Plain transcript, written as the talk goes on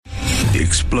The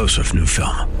explosive new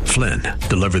film, Flynn,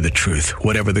 deliver the truth,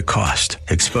 whatever the cost,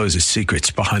 exposes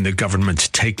secrets behind the government's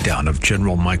takedown of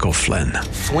General Michael Flynn.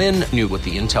 Flynn knew what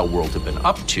the intel world had been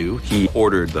up to. He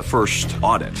ordered the first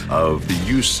audit of the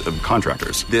use of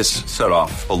contractors. This set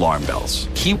off alarm bells.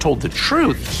 He told the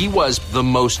truth. He was the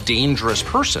most dangerous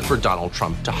person for Donald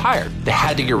Trump to hire. They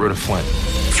had to get rid of Flynn.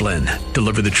 Flynn,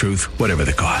 deliver the truth, whatever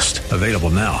the cost. Available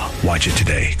now. Watch it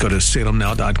today. Go to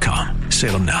salemnow.com.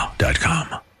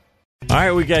 salemnow.com. All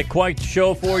right, we got quite the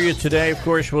show for you today. Of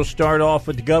course, we'll start off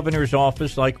with the governor's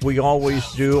office like we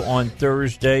always do on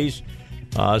Thursdays.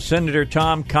 Senator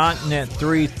Tom Cotton at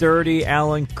 3:30.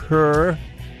 Alan Carr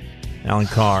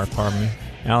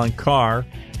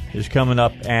is coming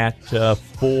up at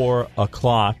 4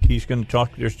 o'clock. He's going to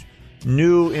talk. There's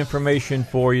new information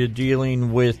for you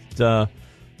dealing with the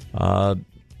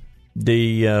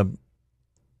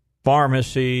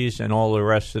pharmacies and all the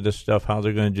rest of the stuff, how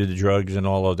they're going to do the drugs and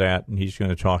all of that, and he's going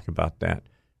to talk about that.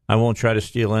 I won't try to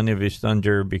steal any of his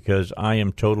thunder because I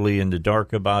am totally in the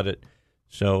dark about it,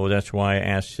 so that's why I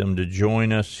asked him to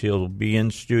join us. He'll be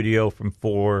in studio from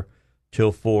 4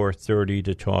 till 4:30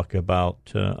 to talk about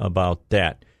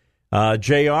that.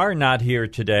 JR not here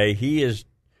today. He is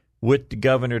with the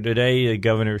governor today. The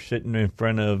governor's sitting in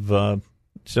front of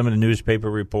some of the newspaper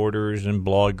reporters and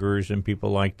bloggers and people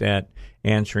like that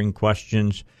answering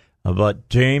questions. But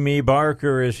Jamie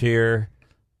Barker is here.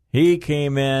 He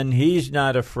came in. He's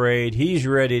not afraid. He's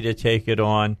ready to take it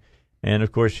on. And,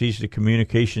 of course, he's the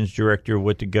communications director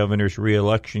with the governor's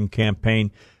reelection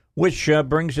campaign, which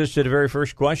brings us to the very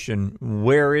first question.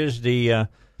 Where is the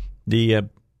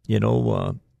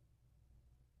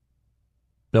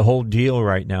whole deal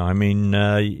right now? I mean,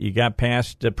 you got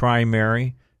past the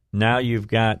primary. Now you've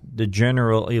got the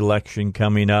general election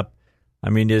coming up. I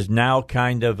mean, is now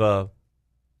kind of a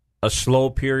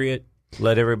slow period?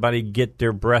 Let everybody get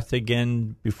their breath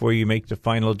again before you make the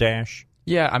final dash?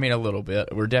 Yeah, I mean, a little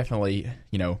bit. We're definitely,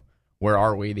 where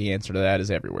are we? The answer to that is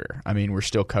everywhere. I mean, we're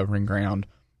still covering ground.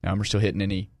 We're still hitting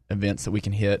any events that we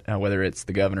can hit, whether it's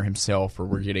the governor himself or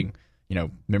we're getting,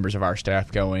 members of our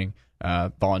staff going,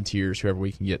 volunteers, whoever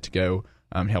we can get to go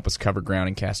help us cover ground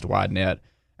and cast a wide net.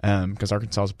 Because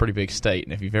Arkansas is a pretty big state,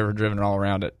 and if you've ever driven all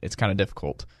around it, it's kind of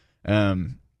difficult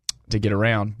to get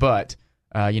around. But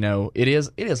it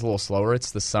is a little slower.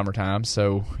 It's the summertime,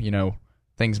 so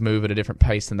things move at a different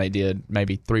pace than they did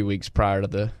maybe 3 weeks prior to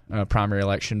the primary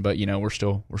election. But we're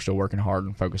still working hard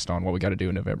and focused on what we got to do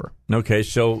in November. Okay,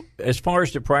 so as far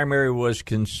as the primary was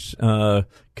concerned,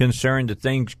 did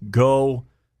things go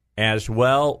as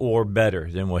well or better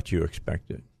than what you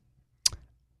expected?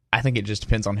 I think it just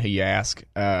depends on who you ask.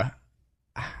 I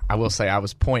will say I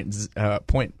was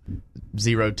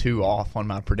 0.02 off on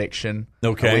my prediction.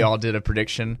 Okay. We all did a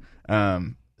prediction.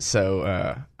 It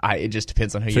just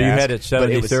depends on who you ask. So you had it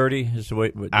 70-30? Is the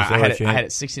way, I had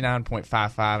it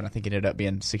 69.55, and I think it ended up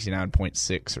being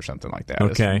 69.6 or something like that.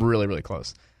 Okay. It was really, really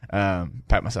close.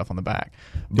 Pat myself on the back.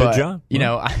 But, good job. It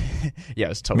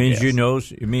was totally means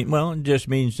it just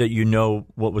means that you know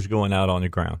what was going out on the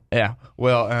ground. Yeah.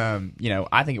 Well,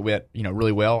 I think it went,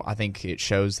 really well. I think it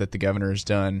shows that the governor has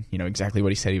done, exactly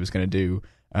what he said he was going to do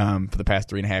for the past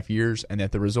 3.5 years, and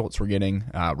that the results we're getting,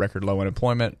 record low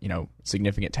unemployment,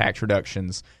 significant tax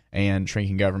reductions, and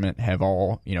shrinking government have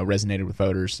all, resonated with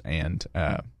voters, and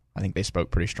I think they spoke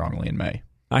pretty strongly in May.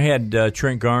 I had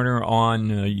Trent Garner on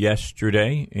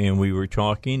yesterday, and we were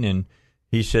talking, and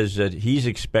he says that he's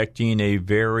expecting a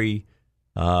very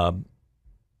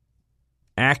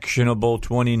actionable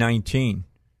 2019.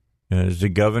 Is the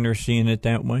governor seeing it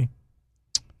that way?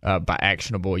 By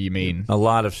actionable, you mean? A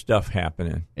lot of stuff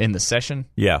happening. In the session?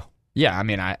 Yeah. Yeah, I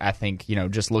mean, I think,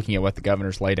 just looking at what the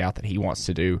governor's laid out that he wants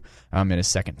to do in his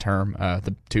second term,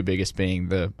 the two biggest being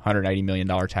the $180 million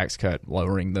tax cut,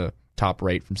 lowering the top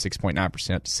rate from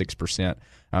 6.9% to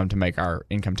 6% to make our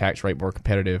income tax rate more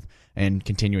competitive, and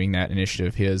continuing that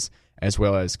initiative of his, as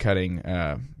well as cutting,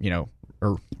 or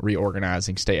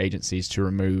reorganizing state agencies to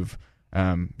remove,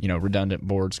 redundant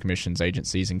boards, commissions,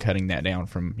 agencies, and cutting that down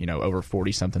from, over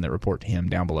 40-something that report to him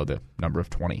down below the number of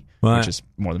 20, which is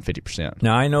more than 50%.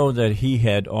 Now, I know that he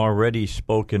had already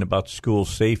spoken about school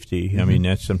safety. Mm-hmm. I mean,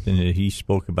 that's something that he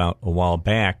spoke about a while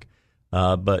back.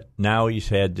 But now he's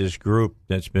had this group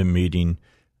that's been meeting.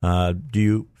 Do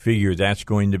you figure that's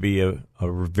going to be a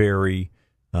very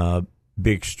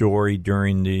big story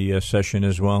during the session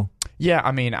as well? Yeah,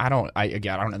 I mean, I don't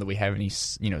know that we have any,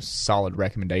 solid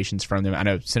recommendations from them. I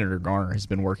know Senator Garner has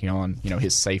been working on,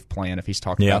 his SAFE plan, if he's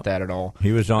talked about that at all.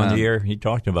 He was on the air. He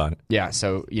talked about it. Yeah,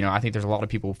 so, I think there's a lot of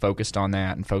people focused on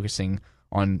that and focusing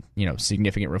on,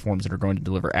 significant reforms that are going to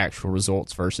deliver actual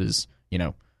results versus,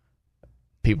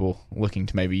 people looking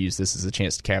to maybe use this as a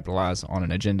chance to capitalize on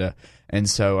an agenda. And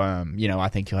so, I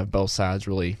think you'll have both sides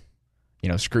really,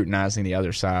 scrutinizing the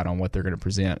other side on what they're going to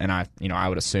present. And I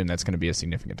would assume that's going to be a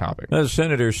significant topic. The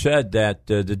senator said that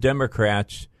the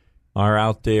Democrats are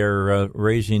out there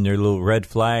raising their little red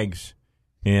flags,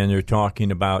 and they're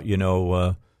talking about,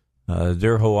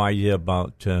 their whole idea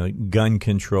about gun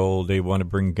control. They want to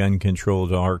bring gun control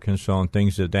to Arkansas and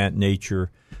things of that nature.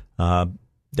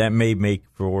 That may make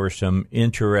for some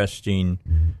interesting,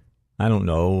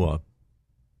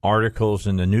 articles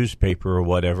in the newspaper or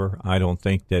whatever. I don't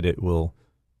think that it will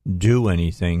do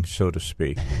anything, so to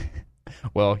speak.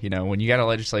 Well, when you got a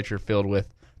legislature filled with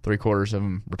 3/4 of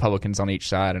them Republicans on each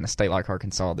side in a state like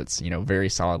Arkansas that's, very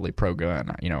solidly pro-gun,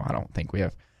 I don't think we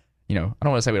have, I don't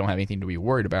want to say we don't have anything to be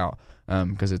worried about,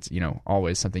 because it's,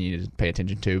 always something you need to pay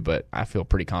attention to, but I feel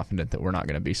pretty confident that we're not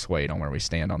going to be swayed on where we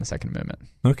stand on the Second Amendment.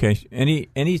 Okay.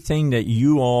 Anything that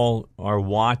you all are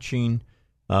watching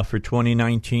for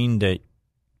 2019 that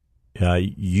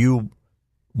you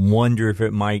wonder if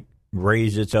it might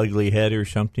raise its ugly head or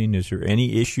something? Is there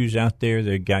any issues out there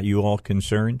that got you all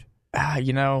concerned?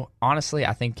 Honestly,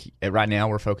 I think right now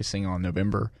we're focusing on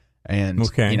November, and you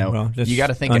got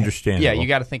to think. You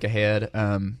got to think ahead.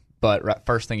 But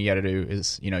first thing you got to do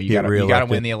is you got to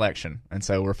win the election, and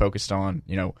so we're focused on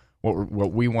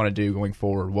what we want to do going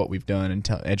forward, what we've done, and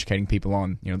educating people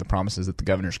on the promises that the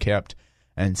governor's kept.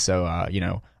 And so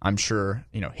I'm sure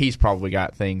he's probably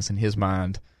got things in his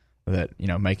mind that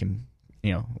make him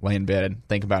lay in bed and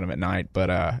think about him at night.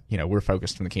 But we're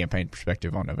focused from the campaign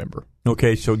perspective on November.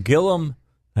 Okay, so Gillum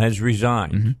has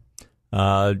resigned.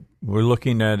 Mm-hmm. We're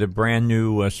looking at a brand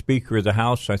new Speaker of the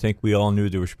House. I think we all knew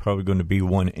there was probably going to be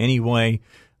one anyway.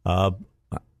 Does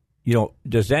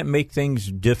that make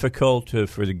things difficult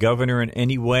for the governor in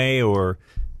any way, or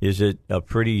is it a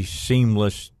pretty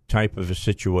seamless type of a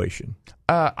situation?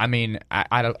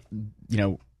 I don't.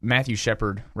 Matthew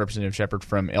Shepard, Representative Shepard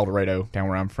from El Dorado, down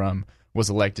where I'm from, was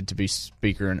elected to be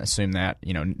Speaker and assume that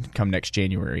come next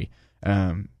January.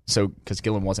 So because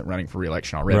Gillum wasn't running for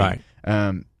re-election already, right.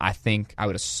 I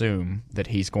would assume that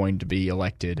he's going to be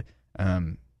elected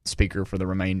Speaker for the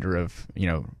remainder of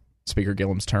Speaker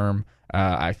Gillum's term.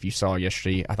 If you saw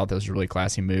yesterday, I thought that was a really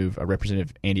classy move.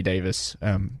 Representative Andy Davis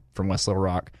from West Little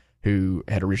Rock, who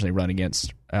had originally run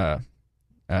against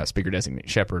Speaker-designate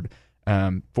Shepard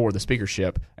for the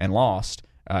speakership and lost,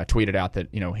 tweeted out that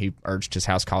he urged his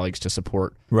House colleagues to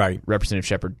support Representative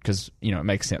Shepard because it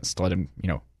makes sense to let him.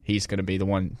 He's going to be the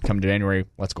one come January.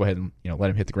 Let's go ahead and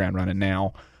let him hit the ground running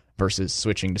now, versus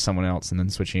switching to someone else and then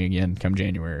switching again come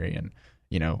January and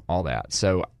all that.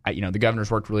 So the governor's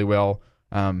worked really well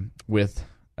with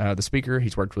the Speaker.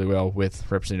 He's worked really well with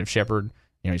Representative Shepard.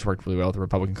 He's worked really well with the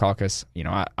Republican caucus.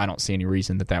 I don't see any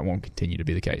reason that won't continue to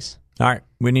be the case. All right,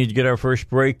 we need to get our first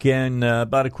break in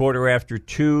about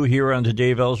 2:15 here on the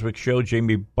Dave Elswick Show.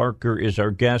 Jamie Barker is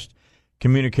our guest,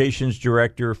 communications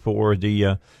director for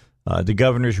the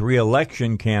governor's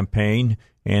re-election campaign,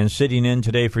 and sitting in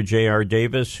today for J.R.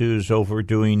 Davis, who's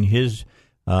overdoing his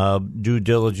due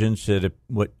diligence at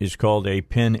what is called a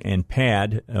pen and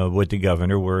pad with the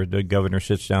governor, where the governor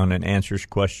sits down and answers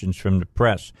questions from the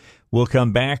press. We'll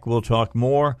come back. We'll talk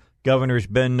more. Governor's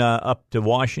been up to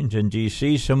Washington,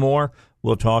 D.C. some more.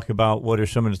 We'll talk about what are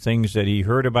some of the things that he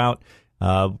heard about.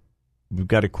 We've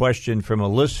got a question from a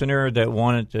listener that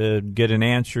wanted to get an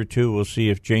answer to. We'll see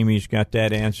if Jamie's got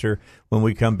that answer when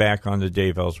we come back on the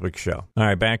Dave Elswick Show. All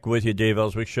right, back with you, Dave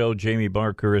Elswick Show. Jamie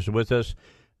Barker is with us,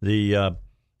 the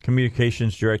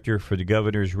communications director for the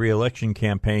governor's re-election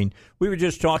campaign. We were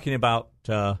just talking about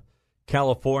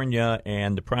California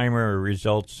and the primary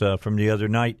results from the other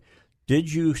night.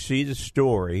 Did you see the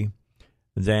story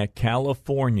that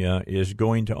California is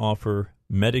going to offer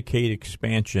Medicaid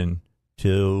expansion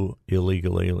to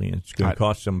illegal aliens? It's going to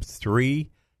cost them $3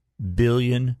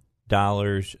 billion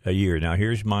a year. Now,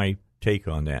 here's my take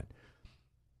on that.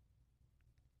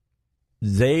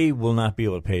 They will not be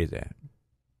able to pay that.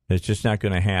 It's just not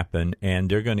going to happen, and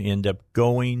they're going to end up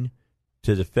going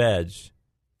to the feds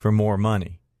for more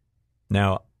money.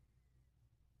 Now,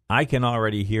 I can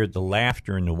already hear the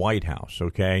laughter in the White House,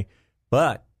 okay?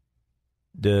 But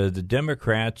the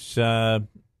Democrats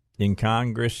in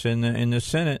Congress and in the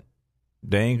Senate,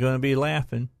 they ain't going to be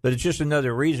laughing. But it's just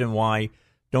another reason why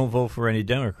don't vote for any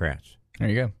Democrats. There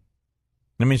you go.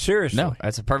 I mean, seriously. No,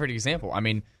 that's a perfect example. I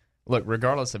mean, look,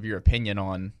 regardless of your opinion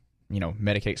on,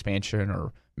 Medicaid expansion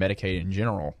or Medicaid in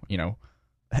general,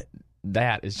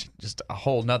 that is just a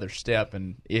whole nother step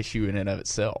and issue in and of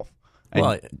itselse.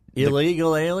 Well,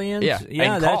 illegal aliens?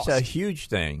 Yeah, that's a huge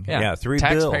thing. Yeah, $3 billion.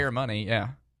 Taxpayer money, yeah.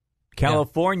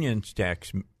 Californians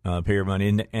taxpayer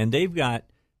money, and they've got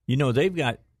they've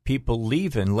got people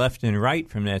leaving left and right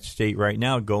from that state right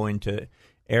now, going to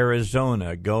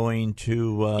Arizona, going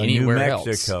to New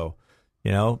Mexico,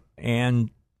 and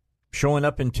showing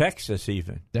up in Texas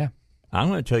even. Yeah. I'm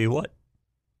going to tell you what.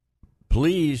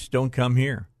 Please don't come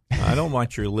here. I don't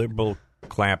want your liberal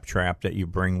claptrap that you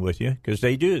bring with you, because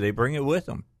they do. They bring it with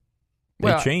them.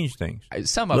 They change things.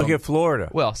 Look at Florida.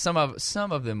 Well, some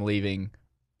of them leaving,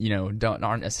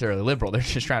 aren't necessarily liberal. They're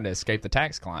just trying to escape the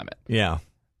tax climate. Yeah.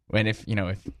 And if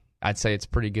I'd say it's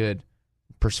pretty good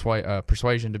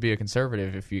persuasion to be a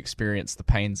conservative if you experience the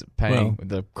pains of paying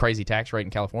the crazy tax rate in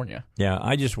California. Yeah,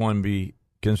 I just want to be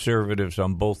conservatives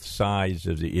on both sides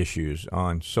of the issues,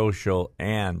 on social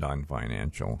and on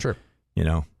financial. Sure.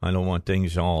 I don't want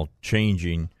things all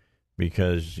changing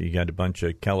because you got a bunch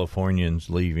of Californians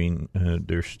leaving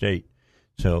their state.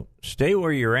 So stay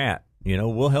where you're at.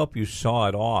 We'll help you saw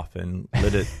it off and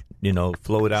let it,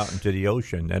 float out into the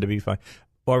ocean. That'd be fine.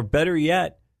 Or better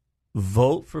yet,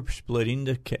 vote for splitting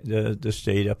the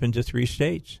state up into 3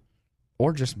 states.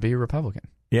 Or just be a Republican.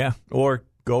 Yeah, or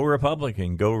go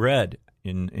Republican, go red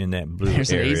in that blue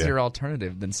There's area. An easier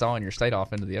alternative than sawing your state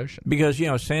off into the ocean. Because,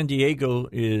 San Diego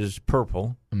is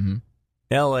purple. Mm-hmm.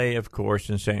 L.A., of course,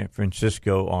 and San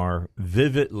Francisco are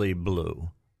vividly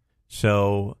blue.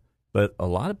 So, but a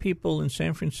lot of people in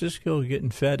San Francisco are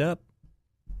getting fed up.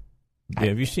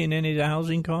 Have you seen any of the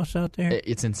housing costs out there?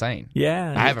 It's insane.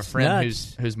 Yeah, I have a friend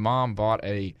nuts. whose mom bought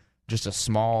just a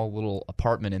small little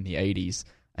apartment in the 80s,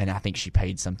 and I think she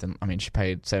paid something. I mean, she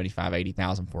paid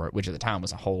 $75,000-$80,000 for it, which at the time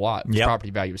was a whole lot. Yep.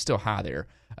 Property value was still high there,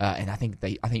 and I think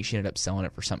she ended up selling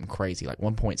it for something crazy, like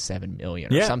 $1.7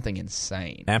 million or something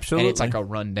insane. Absolutely, and it's like a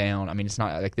rundown. I mean, it's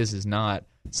not like this is not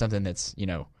something that's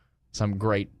some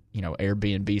great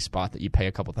Airbnb spot that you pay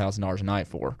a couple $1,000s a night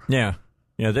for. Yeah,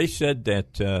 they said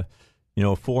that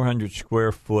 400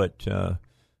 square foot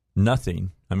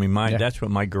nothing. I mean, that's what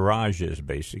my garage is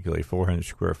basically, 400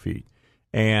 square feet,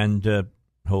 and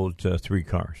holds 3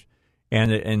 cars.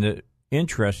 And the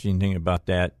interesting thing about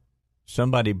that,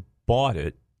 somebody bought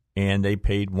it and they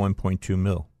paid $1.2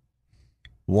 million.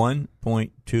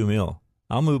 $1.2 million.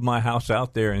 I'll move my house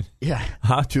out there and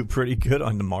I'll do pretty good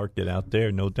on the market out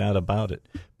there, no doubt about it.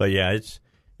 But yeah,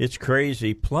 it's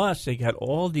crazy. Plus, they got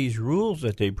all these rules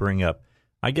that they bring up.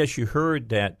 I guess you heard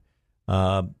that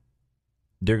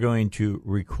they're going to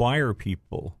require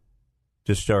people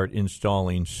to start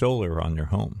installing solar on their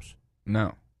homes.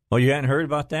 No. Oh, you hadn't heard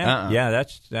about that? Uh-uh. Yeah,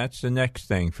 that's the next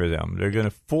thing for them. They're going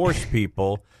to force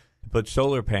people to put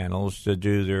solar panels to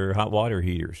do their hot water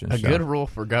heaters and stuff. A good rule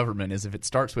for government is if it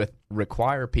starts with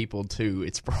require people to,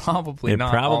 it's probably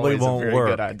not probably always won't a very work.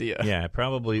 good idea. Yeah, it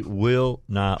probably will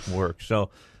not work. So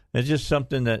it's just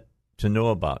something to know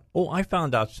about. Oh, I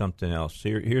found out something else.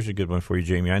 Here's a good one for you,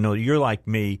 Jamie. I know you're like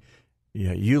me.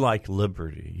 Yeah, you like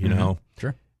liberty, you know.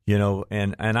 Sure.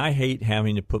 And I hate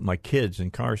having to put my kids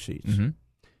in car seats. Mm-hmm.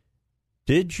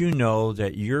 Did you know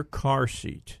that your car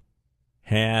seat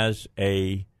has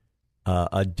a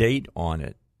date on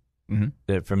it? Mm-hmm.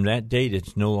 That from that date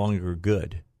it's no longer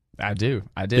good. I did.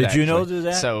 Did you know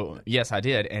that? So yes, I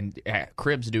did, and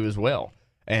cribs do as well.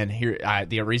 And here,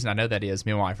 the reason I know that is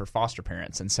me and my wife are foster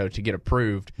parents, and so to get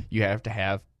approved, you have to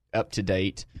have up to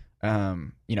date,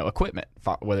 equipment,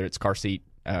 whether it's car seat,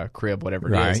 crib,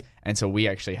 whatever it is. And so we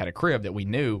actually had a crib that we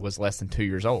knew was less than 2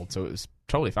 years old, so it was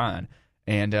totally fine.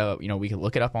 And we could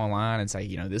look it up online and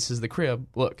say, this is the crib.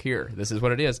 Look here, this is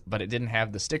what it is. But it didn't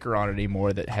have the sticker on it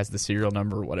anymore that has the serial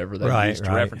number or whatever they used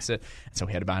to reference it. And so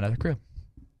we had to buy another crib.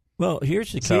 Well,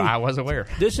 here's the key. So I was aware.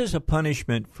 This is a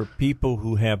punishment for people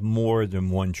who have more than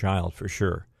one child, for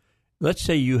sure. Let's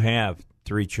say you have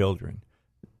 3 children.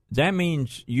 That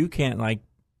means you can't,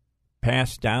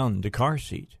 pass down the car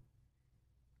seat.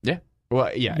 Yeah.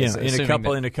 Well, yeah. In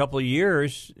a couple of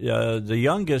years, the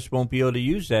youngest won't be able to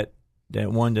use that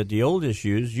one that the oldest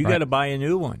used. You got to buy a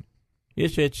new one.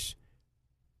 It's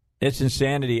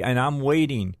insanity, and I'm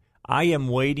waiting. I am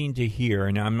waiting to hear,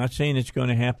 and I'm not saying it's going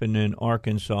to happen in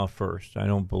Arkansas first. I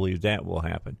don't believe that will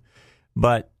happen.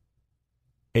 But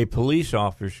a police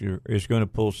officer is going to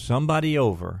pull somebody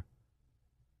over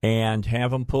and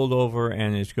have them pulled over,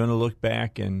 and it's going to look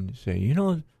back and say,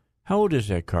 how old is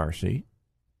that car seat?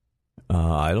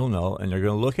 I don't know. And they're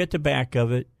going to look at the back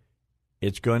of it.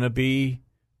 It's going to be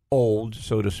old,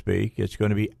 so to speak. It's going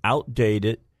to be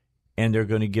outdated, and they're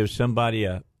going to give somebody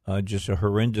just a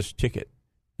horrendous ticket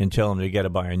and tell them they got to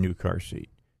buy a new car seat.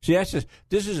 See, this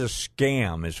is a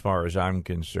scam as far as I'm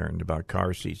concerned about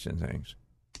car seats and things.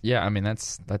 Yeah, I mean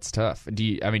that's tough. Do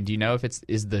you know if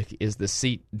is the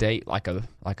seat date like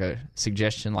a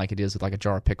suggestion like it is with like a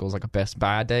jar of pickles, like a Best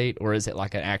Buy date, or is it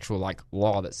like an actual like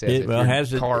law that says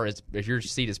if your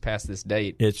seat is past this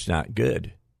date, it's not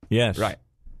good? Yes, right.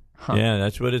 Huh. Yeah,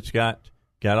 that's what it's got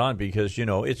on, because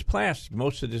it's plastic.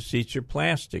 Most of the seats are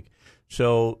plastic,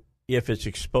 so if it's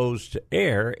exposed to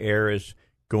air is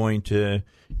going to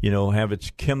have its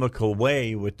chemical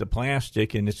way with the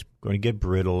plastic, and it's going to get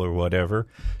brittle or whatever.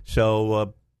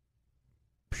 So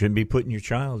shouldn't be putting your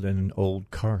child in an old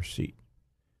car seat.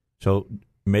 So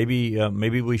maybe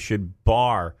we should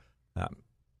bar.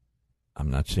 I'm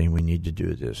not saying we need to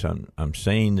do this. I'm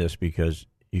saying this because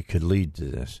it could lead to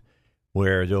this,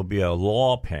 where there'll be a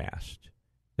law passed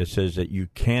that says that you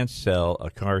can't sell a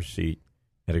car seat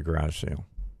at a garage sale.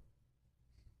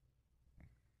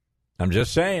 I'm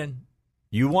just saying.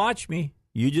 You watch me.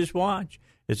 You just watch.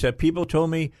 It's that people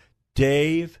told me,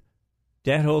 Dave,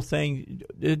 that whole thing,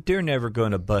 they're never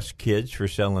going to bust kids for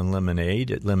selling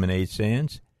lemonade at lemonade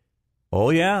stands.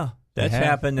 Oh, yeah. That's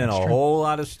happened in a whole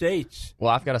lot of states.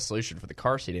 Well, I've got a solution for the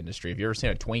car seat industry. Have you ever seen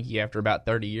a Twinkie after about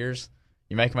 30 years?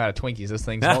 You make them out of Twinkies, those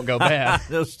things won't go bad.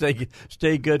 They'll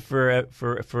stay good for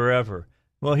forever.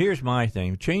 Well, here's my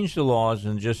thing. Change the laws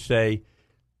and just say,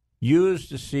 use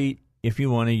the seat if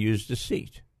you want to use the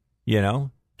seat.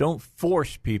 Don't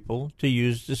force people to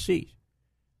use the seat.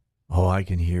 Oh, I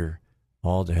can hear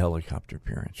all the helicopter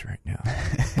parents right now.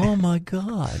 Oh, my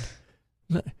God.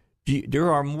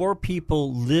 There are more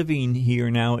people living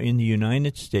here now in the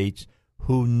United States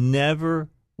who never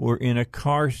were in a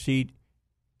car seat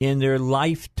in their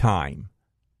lifetime,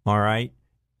 all right?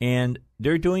 And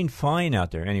they're doing fine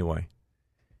out there. Anyway,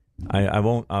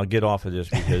 I'll get off of this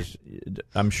because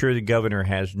I'm sure the governor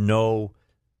has no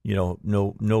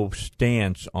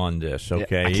stance on this,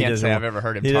 okay? I can't say I've ever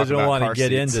heard him talk about car seats. He doesn't want to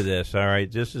get into this, all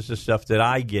right? This is the stuff that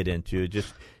I get into.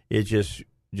 It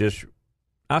just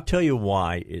I'll tell you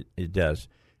why it does.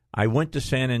 I went to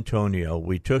San Antonio.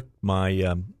 We took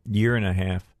my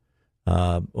year-and-a-half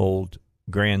old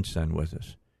grandson with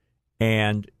us.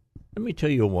 And let me tell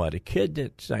you what, a kid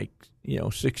that's like,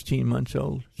 16 months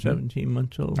old, 17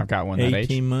 months old, I've got one that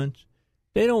 18 age. months,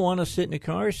 they don't want to sit in a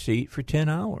car seat for 10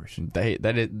 hours.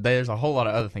 There's a whole lot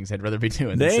of other things they'd rather be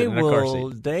doing than sitting in a car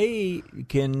seat. They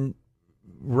can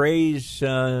raise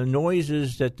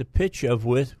noises that the pitch of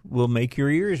will make your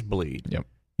ears bleed. Yep.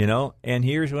 And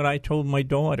here's what I told my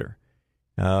daughter.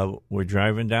 We're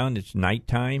driving down. It's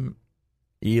nighttime.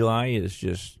 Eli has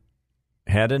just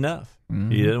had enough.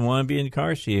 Mm-hmm. He doesn't want to be in the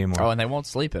car seat anymore. Oh, and they won't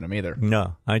sleep in them either.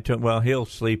 No. He'll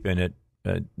sleep in it.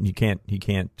 He can't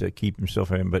keep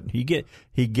himself in, but he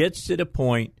gets to the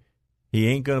point he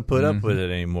ain't going to put up with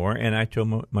it anymore. And I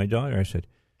told my daughter, I said,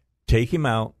 take him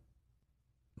out,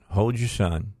 hold your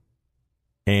son,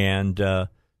 and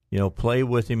play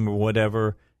with him or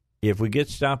whatever. If we get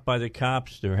stopped by the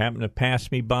cops, they're happening to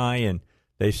pass me by, and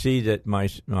they see that my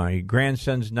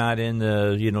grandson's not in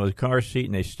the car seat,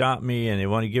 and they stop me and they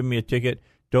want to give me a ticket,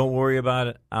 don't worry about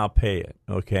it. I'll pay it,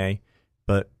 okay?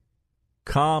 But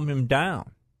calm him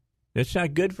down. It's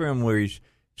not good for him where he's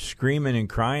screaming and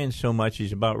crying so much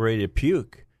he's about ready to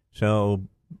puke. So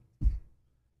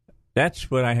that's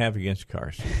what I have against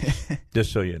car seats,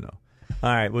 just so you know.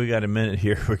 All right, we got a minute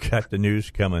here. We got the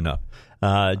news coming up.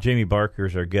 Jamie Barker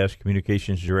is our guest,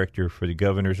 communications director for the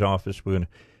governor's office. We're going to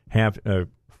have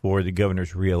for the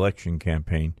governor's reelection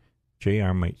campaign.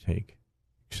 JR might take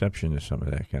exception to some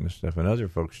of that kind of stuff, and other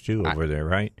folks too over there,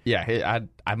 right? Yeah,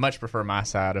 I much prefer my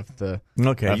side of the.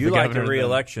 Okay, you like the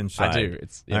reelection side. I do.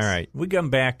 Yes. All right. We come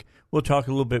back. We'll talk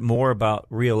a little bit more about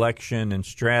reelection and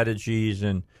strategies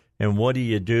and what do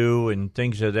you do and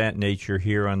things of that nature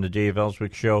here on the Dave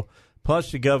Elswick Show.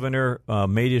 Plus, the governor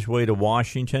made his way to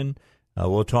Washington.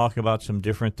 We'll talk about some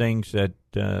different things that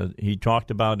he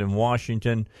talked about in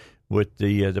Washington with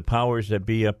the powers that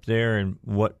be up there and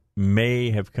what may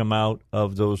have come out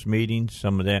of those meetings.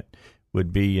 Some of that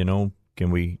would be, can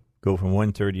we go from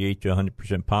 138 to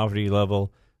 100% poverty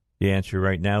level? The answer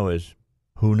right now is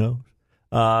who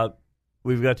knows?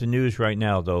 We've got the news right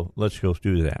now, though. Let's go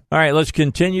do that. All right, let's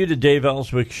continue the Dave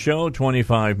Elswick Show,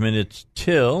 25 minutes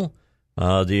till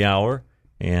the hour.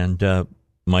 And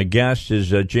my guest is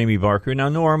Jamie Barker. Now,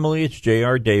 normally it's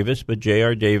J.R. Davis, but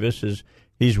J.R. Davis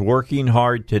he's working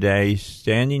hard today,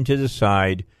 standing to the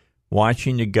side,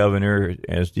 watching the governor,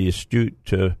 as the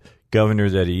astute governor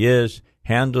that he is,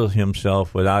 handle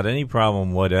himself without any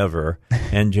problem whatever.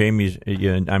 And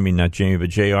not Jamie, but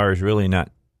JR is really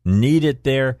not needed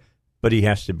there, but he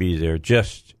has to be there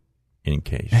just in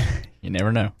case. You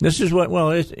never know. This is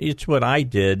it's what I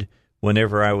did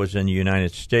whenever I was in the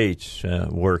United States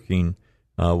working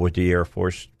with the Air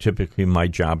Force. Typically, my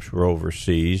jobs were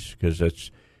overseas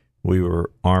because we were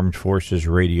Armed Forces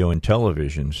Radio and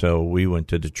Television. So we went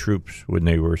to the troops when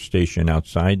they were stationed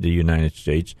outside the United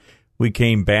States. We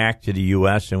came back to the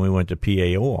U.S. and we went to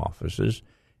PAO offices.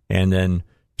 And then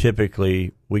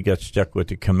typically we got stuck with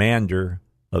the commander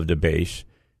of the base,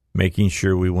 making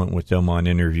sure we went with them on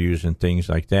interviews and things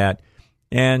like that.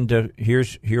 And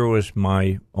here was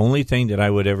my only thing that I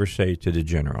would ever say to the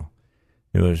general.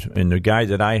 And the guy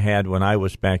that I had when I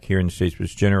was back here in the States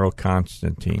was General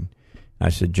Constantine. I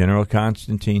said, General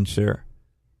Constantine, sir,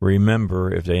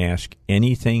 remember, if they ask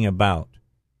anything about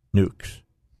nukes,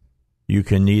 you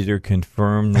can neither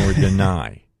confirm nor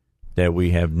deny that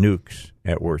we have nukes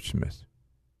at Wordsmith.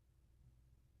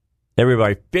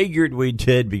 Everybody figured we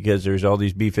did because there's all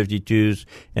these B-52s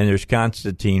and there's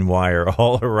Constantine wire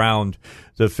all around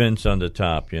the fence on the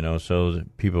top, so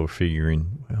people are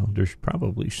figuring, well, there's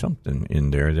probably something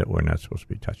in there that we're not supposed to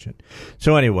be touching.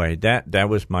 So anyway, that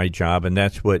was my job, and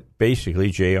that's what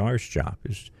basically JR's job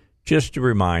is, just to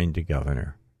remind the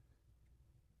governor,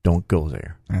 don't go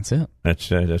there. That's it.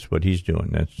 That's what he's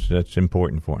doing. That's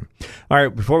important for him. All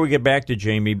right, before we get back to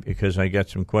Jamie, because I got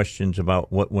some questions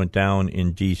about what went down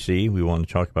in D.C., we want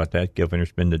to talk about that.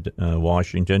 Governor's been to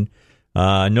Washington.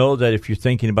 Know that if you're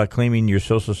thinking about claiming your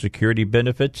Social Security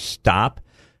benefits, stop.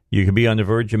 You could be on the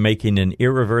verge of making an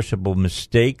irreversible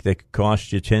mistake that could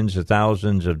cost you tens of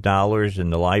thousands of dollars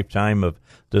in the lifetime of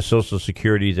the Social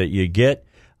Security that you get.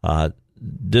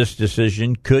 This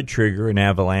decision could trigger an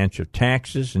avalanche of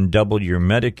taxes and double your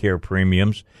Medicare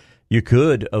premiums. You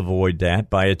could avoid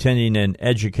that by attending an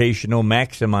educational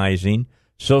maximizing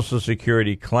Social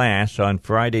Security class on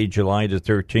Friday, July the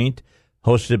 13th,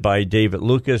 hosted by David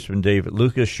Lucas from David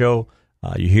Lucas Show.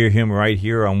 You hear him right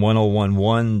here on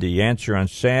 101.1 The Answer on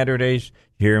Saturdays.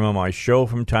 You hear him on my show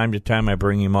from time to time. I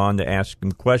bring him on to ask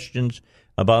him questions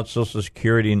about Social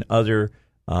Security and other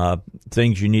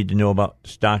things you need to know about the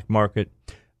stock market.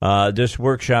 This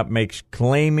workshop makes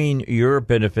claiming your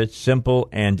benefits simple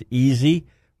and easy.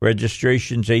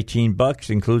 Registration's $18,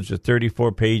 includes a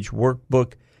 34-page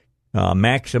workbook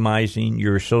maximizing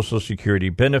your Social Security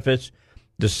benefits.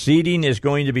 The seating is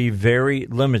going to be very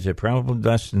limited, probably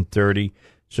less than 30.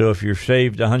 So if you've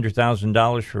saved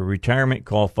 $100,000 for retirement,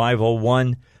 call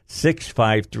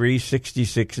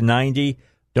 501-653-6690.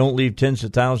 Don't leave tens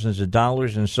of thousands of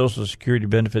dollars in Social Security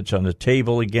benefits on the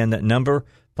table. Again, that number,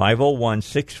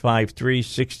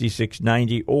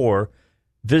 501-653-6690, or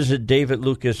visit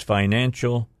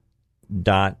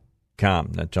davidlucasfinancial.com.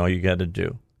 That's all you got to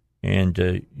do. And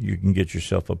you can get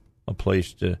yourself a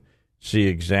place to see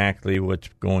exactly what's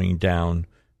going down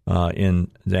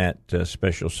in that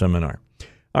special seminar.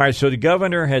 All right, so the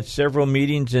governor had several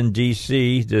meetings in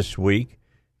D.C. this week.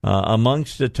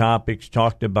 Amongst the topics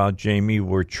talked about, Jamie,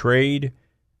 were trade,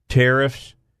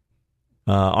 tariffs,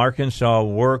 Arkansas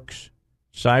Works,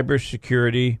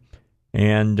 cybersecurity,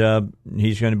 and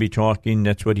he's going to be talking,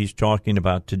 that's what he's talking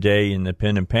about today in the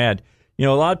pen and pad. A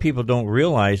lot of people don't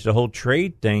realize the whole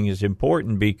trade thing is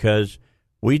important because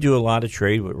we do a lot of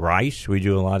trade with rice, we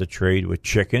do a lot of trade with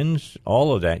chickens,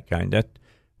 all of that kind.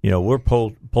 We're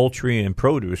poultry and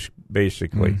produce,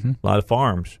 basically, a lot of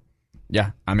farms.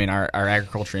 Yeah, I mean, our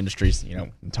agriculture industry is, the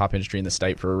top industry in the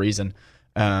state for a reason.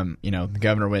 The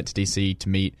governor went to D.C. to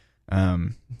meet,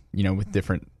 with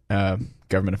different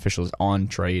government officials on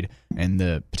trade and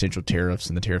the potential tariffs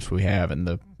and the tariffs we have and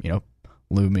the,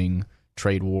 looming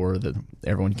trade war that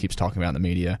everyone keeps talking about in the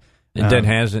media. That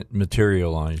hasn't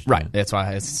materialized. Right. Yet. That's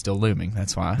why it's still looming.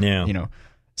 That's why, yeah.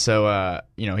 So,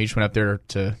 he just went up there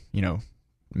to,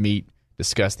 meet,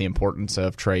 discuss the importance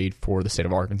of trade for the state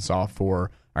of Arkansas,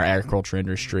 for our agriculture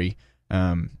industry,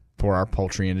 for our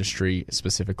poultry industry,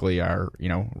 specifically our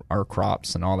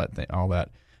crops and all that that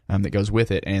goes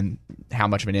with it, and how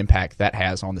much of an impact that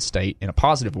has on the state in a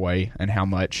positive way, and how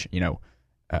much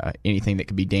anything that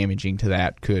could be damaging to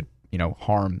that could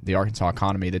harm the Arkansas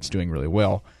economy that's doing really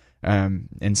well.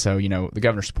 And so the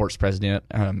governor supports the president.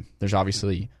 There's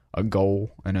obviously a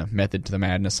goal and a method to the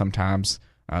madness sometimes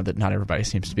that not everybody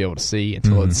seems to be able to see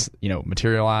until it's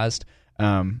materialized.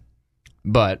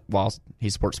 But while he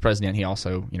supports the president, he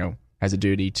also, has a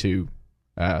duty to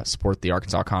support the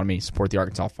Arkansas economy, support the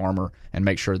Arkansas farmer, and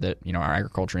make sure that, our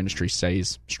agriculture industry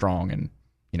stays strong and,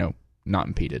 not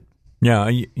impeded. Yeah,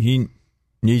 he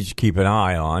needs to keep an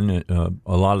eye on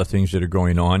a lot of things that are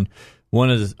going on.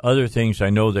 One of the other things I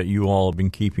know that you all have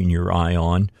been keeping your eye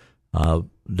on,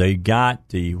 they got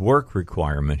the work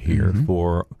requirement here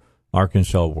for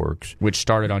Arkansas Works, which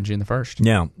started on June the 1st.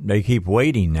 Yeah, they keep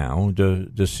waiting now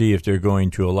to see if they're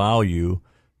going to allow you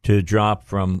to drop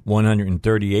from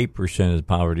 138% of the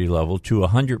poverty level to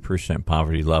 100%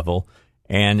 poverty level.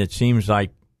 And it seems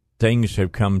like things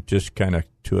have come just kind of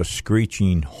to a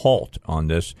screeching halt on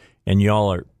this, and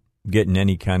y'all are getting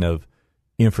any kind of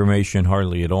information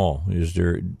hardly at all.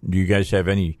 Do you guys have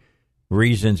any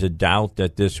reasons to doubt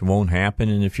that this won't happen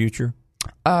in the future?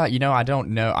 I don't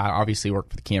know. I obviously work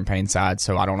for the campaign side,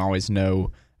 so I don't always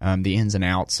know the ins and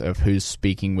outs of who's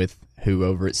speaking with who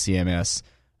over at CMS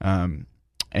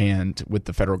and with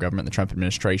the federal government, the Trump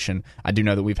administration. I do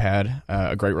know that we've had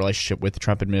a great relationship with the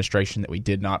Trump administration that we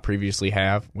did not previously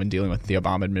have when dealing with the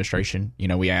Obama administration.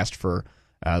 We asked for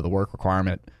the work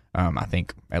requirement, I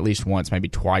think at least once, maybe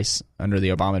twice under the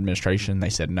Obama administration. They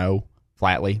said no,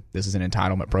 flatly. This is an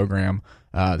entitlement program.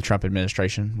 The Trump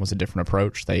administration was a different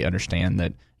approach. They understand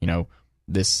that,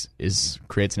 this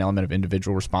creates an element of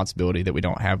individual responsibility that we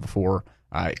don't have before.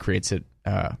 It creates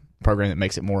a program that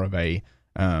makes it more of a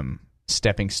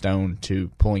stepping stone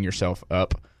to pulling yourself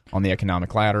up on the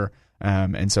economic ladder.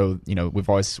 And so,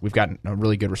 we've gotten a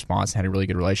really good response, had a really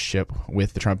good relationship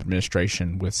with the Trump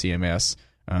administration, with CMS,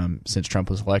 since Trump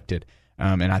was elected.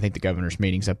 And I think the governor's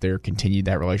meetings up there continued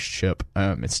that relationship.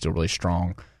 It's still really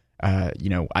strong.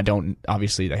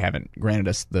 Obviously they haven't granted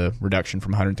us the reduction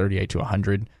from 138 to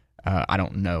 100. I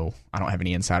don't know. I don't have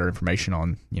any insider information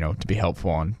on, to be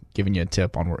helpful on giving you a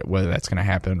tip on whether that's going to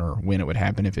happen or when it would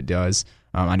happen if it does.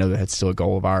 I know that it's still a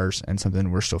goal of ours and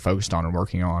something we're still focused on and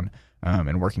working on,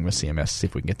 and working with CMS to see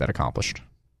if we can get that accomplished.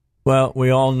 Well, we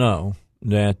all know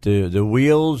that the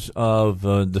wheels of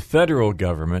the federal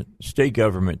government, state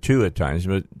government too at times,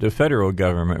 but the federal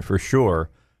government for sure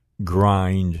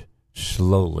grind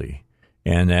slowly.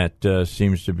 And that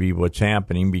seems to be what's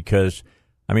happening because,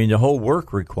 the whole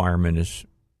work requirement is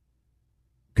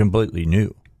completely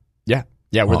new. Yeah,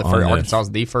 we're the first. Arkansas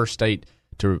is the first state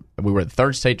we were the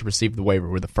third state to receive the waiver.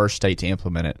 We're the first state to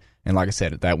implement it. And like I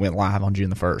said, that went live on June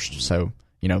the 1st. So,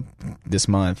 this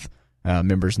month,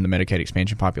 members in the Medicaid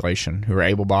expansion population who are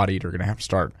able-bodied are going to have to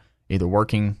start either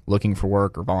working, looking for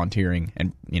work, or volunteering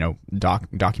and,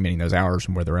 documenting those hours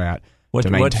and where they're at to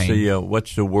maintain.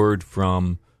 What's the word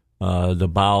from the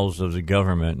bowels of the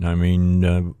government?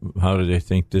 How do they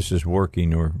think this is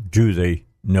working, or do they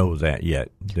know that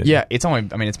yet? Yeah, it's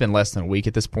been less than a week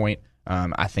at this point.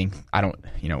 I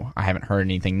haven't heard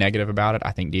anything negative about it.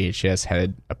 I think DHS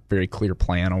had a very clear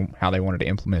plan on how they wanted to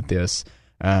implement this.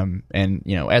 And,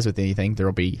 as with anything, there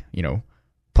will be,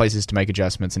 places to make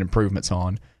adjustments and improvements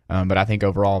on. But I think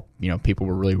overall, people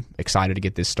were really excited to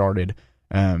get this started.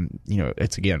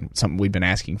 It's, again, something we've been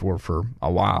asking for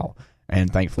a while.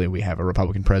 And thankfully, we have a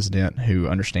Republican president who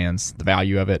understands the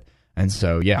value of it. And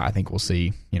so, yeah, I think we'll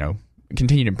see,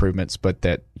 continued improvements, but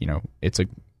that, it's a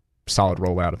solid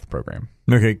rollout of the program.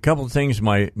 Okay, a couple of things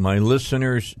my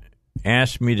listeners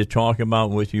asked me to talk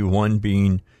about with you, one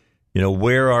being,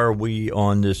 where are we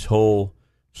on this whole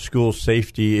school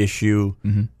safety issue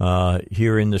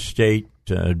here in the state?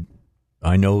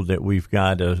 I know that we've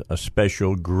got a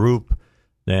special group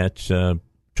that's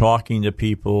talking to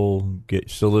people,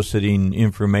 soliciting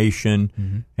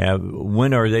information.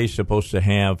 When are they supposed to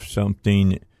have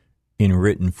something in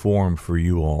written form for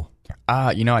you all?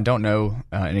 I don't know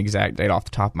an exact date off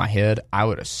the top of my head. I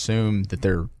would assume that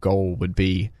their goal would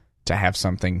be to have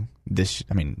something this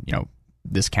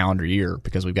calendar year,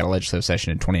 because we've got a legislative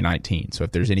session in 2019. So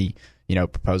if there's any,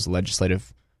 proposed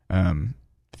legislative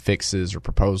fixes or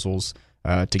proposals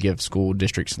to give school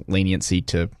districts leniency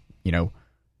to,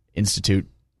 institute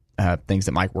things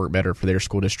that might work better for their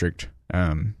school district,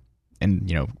 and,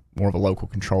 more of a local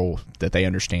control that they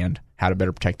understand how to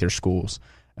better protect their schools.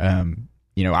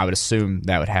 I would assume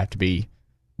that would have to be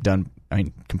done,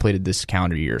 completed this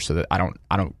calendar year, so that I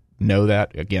don't know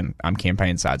that. Again, I'm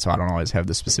campaign side, so I don't always have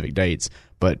the specific dates,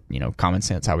 but, common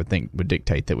sense, I would think, would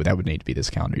dictate that would need to be this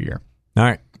calendar year. All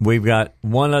right. We've got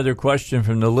one other question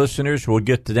from the listeners. We'll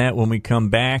get to that when we come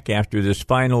back after this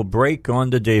final break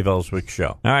on the Dave Elswick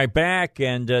Show. All right, back,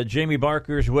 and Jamie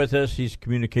Barker's with us. He's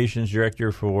communications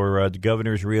director for the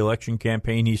governor's reelection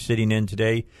campaign. He's sitting in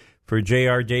today for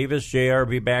J.R. Davis. J.R.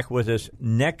 will be back with us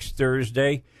next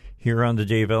Thursday here on the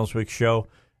Dave Elswick Show.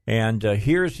 And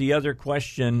here's the other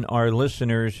question our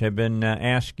listeners have been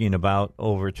asking about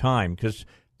over time, because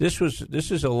this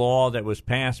is a law that was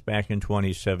passed back in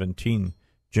 2017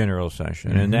 general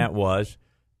session, and that was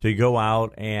to go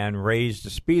out and raise the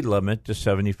speed limit to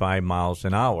 75 miles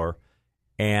an hour.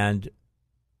 And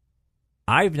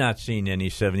I've not seen any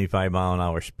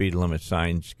 75-mile-an-hour speed limit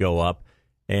signs go up,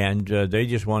 and they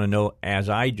just want to know, as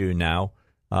I do now,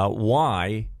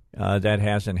 why that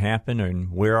hasn't happened,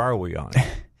 and where are we on it?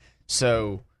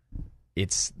 So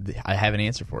I have an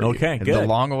answer for you. Okay, good. The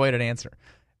long-awaited answer.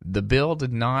 The bill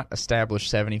did not establish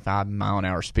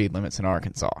 75-mile-an-hour speed limits in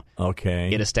Arkansas.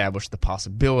 Okay. It established the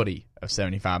possibility of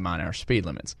 75-mile-an-hour speed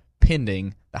limits,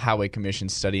 pending the Highway Commission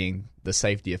studying the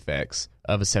safety effects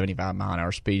of a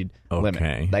 75-mile-an-hour speed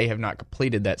limit. They have not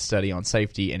completed that study on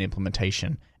safety and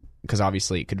implementation, because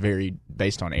obviously it could vary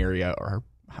based on area or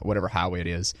whatever highway it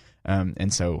is.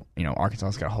 And so,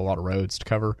 Arkansas's got a whole lot of roads to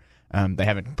cover. They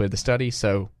haven't completed the study,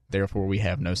 so therefore we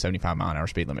have no 75-mile-an-hour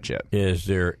speed limit yet. Is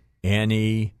there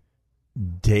any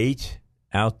date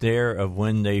out there of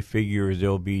when they figure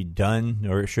they'll be done,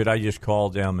 or should I just call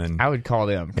them? And I would call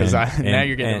them, because now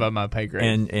you're getting above my pay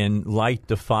grade. And light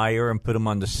the fire and put them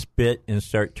on the spit and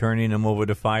start turning them over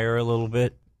the fire a little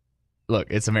bit? Look,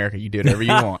 it's America. You do whatever you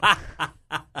want.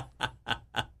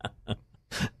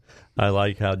 I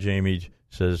like how Jamie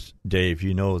says, Dave,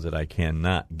 you know that I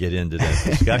cannot get into that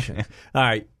discussion. All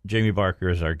right, Jamie Barker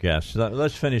is our guest.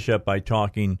 Let's finish up by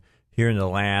talking here in the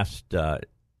last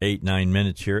 8-9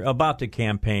 minutes here about the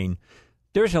campaign.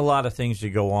 There's a lot of things that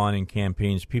go on in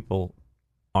campaigns people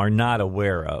are not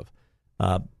aware of.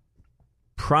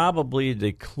 Probably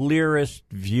the clearest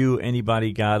view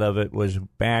anybody got of it was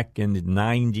back in the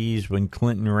 90s when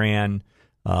Clinton ran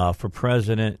for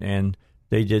president, and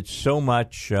they did so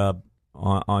much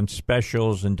on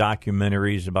specials and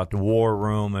documentaries about the war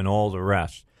room and all the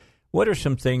rest. What are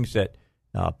some things that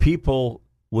people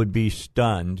would be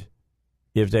stunned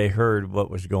if they heard what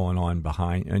was going on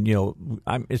behind? And,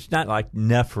 it's not like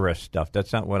Nephra stuff.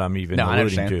 That's not what I'm even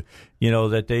alluding to.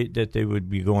 That they would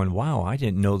be going, wow, I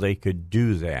didn't know they could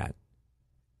do that.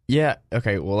 Yeah.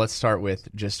 Okay. Well, let's start with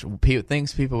just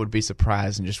things people would be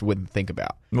surprised and just wouldn't think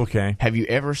about. Okay. Have you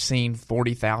ever seen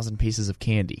 40,000 pieces of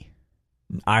candy?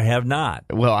 I have not.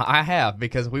 Well, I have,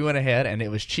 because we went ahead and it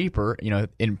was cheaper,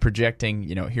 in projecting,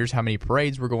 here's how many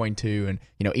parades we're going to, and,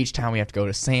 each time we have to go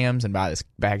to Sam's and buy this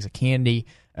bags of candy.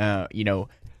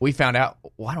 We found out,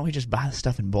 why don't we just buy the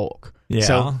stuff in bulk? Yeah.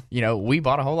 So, we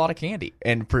bought a whole lot of candy,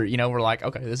 and we're like,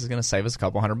 okay, this is going to save us a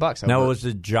couple $100. Now, was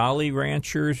it Jolly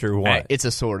Ranchers or what? It's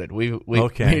assorted. We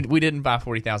didn't buy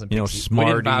 40,000 pieces.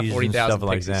 Smarties, we didn't buy 40,000 stuff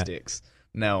like pixie that. sticks.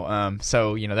 No,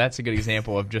 so that's a good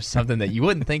example of just something that you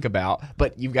wouldn't think about,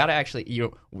 but you've got to actually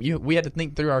we had to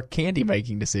think through our candy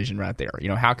making decision right there.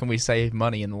 How can we save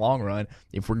money in the long run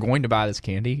if we're going to buy this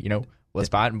candy? Let's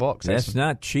buy it in bulk. That's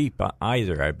not cheap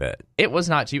either, I bet. It was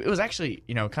not cheap. It was actually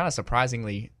kind of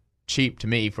surprisingly cheap to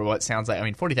me for what sounds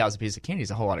like. 40,000 pieces of candy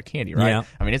is a whole lot of candy, right?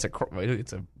 Yeah.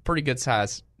 It's a pretty good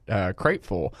size crate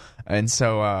full, and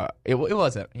so it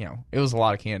wasn't, it was a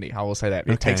lot of candy. I will say that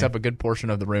it takes up a good portion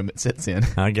of the room it sits in.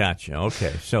 I got you.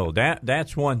 Okay, so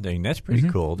that's one thing. That's pretty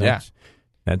cool.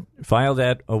 File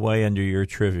that away under your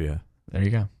trivia. There you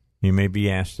go. You may be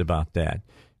asked about that.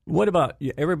 What about,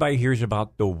 everybody hears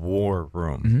about the war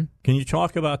room? Mm-hmm. Can you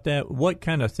talk about that? What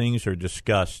kind of things are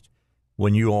discussed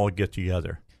when you all get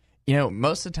together?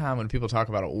 Most of the time when people talk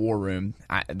about a war room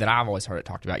that I've always heard it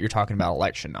talked about, you're talking about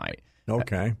election night.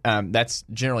 Okay. That's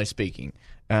generally speaking.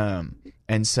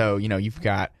 And so, you've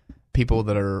got people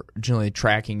that are generally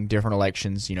tracking different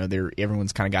elections.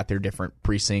 Everyone's kind of got their different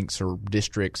precincts or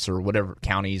districts or whatever,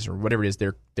 counties or whatever it is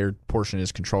their portion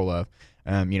is control of.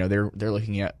 They're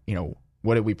looking at,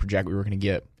 what did we project we were going to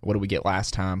get? What did we get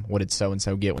last time? What did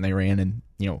so-and-so get when they ran in,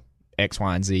 X,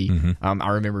 Y, and Z? Mm-hmm. I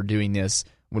remember doing this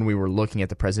when we were looking at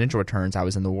the presidential returns. I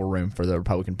was in the war room for the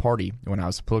Republican Party when I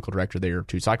was the political director there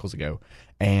 2 cycles ago.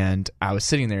 And I was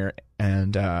sitting there,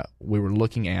 and we were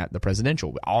looking at the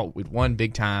presidential. We'd won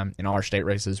big time in all our state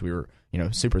races. We were,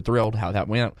 super thrilled how that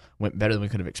went better than we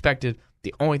could have expected.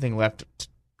 The only thing left,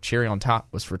 cherry on top,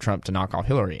 was for Trump to knock off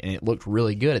Hillary, and it looked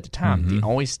really good at the time. Mm-hmm. The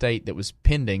only state that was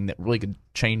pending that really could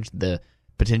change the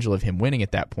potential of him winning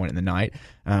at that point in the night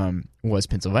was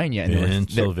Pennsylvania.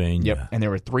 And Yep. And there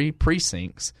were 3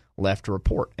 precincts left to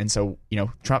report. And so,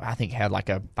 Trump, I think, had like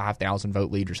a 5,000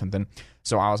 vote lead or something.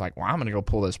 So I was like, well, I'm going to go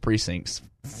pull those precincts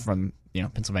from,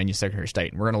 Pennsylvania Secretary of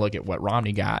State. And we're going to look at what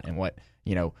Romney got and what,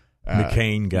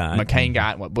 McCain got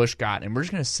and what Bush got. And we're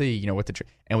just going to see, what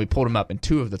and we pulled them up, and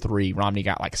 2 of the 3, Romney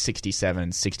got like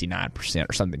 67, 69%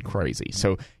 or something crazy.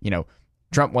 So,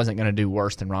 Trump wasn't going to do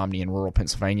worse than Romney in rural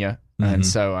Pennsylvania. Mm-hmm. And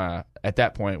so at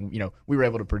that point, we were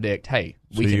able to predict, hey,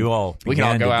 we can all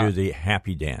go out, do the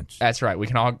happy dance. That's right. We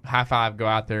can all high five, go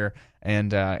out there,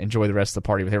 and enjoy the rest of the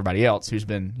party with everybody else who's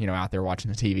been, out there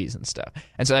watching the TVs and stuff.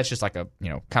 And so that's just like a,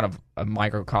 kind of a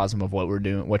microcosm of what you're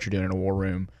doing in a war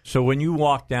room. So when you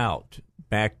walked out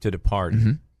back to the party,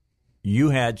 mm-hmm.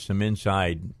 you had some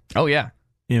inside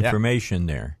information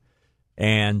there.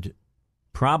 And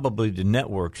probably the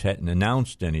networks hadn't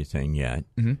announced anything yet.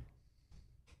 Mm-hmm.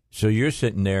 So you're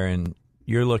sitting there and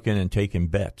you're looking and taking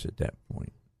bets at that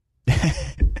point.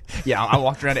 Yeah, I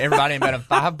walked around to everybody and bet him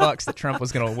 $5 that Trump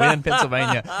was going to win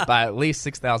Pennsylvania by at least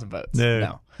 6,000 votes.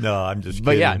 No, I'm just kidding.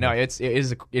 But yeah, no, it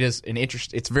is an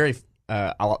interest. It's very.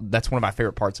 That's one of my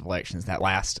favorite parts of elections. That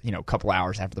last couple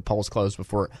hours after the polls close,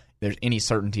 before there's any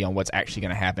certainty on what's actually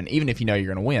going to happen. Even if you know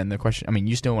you're going to win, the question. I mean,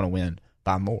 you still want to win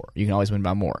by more. You can always win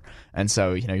by more. And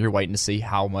so you're waiting to see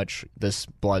how much this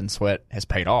blood and sweat has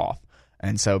paid off.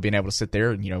 And so being able to sit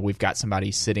there, we've got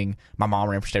somebody sitting. My mom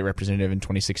ran for state representative in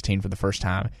 2016 for the first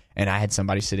time, and I had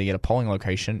somebody sitting at a polling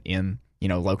location in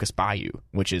Locust Bayou,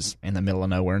 which is in the middle of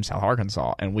nowhere in South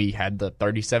Arkansas, and we had the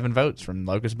 37 votes from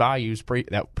Locust Bayou's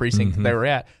that precinct that they were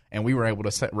at, and we were able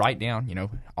to write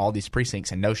down all these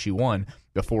precincts and know she won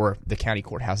before the county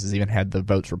courthouses even had the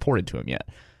votes reported to them yet.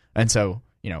 And so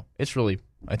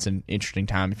it's an interesting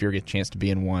time. If you ever get a chance to be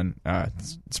in one,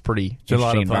 it's pretty it's a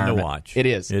lot of fun to watch. It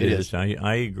is. It is.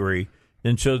 I agree.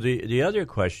 And so the other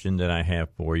question that I have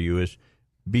for you is,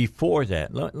 before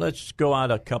that, let's go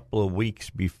out a couple of weeks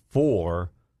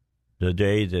before the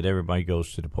day that everybody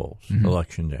goes to the polls,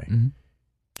 Election Day. Mm-hmm.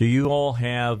 Do you all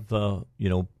have,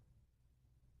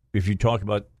 if you talk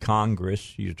about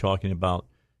Congress, you're talking about,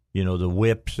 the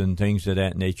whips and things of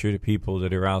that nature, the people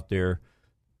that are out there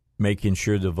making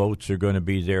sure the votes are going to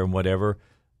be there and whatever.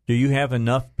 Do you have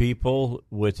enough people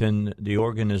within the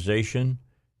organization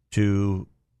to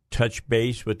touch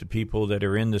base with the people that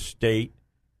are in the state?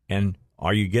 And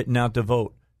are you getting out the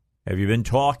vote? Have you been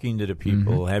talking to the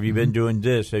people? Have you been doing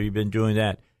this? Have you been doing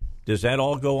that? Does that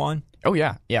all go on? Oh,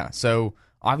 yeah. Yeah. So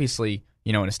obviously,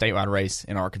 in a statewide race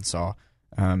in Arkansas,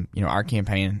 our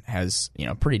campaign has,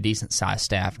 pretty decent sized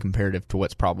staff comparative to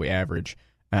what's probably average.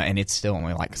 And it's still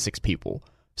only like 6 people.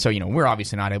 So, we're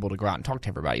obviously not able to go out and talk to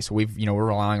everybody. So we're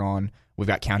relying on, we've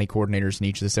got county coordinators in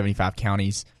each of the 75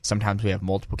 counties. Sometimes we have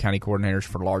multiple county coordinators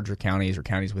for larger counties or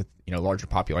counties with, larger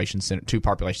populations, 2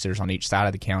 population centers on each side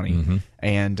of the county.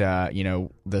 And,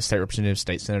 the state representatives,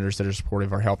 state senators that are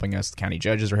supportive are helping us. The county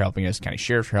judges are helping us. County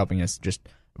sheriffs are helping us. Just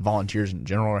volunteers in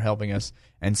general are helping us.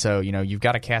 And so, you've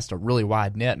got to cast a really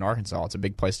wide net in Arkansas. It's a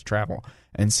big place to travel.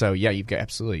 And so, yeah, you got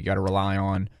to rely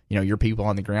on, your people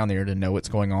on the ground there to know what's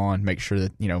going on, make sure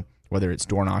that, whether it's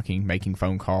door knocking, making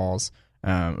phone calls,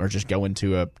 or just going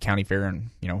to a county fair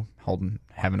and,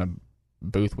 having a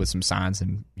booth with some signs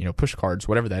and, push cards,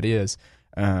 whatever that is,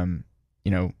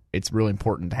 it's really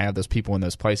important to have those people in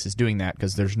those places doing that,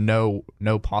 because there's no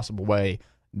possible way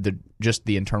just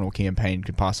the internal campaign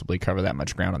could possibly cover that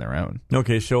much ground on their own.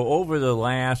 Okay, so over the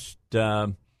last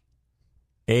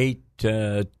 8,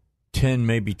 10,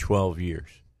 maybe 12 years,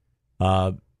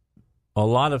 a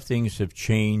lot of things have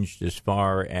changed as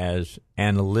far as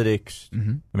analytics.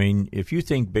 I mean, if you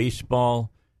think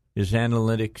baseball is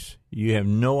analytics, you have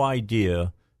no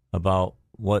idea about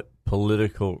what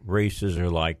political races are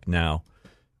like now.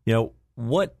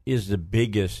 What is the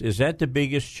biggest? Is that the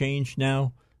biggest change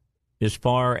now as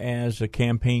far as a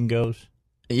campaign goes?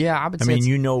 Yeah, I would say. I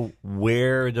mean,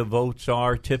 where the votes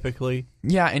are typically?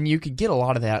 Yeah, and you could get a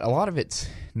lot of that. A lot of it's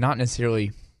not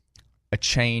necessarily a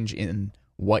change in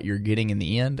what you're getting in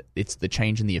the end. It's the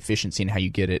change in the efficiency and how you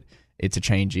get it. It's a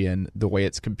change in the way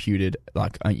it's computed,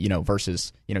 like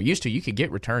versus used to you could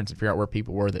get returns and figure out where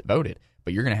people were that voted,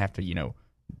 but you're going to have to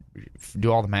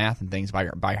do all the math and things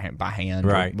by hand,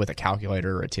 right, with a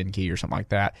calculator or a 10 key or something like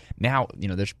that. Now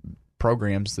there's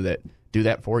programs that do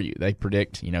that for you. They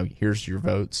predict here's your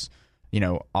votes.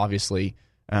 Obviously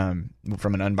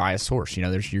from an unbiased source.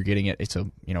 You're getting it. It's a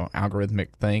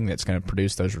algorithmic thing that's going to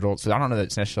produce those results. So I don't know that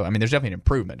it's necessarily. I mean, there's definitely an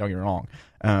improvement. Don't get me wrong.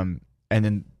 And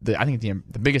then I think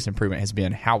the biggest improvement has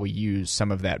been how we use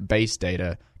some of that base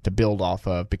data to build off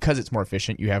of, because it's more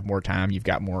efficient. You have more time. You've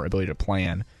got more ability to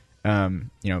plan.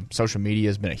 Social media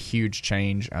has been a huge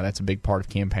change. That's a big part of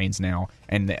campaigns now,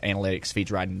 and the analytics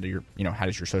feeds right into your, how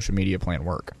does your social media plan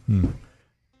work?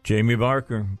 Jamie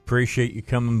Barker, appreciate you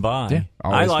coming by. Yeah,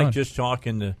 I like fun. Just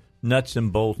talking the nuts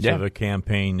and bolts of a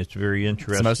campaign. It's very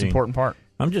interesting. It's the most important part.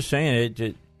 I'm just saying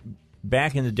it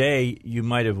back in the day, you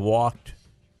might have walked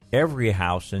every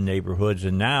house in neighborhoods,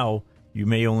 and now you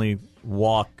may only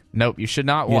walk. Nope, you should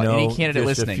not walk. Any candidate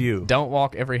just listening, a few. Don't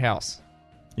walk every house.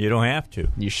 You don't have to.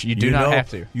 You do not have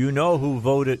to. You know who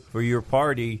voted for your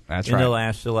party That's in right. the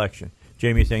last election.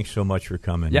 Jamie, thanks so much for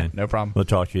coming in. No problem. We'll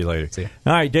talk to you later. See ya.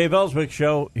 All right, Dave Elswick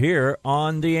Show here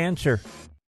on The Answer.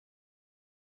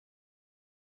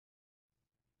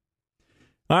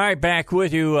 All right, back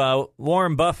with you.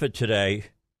 Warren Buffett today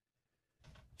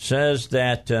says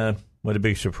that, what a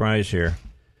big surprise here.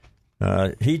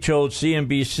 He told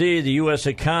CNBC the U.S.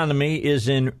 economy is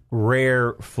in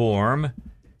rare form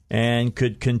and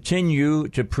could continue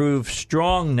to prove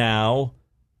strong now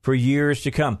for years to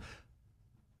come.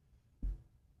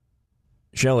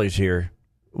 Shelley's here.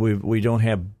 We don't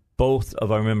have both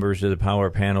of our members of the power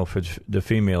panel for the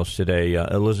females today.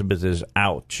 Elizabeth is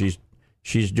out.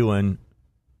 She's doing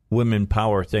women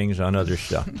power things on other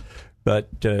stuff. But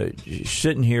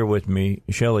sitting here with me,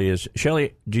 Shelley is.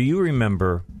 Shelley, do you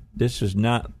remember, this is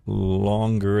not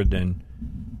longer than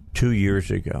 2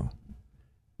 years ago,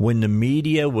 when the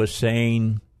media was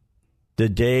saying the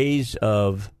days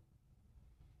of,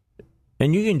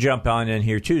 and you can jump on in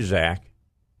here too, Zach.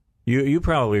 You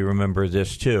probably remember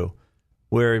this too,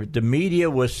 where the media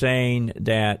was saying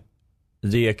that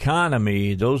the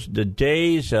economy, the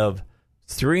days of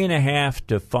 3.5%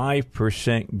 to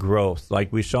 5% growth,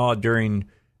 like we saw during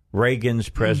Reagan's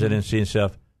presidency and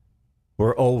stuff,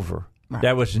 were over. Right.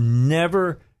 That was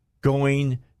never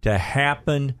going to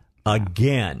happen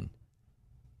again.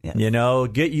 Yes.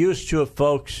 Get used to it,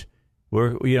 folks.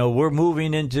 We're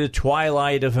moving into the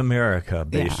twilight of America,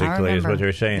 basically, is what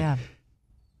they're saying. Yeah.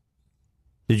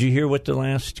 Did you hear what the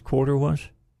last quarter was?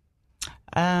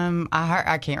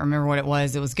 I can't remember what it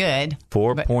was. It was good.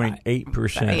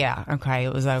 4.8%. Yeah. Okay.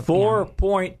 It was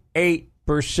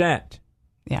 4.8%.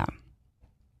 Yeah.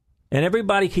 And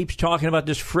everybody keeps talking about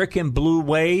this frickin' blue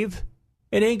wave.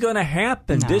 It ain't going to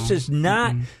happen. No. This is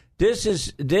not. Mm-hmm. This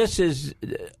is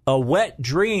a wet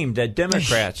dream that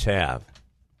Democrats have.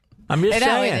 I'm just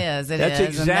saying. It is. That's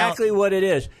exactly what it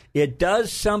is. It does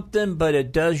something, but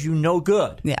it does you no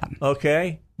good. Yeah.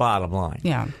 Okay? Bottom line.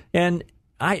 Yeah. And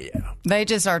they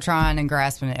just are trying and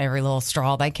grasping at every little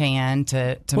straw they can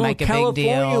to make a California big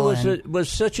deal. California was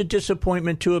such a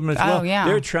disappointment to them as well. Oh, yeah.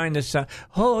 They're trying to say,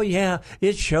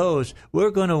 it shows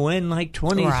we're going to win like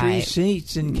 23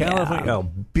 seats in California. Yeah.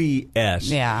 Oh, BS.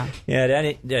 Yeah.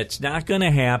 Yeah, that's not going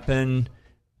to happen.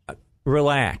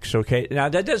 Relax, okay? Now,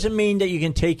 that doesn't mean that you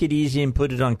can take it easy and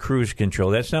put it on cruise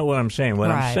control. That's not what I'm saying. What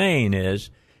I'm saying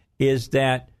is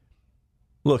that,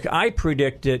 look, I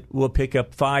predicted we'll pick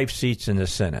up 5 seats in the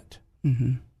Senate.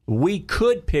 Mm-hmm. We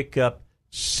could pick up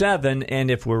 7, and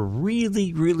if we're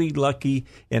really, really lucky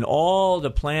and all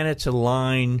the planets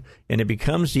align and it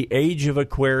becomes the age of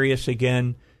Aquarius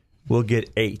again, we'll get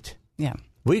 8. Yeah.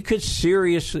 We could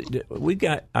seriously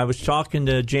 – I was talking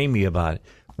to Jamie about it.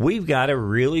 We've got a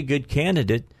really good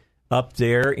candidate up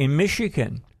there in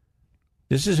Michigan.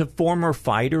 This is a former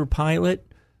fighter pilot,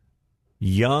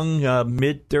 young,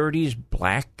 mid-30s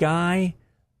black guy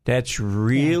that's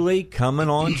really coming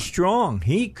on strong.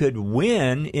 He could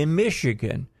win in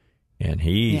Michigan, and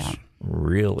he's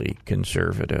really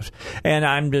conservative. And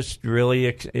I'm just really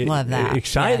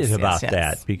excited about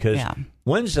that because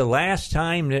when's the last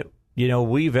time that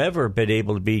we've ever been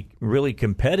able to be really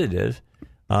competitive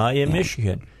in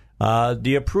Michigan?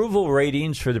 The approval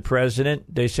ratings for the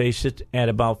president, they say, sit at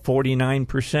about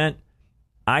 49%.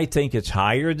 I think it's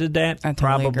higher than that,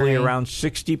 probably around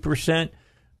 60%.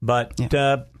 But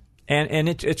and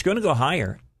it's going to go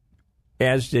higher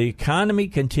as the economy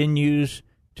continues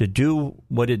to do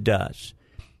what it does,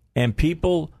 and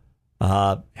people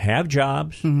have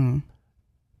jobs. Mm-hmm.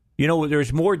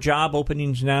 There's more job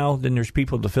openings now than there's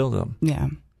people to fill them. Yeah.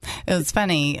 It was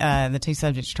funny, the two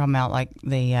subjects you're talking about, like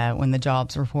when the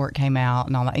jobs report came out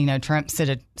and all that. Trump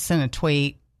sent a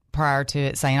tweet prior to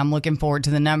it saying, "I'm looking forward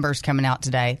to the numbers coming out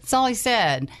today." That's all he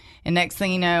said. And next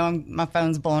thing you know, my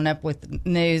phone's blowing up with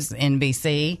news,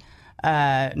 NBC,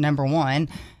 number one.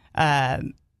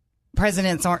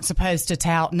 Presidents aren't supposed to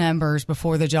tout numbers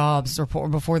before the jobs report,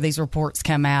 before these reports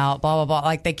come out, blah, blah, blah.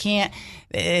 Like they can't,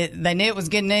 they knew it was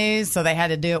good news, so they had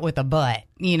to do it with a but,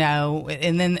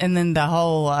 and then the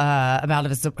whole, about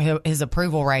his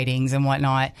approval ratings and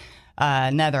whatnot.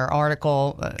 Another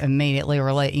article immediately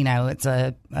it's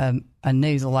a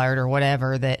news alert or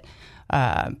whatever that,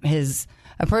 his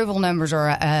approval numbers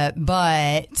are,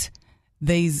 but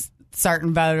these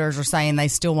certain voters are saying they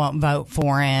still won't vote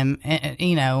for him,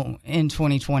 in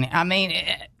 2020. I mean,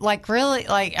 really,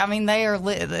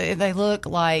 they look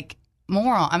like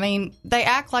morons. I mean, they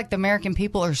act like the American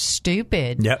people are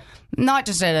stupid. Yep. Not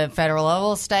just at a federal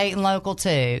level, state and local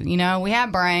too. We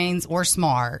have brains. We're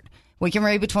smart. We can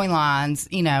read between lines.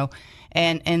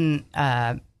 And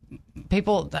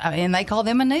people, and they call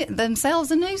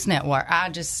themselves a news network. All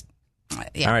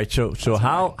right. So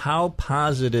how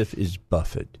positive is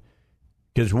Buffett?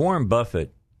 Because Warren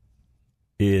Buffett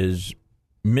is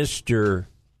Mr.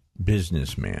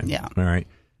 Businessman. Yeah. All right.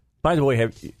 By the way,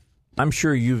 I'm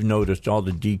sure you've noticed all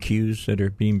the DQs that are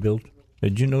being built.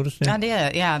 Did you notice that? I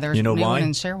did. Yeah. There's a new one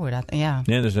in Sherwood. Yeah.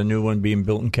 Yeah. There's a new one being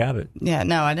built in Cabot. Yeah.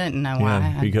 No, I didn't know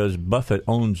why. Because Buffett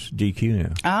owns DQ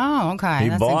now. Oh, okay.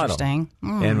 That's bought interesting.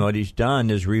 Them. And what he's done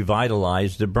is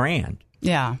revitalize the brand.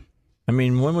 Yeah. I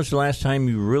mean, when was the last time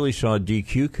you really saw a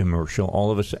DQ commercial?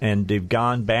 All of us, and they've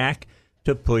gone back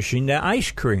to pushing the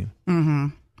ice cream. Mm-hmm.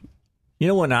 You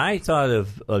know, when I thought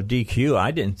of DQ, I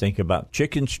didn't think about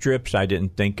chicken strips. I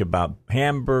didn't think about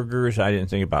hamburgers. I didn't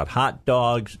think about hot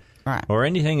dogs or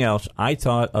anything else. I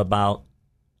thought about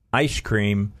ice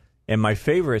cream. And my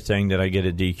favorite thing that I get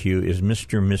at DQ is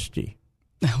Mr. Misty.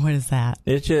 What is that?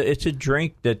 It's a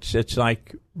drink it's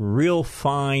like real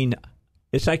fine.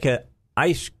 It's like a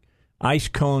ice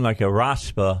cone, like a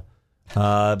raspa,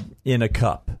 in a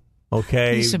cup.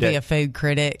 Okay, You should be a food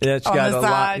critic. That's on got the a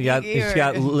side. lot. It's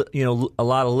got a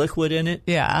lot of liquid in it.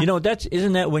 Yeah.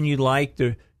 Isn't that when you like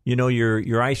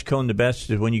your ice cone the best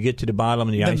is when you get to the bottom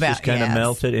and the ice just kind of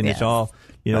melted and it's all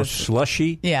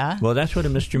slushy. Yeah. Well, that's what a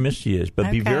Mr. Misty is. But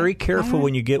be very careful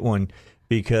when you get one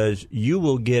because you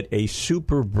will get a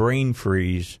super brain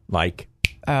freeze like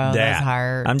that. Those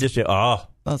hurt. I'm just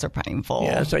those are painful.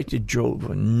 Yeah, it's like you drove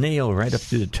a nail right up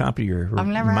to the top of your I've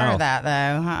never mouth. heard of that,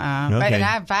 though. Okay. But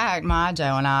in fact, my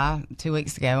Joe and I, 2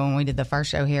 weeks ago when we did the first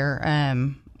show here,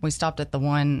 we stopped at the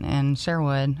one in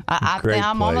Sherwood.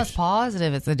 I'm almost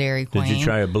positive it's a Dairy Queen. Did you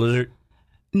try a Blizzard?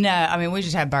 No, I mean, we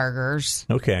just had burgers.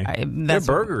 Okay. Their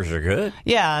burgers are good.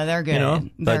 Yeah, they're good.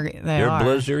 They're are.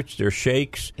 Blizzards, they're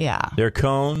shakes, Yeah. their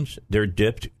cones, their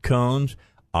dipped cones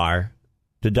are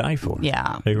to die for.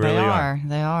 Yeah, they really are.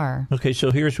 They are. Okay, so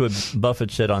here's what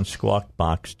Buffett said on Squawk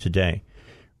Box today.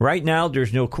 Right now,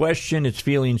 there's no question it's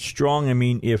feeling strong. I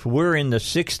mean, if we're in the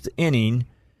 6th inning,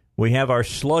 we have our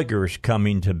sluggers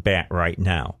coming to bat right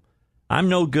now. I'm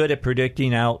no good at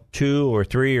predicting out 2 or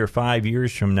 3 or 5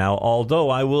 years from now, although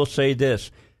I will say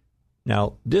this.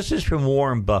 Now, this is from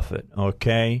Warren Buffett,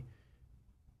 okay?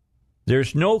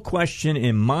 There's no question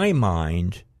in my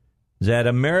mind that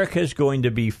America is going to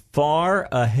be far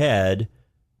ahead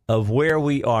of where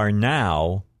we are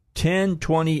now 10,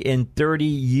 20, and 30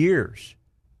 years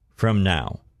from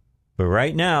now. But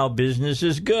right now, business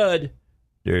is good.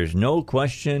 There's no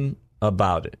question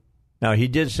about it. Now, he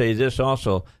did say this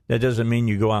also. That doesn't mean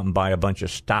you go out and buy a bunch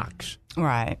of stocks.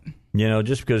 Right.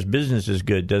 Just because business is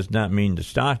good does not mean the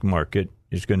stock market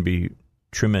is going to be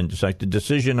tremendous. Like the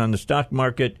decision on the stock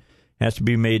market has to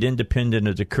be made independent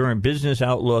of the current business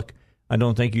outlook. I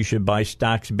don't think you should buy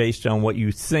stocks based on what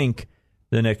you think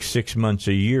the next 6 months,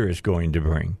 a year is going to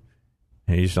bring.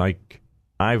 And he's like,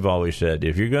 I've always said,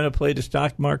 if you're going to play the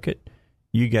stock market,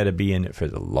 you got to be in it for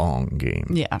the long game.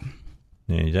 Yeah.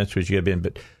 And that's what you got to be in.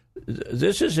 But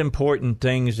this is important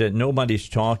things that nobody's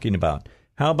talking about.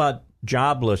 How about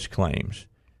jobless claims?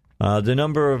 The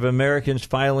number of Americans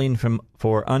filing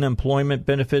for unemployment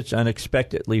benefits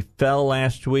unexpectedly fell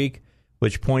last week,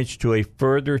 which points to a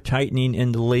further tightening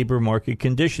in the labor market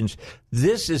conditions.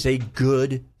 This is a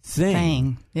good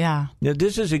thing. Yeah. Now,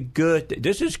 this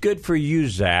is good for you,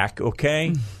 Zach,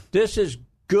 okay? This is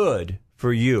good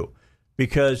for you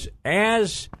because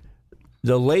as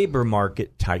the labor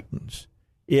market tightens,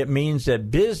 it means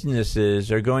that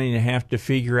businesses are going to have to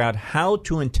figure out how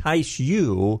to entice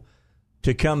you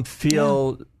to come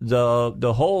fill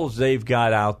the holes they've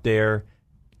got out there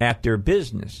at their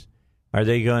business. Are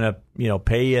they going to,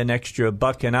 pay you an extra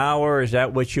 $1 an hour? Is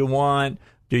that what you want?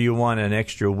 Do you want an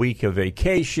extra week of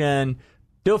vacation?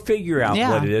 They'll figure out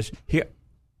what it is. Here,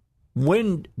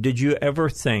 when did you ever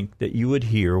think that you would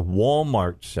hear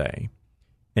Walmart say,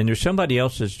 and there's somebody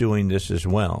else that's doing this as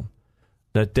well,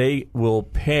 that they will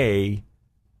pay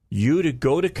you to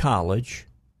go to college,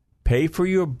 pay for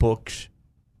your books.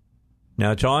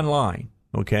 Now, it's online,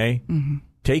 okay? Mm-hmm.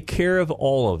 Take care of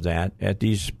all of that at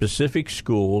these specific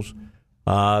schools.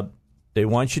 They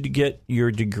want you to get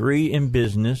your degree in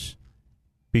business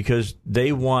because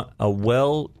they want a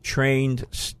well-trained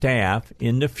staff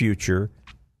in the future.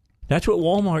 That's what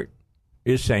Walmart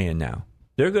is saying now.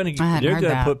 They're going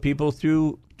to put people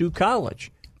through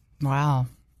college. Wow.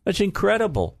 That's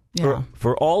incredible. Yeah.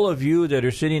 For all of you that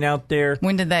are sitting out there.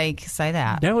 When did they say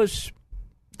that? That was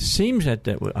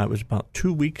I was about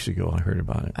 2 weeks ago I heard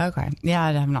about it. Okay. Yeah,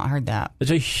 I have not heard that.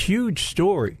 It's a huge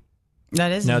story.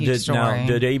 That is a huge story. Now,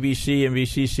 did ABC,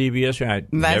 NBC, CBS? I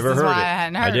never heard it. I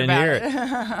hadn't heard didn't hear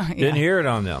it. Didn't hear it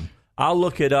on them. I'll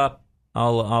look it up.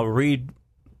 I'll read.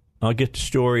 I'll get the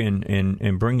story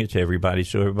and bring it to everybody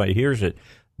so everybody hears it.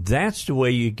 That's the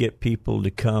way you get people to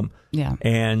come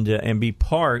and be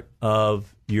part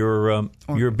of your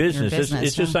business.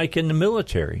 It's just like in the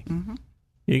military. Mm-hmm.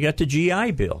 You got the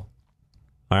GI Bill.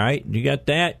 All right? You got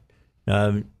that.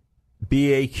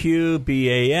 BAQ,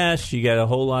 BAS. You got a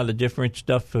whole lot of different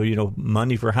stuff for,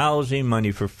 money for housing,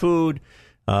 money for food,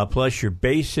 plus your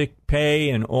basic pay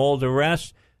and all the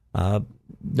rest.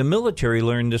 The military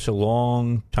learned this a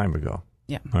long time ago.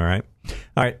 Yeah. All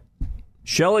right.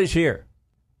 Shelley's here,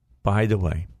 by the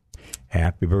way.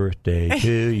 Happy birthday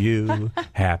to you.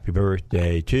 Happy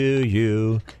birthday to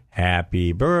you.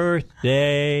 Happy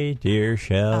birthday, dear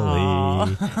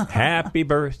Shelley. Happy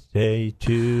birthday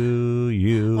to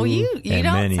you. Well, you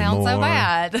don't sound so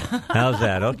bad. How's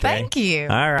that? Okay. Thank you.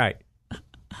 All right.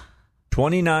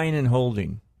 29 and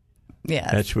holding.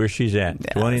 Yes. That's where she's at.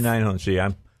 Yes. 29 holding. See,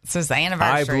 So it's the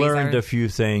anniversary. I've learned a few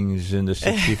things in the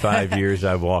 65 years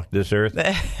I've walked this earth.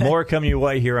 More coming your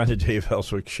way here on the Dave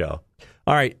Elswick Show.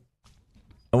 All right.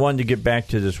 I wanted to get back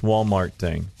to this Walmart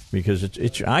thing because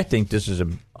it's. I think this is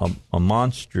a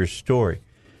monstrous story.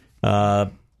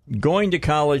 Going to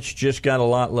college just got a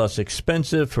lot less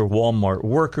expensive for Walmart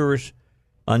workers.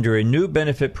 Under a new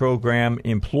benefit program,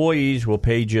 employees will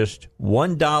pay just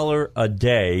 $1 a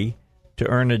day to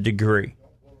earn a degree.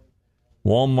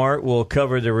 Walmart will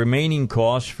cover the remaining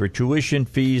costs for tuition,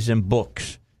 fees, and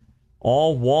books.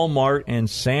 All Walmart and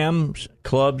Sam's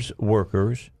Club's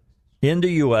workers in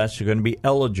the U.S. are going to be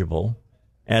eligible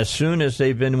as soon as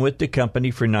they've been with the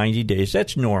company for 90 days.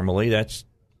 That's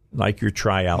like your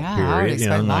tryout period,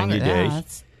 90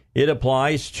 days. It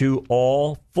applies to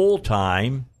all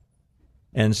full-time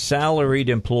and salaried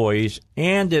employees,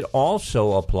 and it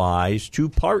also applies to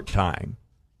part-time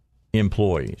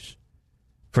employees.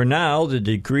 For now, the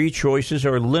degree choices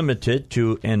are limited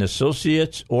to an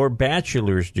associate's or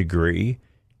bachelor's degree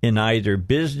in either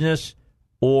business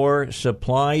or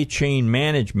supply chain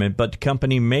management, but the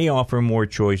company may offer more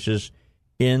choices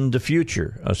in the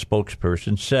future, a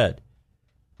spokesperson said.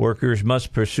 Workers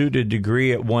must pursue the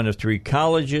degree at one of 3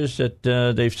 colleges that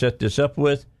they've set this up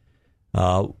with.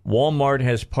 Walmart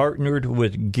has partnered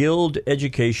with Guild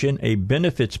Education, a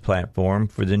benefits platform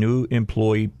for the new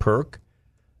employee perk.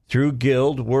 Through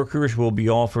Guild, workers will be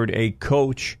offered a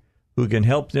coach who can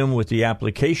help them with the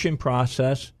application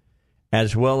process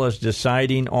as well as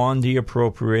deciding on the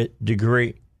appropriate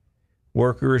degree.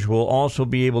 Workers will also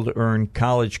be able to earn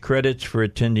college credits for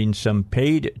attending some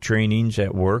paid trainings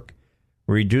at work,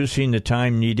 reducing the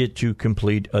time needed to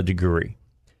complete a degree.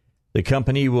 The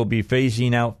company will be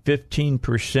phasing out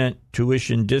 15%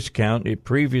 tuition discount it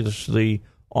previously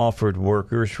offered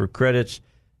workers for credits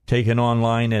taken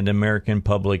online at American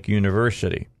Public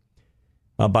University.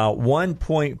 About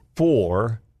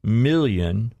 1.4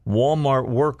 million Walmart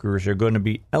workers are going to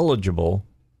be eligible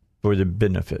for the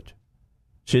benefit.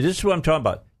 See, this is what I'm talking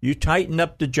about. You tighten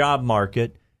up the job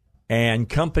market, and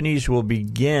companies will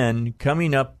begin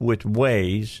coming up with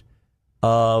ways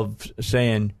of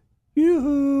saying,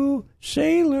 yoo-hoo,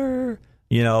 sailor,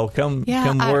 come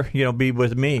work, be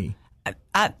with me.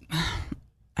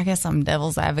 I guess I'm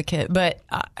devil's advocate, but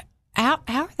how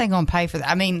are they going to pay for that?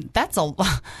 I mean, that's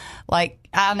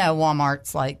I know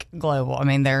Walmart's like global. I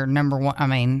mean, they're number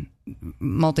one,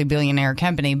 multi-billionaire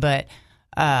company, but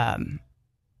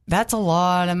that's a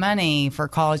lot of money for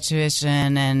college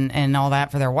tuition and all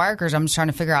that for their workers. I'm just trying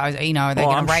to figure out, are they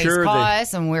going to raise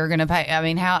costs and we're going to pay? I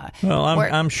mean, how? Well,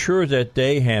 I'm sure that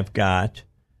they have got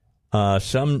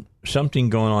something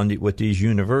going on with these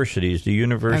universities. The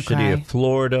University of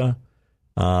Florida.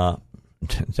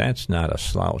 That's not a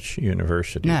slouch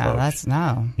university. No, folks. that's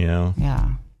no.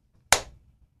 Yeah.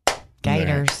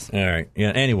 Gators. All right.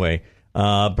 Yeah. Anyway,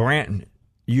 Brant,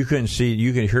 you couldn't see.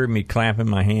 You could hear me clapping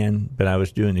my hand, but I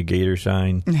was doing the Gator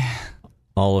sign.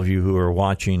 All of you who are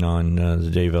watching on the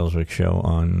Dave Elswick Show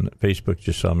on Facebook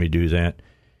just saw me do that.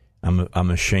 I'm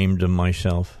ashamed of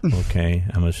myself. Okay,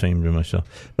 I'm ashamed of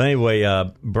myself. But anyway,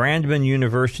 Brandman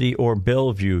University or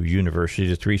Bellevue University,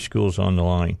 the 3 schools on the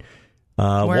line.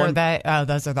 Where are they? Oh,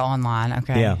 those are the online.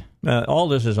 Okay. Yeah. All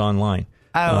this is online.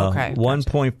 Oh, okay.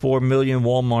 1.4 million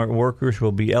Walmart workers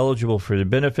will be eligible for the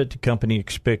benefit. The company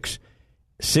expects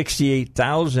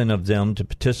 68,000 of them to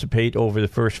participate over the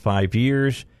first 5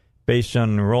 years based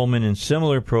on enrollment in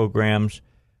similar programs.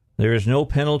 There is no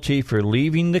penalty for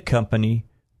leaving the company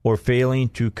or failing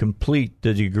to complete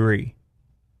the degree.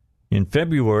 In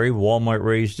February, Walmart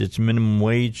raised its minimum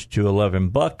wage to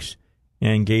 $11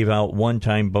 and gave out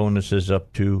one-time bonuses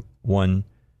up to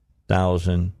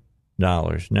 $1,000.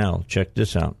 Now, check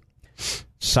this out.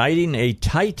 Citing a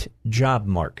tight job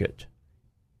market.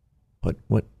 What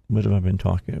have I been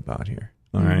talking about here?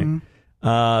 All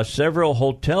right. Several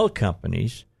hotel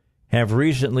companies have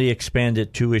recently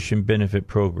expanded tuition benefit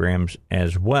programs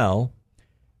as well.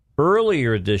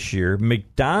 Earlier this year,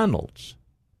 McDonald's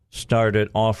started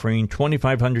offering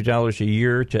 $2,500 a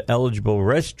year to eligible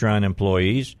restaurant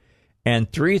employees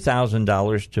and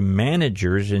 $3,000 to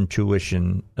managers in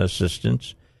tuition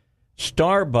assistance.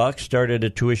 Starbucks started a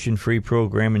tuition-free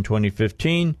program in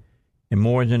 2015, and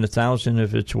more than 1,000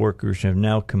 of its workers have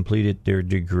now completed their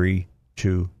degree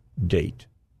to date.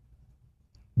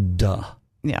 Duh.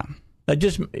 Yeah.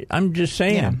 I'm just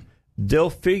saying, they'll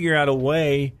figure out a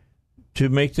way to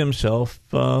make themselves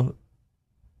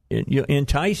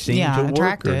enticing to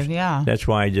attractive, workers. yeah. That's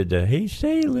why I did the "Hey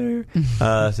Sailor"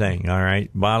 thing. All right,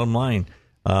 bottom line,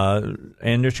 and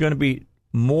there's going to be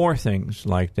more things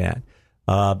like that.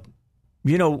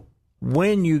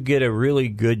 When you get a really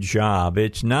good job,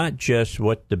 it's not just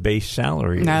what the base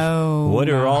salary is. No. What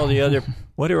are all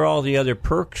the other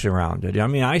perks around it? I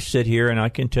mean, I sit here and I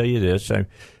can tell you this: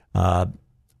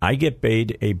 I get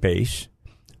paid a base.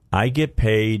 I get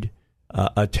paid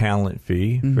a talent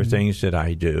fee for things that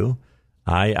I do.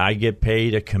 I get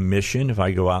paid a commission if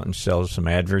I go out and sell some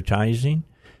advertising.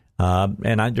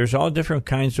 There's all different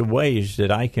kinds of ways that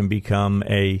I can become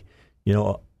a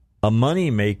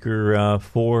money maker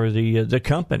for the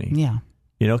company. Yeah.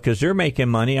 Because they're making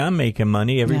money, I'm making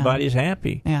money, everybody's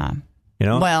happy. Yeah.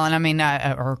 Well, and I mean,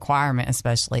 a requirement,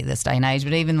 especially this day and age,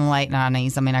 but even in the late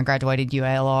 90s, I mean, I graduated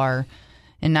UALR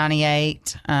in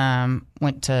 98,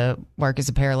 went to work as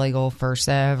a paralegal for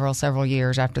several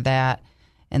years after that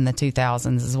in the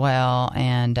 2000s as well.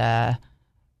 And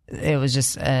it was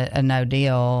just a no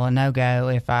deal, a no go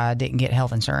if I didn't get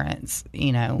health insurance,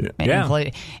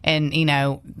 included.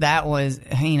 And, that was,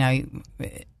 I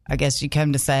guess you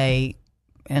come to say,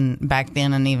 and back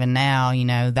then and even now,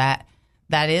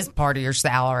 that is part of your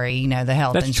salary, the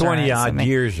health That's insurance. That's 20-odd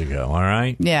years ago, all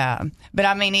right? Yeah. But,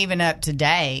 I mean, even up to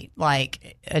date,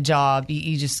 like a job,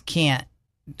 you just can't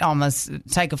almost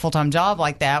take a full-time job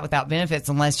like that without benefits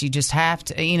unless you just have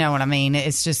to. You know what I mean?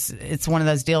 It's one of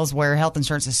those deals where health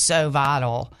insurance is so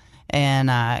vital,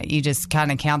 and you just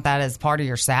kind of count that as part of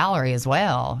your salary as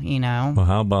well, Well,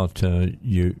 how about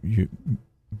you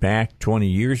back 20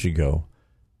 years ago,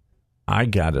 I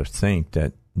got to think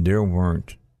that there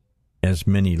weren't as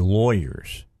many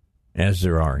lawyers as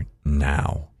there are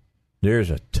now.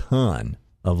 There's a ton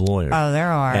of lawyers. Oh,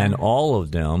 there are. And all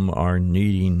of them are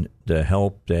needing the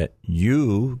help that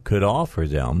you could offer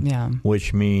them,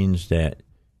 which means that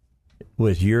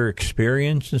with your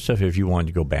experience and stuff, if you wanted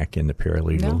to go back into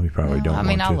paralegal, you probably don't want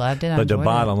to. I loved it. But the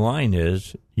bottom line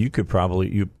is you could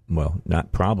you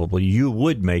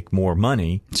would make more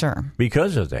money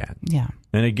because of that. Yeah.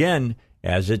 And again,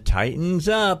 as it tightens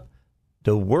up,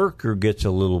 the worker gets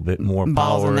a little bit more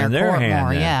power in their hand.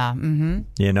 More, yeah.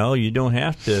 Mm-hmm. You don't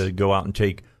have to go out and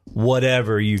take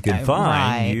whatever you can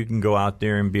find. Right. You can go out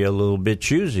there and be a little bit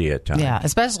choosy at times. Yeah,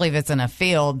 especially if it's in a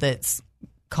field that's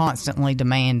constantly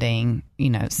demanding,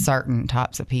 certain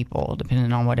types of people,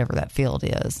 depending on whatever that field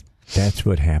is. That's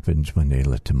what happens when they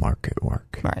let the market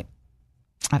work. Right.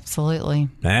 Absolutely.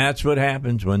 That's what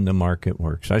happens when the market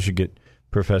works. I should get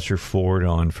Professor Ford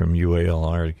on from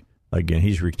UALR. Again,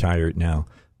 he's retired now,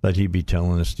 but he'd be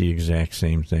telling us the exact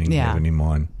same thing, having him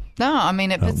on. No, I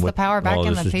mean, it puts the power back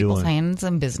in the people's hands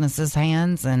and businesses'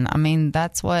 hands. And, I mean,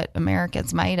 that's what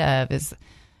America's made of, is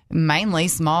mainly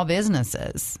small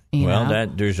businesses. You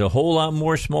know? There's a whole lot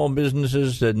more small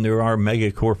businesses than there are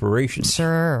mega corporations.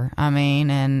 Sure. I mean,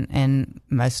 and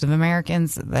most of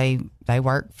Americans, they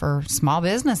work for small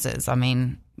businesses. I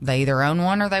mean, they either own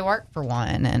one or they work for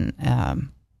one. And,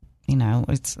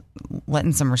 it's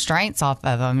letting some restraints off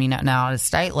of them. Now at a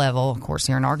state level, of course,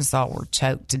 here in Arkansas, we're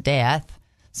choked to death.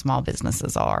 Small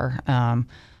businesses are, and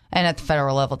at the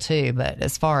federal level too. But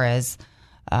as far as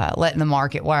letting the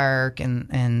market work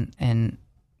and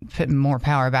putting more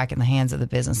power back in the hands of the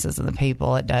businesses and the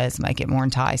people, it does make it more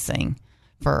enticing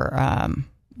for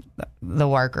the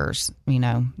workers,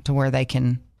 to where they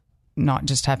can not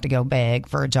just have to go beg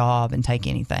for a job and take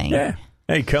anything. Yeah.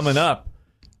 Hey, coming up,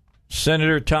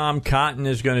 Senator Tom Cotton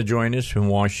is going to join us from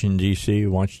Washington, D.C.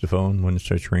 Watch the phone. When it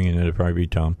starts ringing, it'll probably be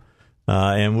Tom.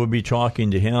 And we'll be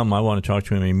talking to him. I want to talk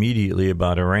to him immediately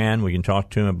about Iran. We can talk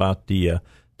to him about the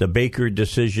Baker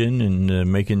decision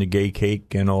and making the gay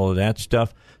cake and all of that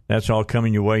stuff. That's all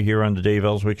coming your way here on the Dave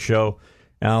Elswick Show.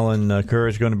 Alan Kerr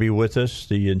is going to be with us,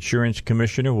 the insurance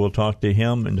commissioner. We'll talk to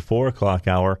him in the 4 o'clock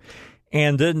hour.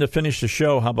 And then to finish the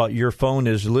show, how about your phone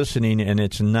is listening and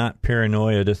it's not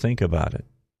paranoia to think about it?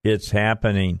 It's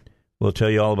happening. We'll tell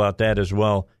you all about that as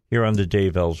well here on the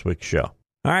Dave Elswick Show.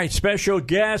 All right, special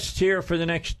guest here for the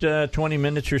next 20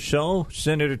 minutes or so.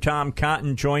 Senator Tom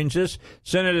Cotton joins us.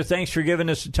 Senator, thanks for giving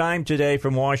us the time today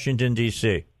from Washington,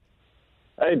 D.C.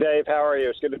 Hey, Dave. How are you?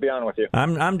 It's good to be on with you.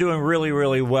 I'm doing really,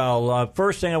 really well.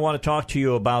 First thing I want to talk to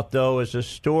you about, though, is a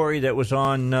story that was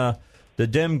on the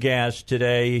DemGaz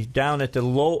today down at the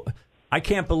low. I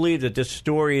can't believe that this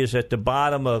story is at the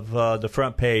bottom of the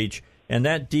front page, and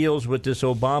that deals with this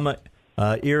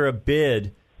Obama-era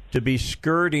bid to be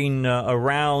skirting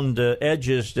around the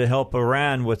edges to help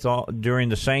Iran with during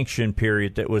the sanction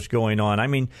period that was going on. I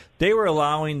mean, they were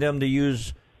allowing them to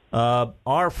use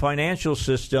our financial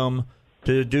system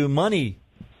to do money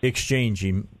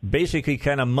exchanging, basically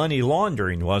kind of money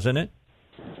laundering, wasn't it?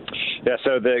 Yeah,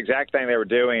 so the exact thing they were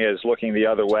doing is looking the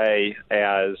other way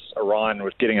as Iran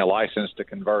was getting a license to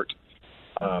convert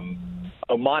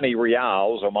Omani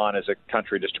rials. Oman is a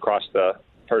country just across the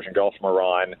Persian Gulf from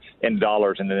Iran, in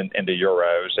dollars and then into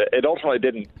euros. It ultimately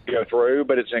didn't go through,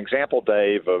 but it's an example,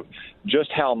 Dave, of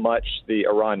just how much the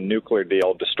Iran nuclear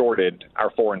deal distorted our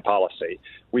foreign policy.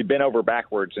 We've been over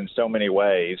backwards in so many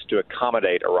ways to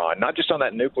accommodate Iran, not just on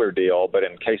that nuclear deal, but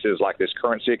in cases like this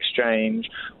currency exchange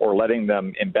or letting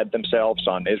them embed themselves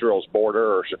on Israel's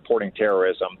border or supporting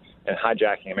terrorism and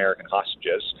hijacking American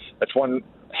hostages. That's one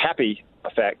happy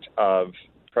effect of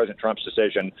President Trump's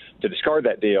decision to discard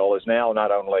that deal is now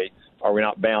not only are we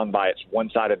not bound by its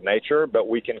one-sided nature, but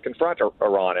we can confront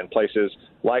Iran in places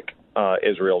like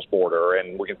Israel's border,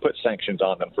 and we can put sanctions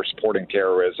on them for supporting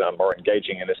terrorism or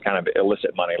engaging in this kind of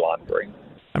illicit money laundering.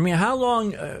 I mean, how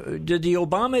long did the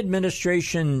Obama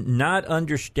administration not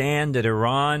understand that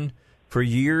Iran for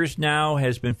years now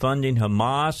has been funding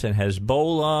Hamas and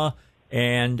Hezbollah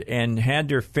and had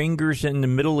their fingers in the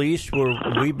Middle East where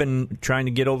we've been trying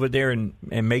to get over there and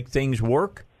make things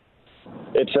work?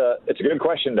 It's a good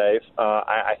question, Dave.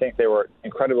 I think they were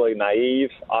incredibly naive,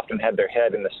 often had their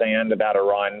head in the sand about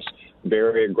Iran's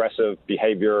very aggressive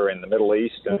behavior in the Middle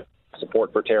East and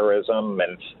support for terrorism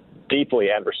and deeply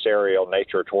adversarial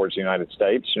nature towards the United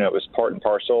States. You know, it was part and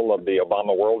parcel of the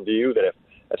Obama worldview that if,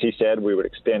 as he said, we would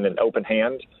extend an open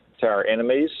hand to our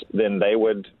enemies, then they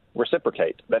would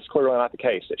reciprocate. That's clearly not the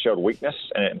case. It showed weakness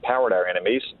and it empowered our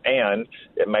enemies, and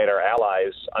it made our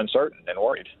allies uncertain and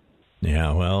worried.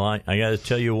 Yeah, well, I got to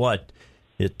tell you what,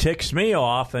 it ticks me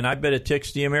off, and I bet it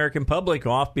ticks the American public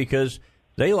off because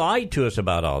they lied to us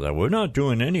about all that. We're not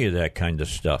doing any of that kind of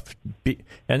stuff.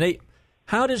 And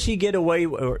how does he get away,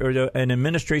 or an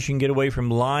administration get away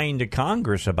from lying to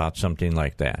Congress about something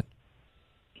like that?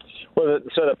 Well,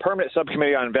 so the Permanent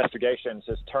Subcommittee on Investigations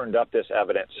has turned up this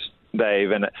evidence,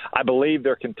 Dave, and I believe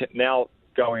they're now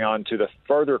going on to the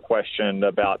further question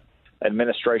about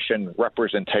administration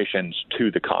representations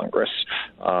to the Congress.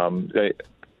 The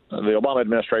Obama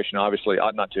administration obviously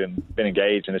ought not to have been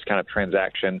engaged in this kind of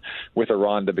transaction with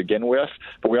Iran to begin with,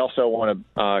 but we also want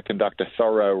to conduct a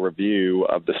thorough review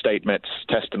of the statements,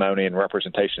 testimony, and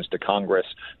representations to Congress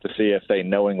to see if they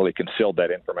knowingly concealed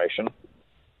that information.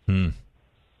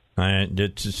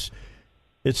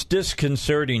 It's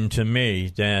disconcerting to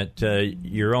me that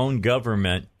your own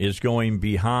government is going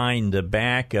behind the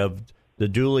back of the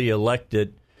duly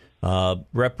elected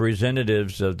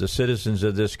representatives of the citizens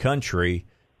of this country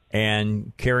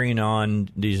and carrying on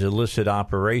these illicit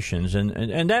operations.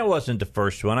 And that wasn't the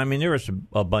first one. I mean, there was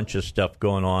a bunch of stuff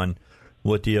going on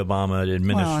with the Obama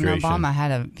administration. Well, and Obama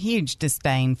had a huge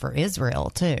disdain for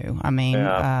Israel, too. I mean...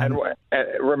 and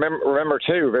remember,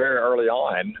 too, very early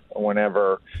on,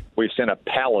 whenever we sent a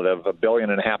pallet of $1.5 billion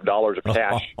of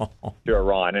cash to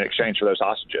Iran in exchange for those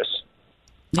hostages.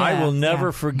 Yeah, I will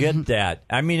never forget that.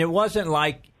 I mean, it wasn't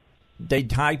like they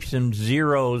typed some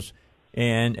zeros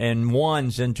and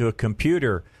ones into a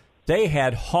computer. They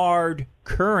had hard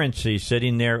currency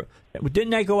sitting there.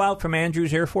 Didn't they go out from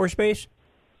Andrews Air Force Base?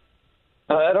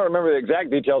 I don't remember the exact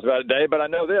details about it, Dave, but I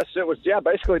know this. It was,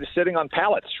 basically just sitting on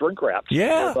pallets, shrink wrapped.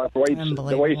 Yeah. Like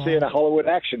the way you see in a Hollywood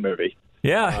action movie.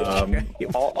 Yeah.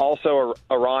 Also,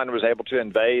 Iran was able to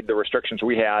invade the restrictions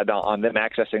we had on them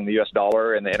accessing the U.S.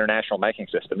 dollar and the international banking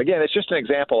system. Again, it's just an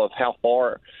example of how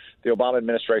far the Obama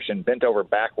administration bent over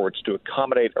backwards to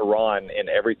accommodate Iran in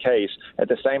every case. At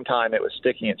the same time, it was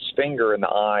sticking its finger in the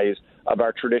eyes of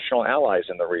our traditional allies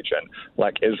in the region,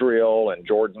 like Israel and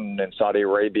Jordan and Saudi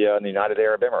Arabia and the United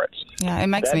Arab Emirates. Yeah, it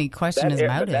makes me question his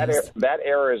motives. That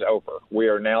era is over. We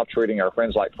are now treating our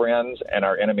friends like friends and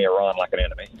our enemy, Iran, like an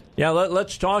enemy. Yeah,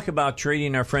 let's talk about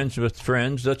treating our friends with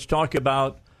friends. Let's talk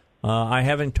about, I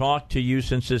haven't talked to you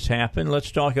since this happened. Let's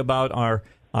talk about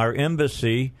our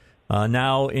embassy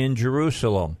now in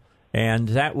Jerusalem. And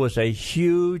that was a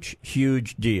huge,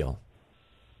 huge deal.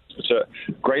 It's a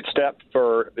great step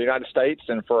for the United States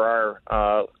and for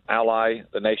our ally,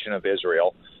 the nation of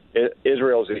Israel.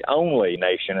 Israel is the only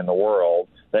nation in the world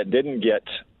that didn't get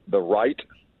the right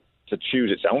to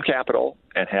choose its own capital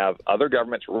and have other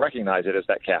governments recognize it as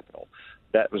that capital.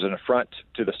 That was an affront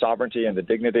to the sovereignty and the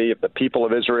dignity of the people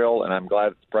of Israel, and I'm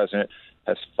glad that the president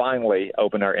has finally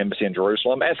opened our embassy in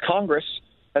Jerusalem, as Congress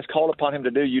has called upon him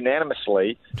to do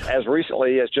unanimously as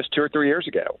recently as just 2 or 3 years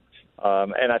ago.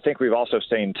 And I think we've also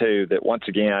seen, too, that once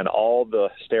again, all the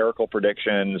hysterical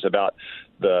predictions about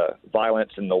the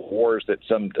violence and the wars that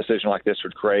some decision like this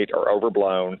would create are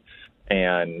overblown,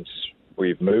 and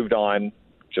we've moved on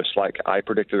just like I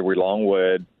predicted we long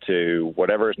would, to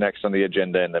whatever is next on the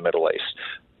agenda in the Middle East.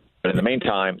 But in the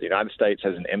meantime, the United States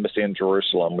has an embassy in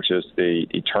Jerusalem, which is the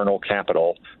eternal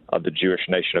capital of the Jewish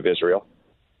nation of Israel.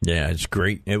 Yeah, it's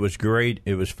great. It was great.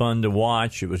 It was fun to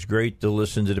watch. It was great to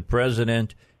listen to the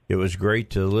president. It was great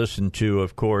to listen to,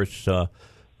 of course,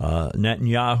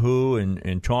 Netanyahu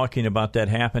and talking about that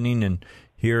happening. And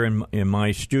here in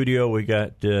my studio, we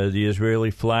got the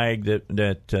Israeli flag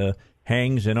that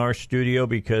hangs in our studio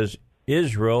because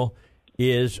Israel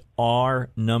is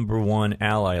our number one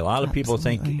ally. A lot of people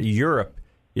think Europe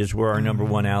is where our number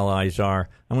one allies are.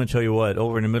 I'm going to tell you what,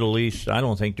 over in the Middle East, I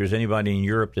don't think there's anybody in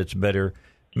Europe that's better.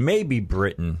 Maybe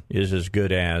Britain is as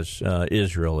good as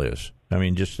Israel is. I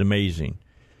mean, just amazing.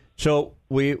 So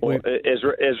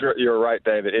Israel, you're right,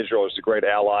 David. Israel is a great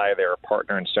ally. They're a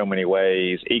partner in so many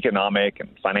ways, economic and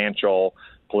financial,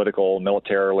 political,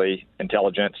 militarily,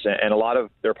 intelligence, and a lot of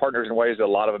they're partners in ways that a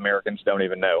lot of Americans don't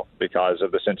even know because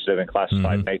of the sensitive and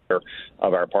classified nature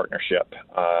of our partnership.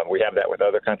 We have that with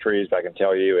other countries. I can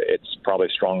tell you it's probably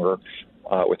stronger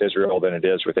with Israel than it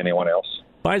is with anyone else.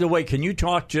 By the way, can you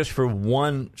talk just for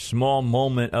one small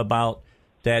moment about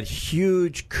that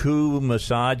huge coup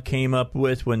Mossad came up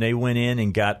with when they went in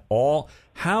and got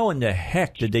how in the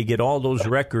heck did they get all those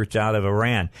records out of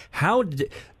Iran?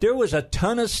 There was a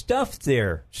ton of stuff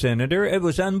there, Senator. It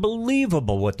was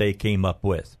unbelievable what they came up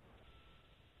with.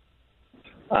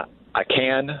 I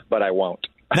can, but I won't.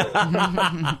 I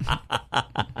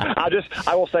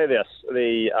will say this: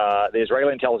 the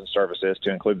Israeli intelligence services,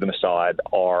 to include the Mossad,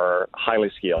 are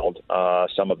highly skilled,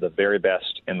 some of the very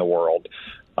best in the world.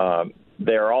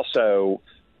 They also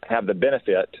have the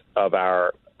benefit of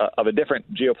a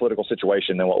different geopolitical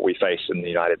situation than what we face in the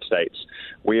United States.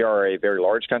 We are a very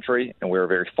large country, and we are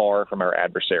very far from our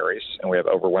adversaries, and we have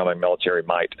overwhelming military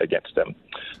might against them.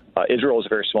 Israel is a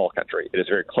very small country. It is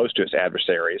very close to its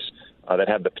adversaries that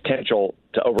have the potential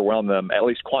to overwhelm them, at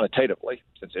least quantitatively,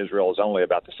 since Israel is only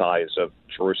about the size of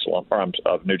Jerusalem or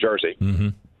of New Jersey. Mm-hmm.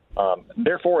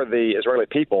 Therefore, the Israeli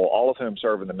people, all of whom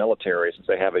serve in the military, since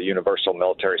they have a universal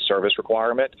military service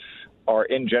requirement, are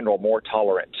in general more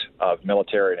tolerant of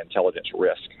military and intelligence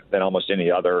risk than almost any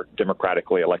other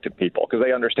democratically elected people because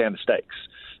they understand the stakes.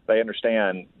 They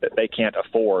understand that they can't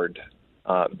afford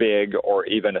big or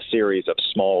even a series of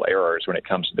small errors when it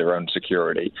comes to their own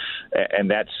security. And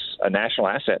that's a national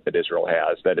asset that Israel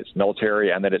has, that its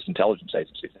military and that its intelligence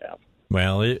agencies have.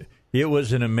 Well, it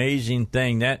was an amazing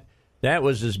thing. That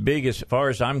was as big, as far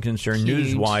as I'm concerned,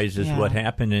 news-wise, as what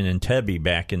happened in Entebbe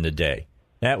back in the day.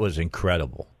 That was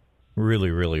incredible. Really,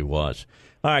 really was.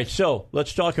 All right, so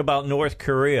let's talk about North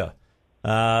Korea.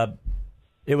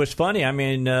 It was funny. I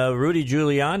mean, Rudy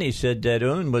Giuliani said that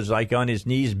Un was like on his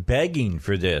knees begging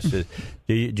for this.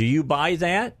 Do you buy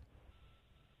that?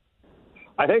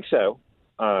 I think so.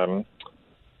 The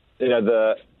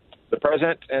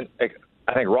president, and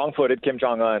I think wrong-footed Kim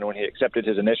Jong-un when he accepted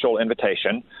his initial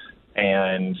invitation,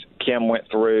 and Kim went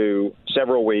through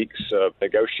several weeks of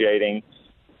negotiating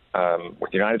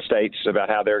with the United States about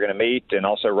how they're going to meet and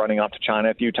also running off to China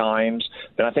a few times.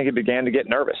 Then I think he began to get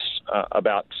nervous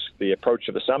about the approach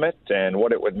of the summit and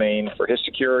what it would mean for his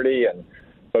security, and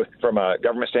both from a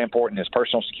government standpoint and his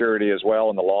personal security as well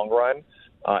in the long run.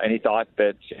 And he thought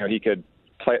that he could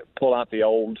pull out the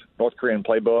old North Korean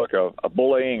playbook of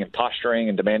bullying and posturing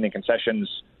and demanding concessions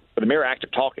for the mere act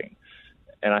of talking.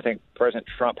 And I think President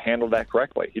Trump handled that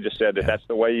correctly. He just said, if that's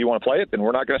the way you want to play it, then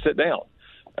we're not going to sit down.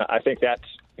 I think that's,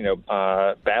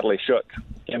 badly shook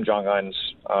Kim Jong-un's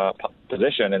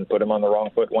position and put him on the wrong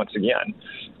foot once again.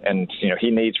 And, he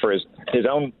needs, for his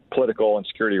own political and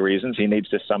security reasons, he needs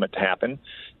this summit to happen.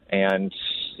 And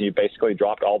he basically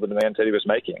dropped all the demands that he was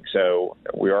making. So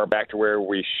we are back to where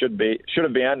we should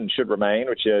have been and should remain,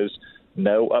 which is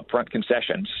no upfront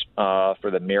concessions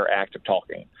for the mere act of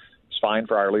talking. It's fine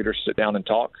for our leaders to sit down and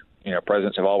talk.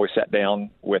 Presidents have always sat down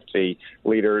with the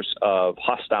leaders of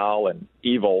hostile and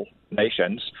evil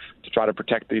nations to try to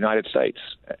protect the United States.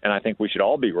 And I think we should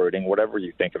all be rooting, whatever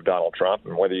you think of Donald Trump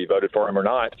and whether you voted for him or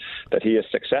not, that he is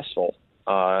successful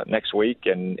next week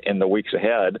and in the weeks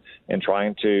ahead in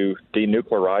trying to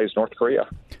denuclearize North Korea.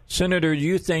 Senator, do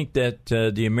you think that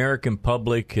the American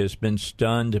public has been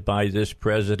stunned by this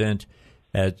president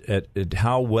at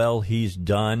how well he's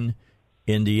done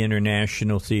in the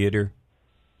international theater?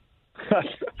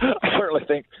 I certainly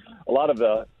think a lot of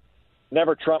the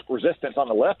never Trump resistance on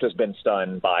the left has been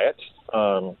stunned by it.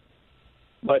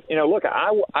 But, look,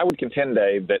 I would contend,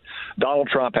 Dave, that Donald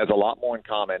Trump has a lot more in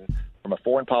common from a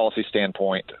foreign policy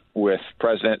standpoint with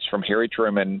presidents from Harry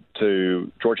Truman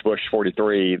to George Bush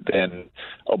 43 than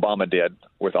Obama did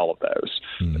with all of those.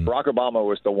 Mm-hmm. Barack Obama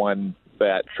was the one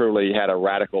that truly had a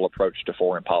radical approach to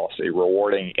foreign policy,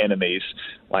 rewarding enemies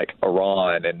like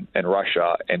Iran and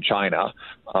Russia and China,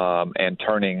 and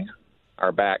turning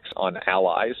our backs on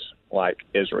allies like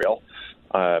Israel.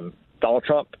 Donald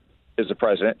Trump is the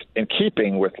president in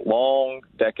keeping with long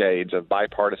decades of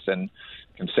bipartisan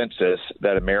consensus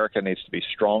that America needs to be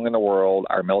strong in the world.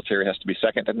 Our military has to be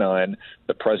second to none.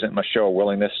 The president must show a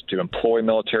willingness to employ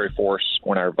military force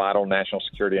when our vital national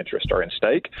security interests are in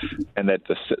stake, and that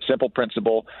the simple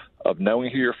principle of knowing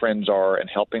who your friends are and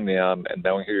helping them and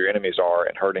knowing who your enemies are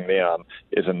and hurting them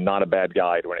is not a bad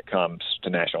guide when it comes to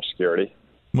national security.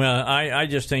 Well, I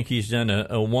just think he's done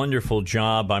a wonderful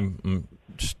job. I'm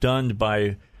stunned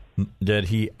by that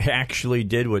he actually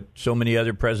did what so many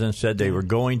other presidents said they were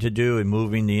going to do in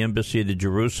moving the embassy to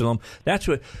Jerusalem. That's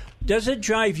what does it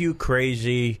drive you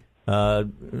crazy,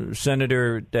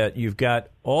 Senator, that you've got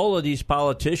all of these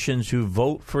politicians who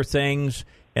vote for things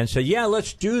and say, yeah,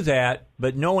 let's do that,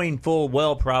 but knowing full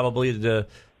well probably the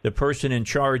person in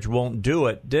charge won't do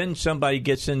it. Then somebody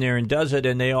gets in there and does it,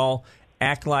 and they all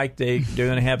act like they're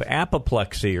going to have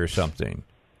apoplexy or something.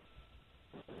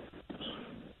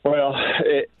 Well,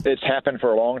 it's happened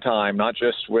for a long time, not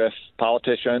just with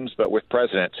politicians, but with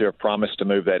presidents who have promised to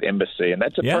move that embassy. And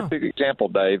that's a perfect example,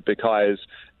 Dave, because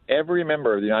every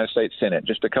member of the United States Senate,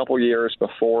 just a couple years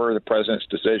before the president's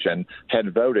decision,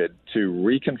 had voted to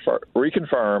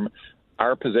reconfirm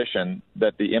our position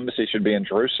that the embassy should be in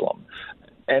Jerusalem.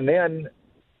 And then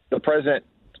the president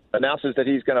announces that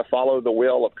he's going to follow the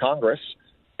will of Congress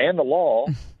and the law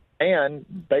and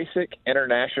basic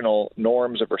international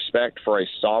norms of respect for a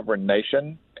sovereign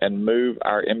nation and move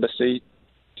our embassy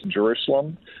to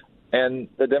Jerusalem. And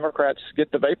the Democrats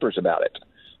get the vapors about it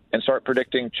and start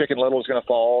predicting Chicken Little is going to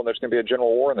fall and there's going to be a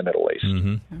general war in the Middle East.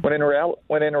 Mm-hmm.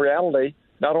 When in reality,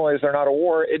 not only is there not a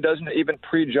war, it doesn't even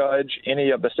prejudge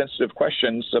any of the sensitive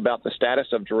questions about the status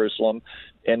of Jerusalem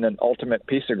in an ultimate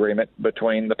peace agreement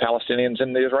between the Palestinians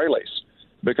and the Israelis,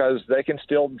 because they can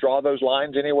still draw those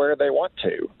lines anywhere they want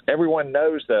to. Everyone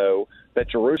knows, though, that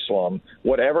Jerusalem,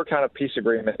 whatever kind of peace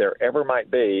agreement there ever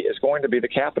might be, is going to be the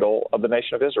capital of the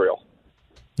nation of Israel.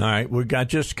 All right, we've got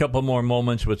just a couple more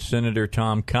moments with Senator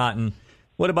Tom Cotton.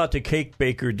 What about the cake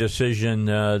baker decision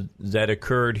that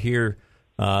occurred here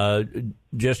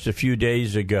just a few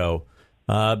days ago?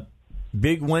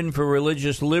 Big win for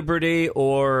religious liberty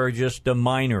or just a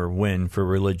minor win for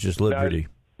religious liberty?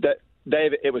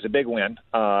 Dave, it was a big win.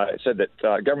 It said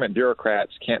that government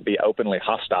bureaucrats can't be openly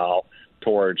hostile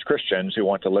towards Christians who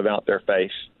want to live out their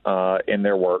faith in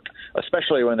their work,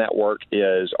 especially when that work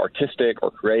is artistic or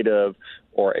creative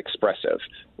or expressive.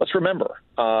 Let's remember,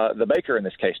 the baker in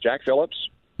this case, Jack Phillips,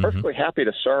 perfectly happy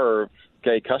to serve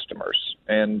gay customers.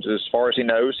 And as far as he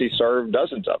knows, he served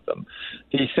dozens of them.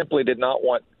 He simply did not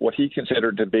want what he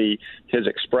considered to be his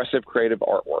expressive creative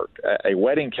artwork, a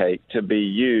wedding cake, to be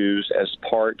used as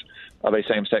part of a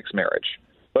same-sex marriage.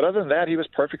 But other than that, he was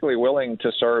perfectly willing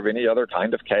to serve any other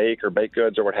kind of cake or baked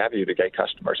goods or what have you to gay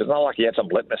customers. It's not like he had some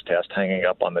litmus test hanging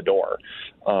up on the door.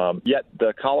 Yet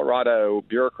the Colorado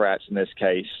bureaucrats in this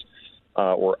case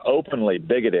were openly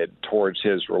bigoted towards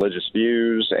his religious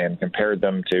views and compared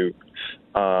them to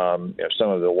some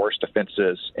of the worst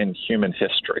offenses in human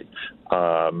history.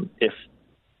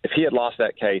 If he had lost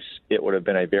that case, it would have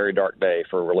been a very dark day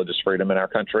for religious freedom in our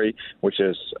country, which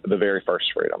is the very first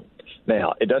freedom.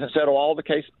 Now, it doesn't settle all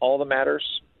the matters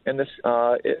in this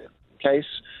case.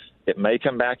 It may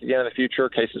come back again in the future.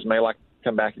 Cases may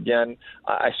come back again.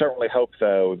 I certainly hope,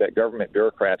 though, that government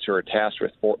bureaucrats who are tasked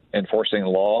with enforcing the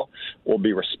law will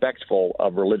be respectful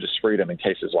of religious freedom in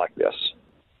cases like this.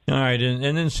 All right.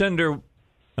 And then, Senator,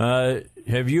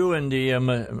 have you and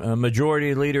the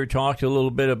majority leader talked a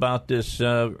little bit about this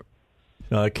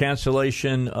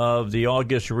cancellation of the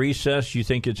August recess? You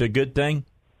think it's a good thing?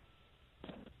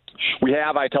 We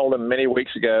have. I told him many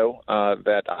weeks ago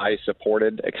that I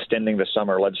supported extending the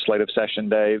summer legislative session,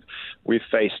 Dave. We've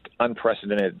faced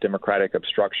unprecedented Democratic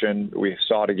obstruction. We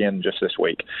saw it again just this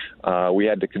week. We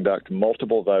had to conduct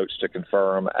multiple votes to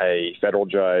confirm a federal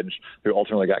judge who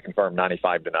ultimately got confirmed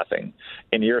 95-0.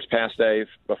 In years past, Dave,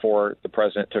 before the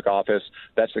president took office,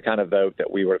 that's the kind of vote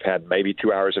that we would have had maybe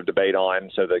 2 hours of debate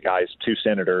on so the guy's two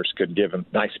senators could give him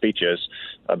nice speeches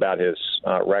about his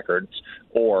records,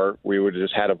 or we would have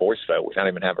just had a voice vote. We don't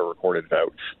even have a recorded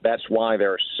vote. That's why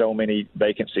there are so many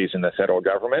vacancies in the federal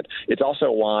government. It's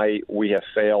also why we have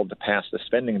failed to pass the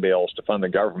spending bills to fund the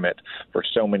government for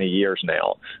so many years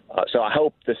now. So I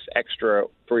hope this extra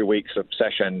 3 weeks of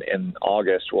session in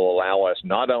August will allow us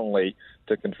not only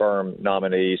to confirm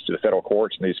nominees to the federal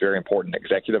courts in these very important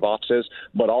executive offices,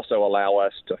 but also allow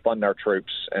us to fund our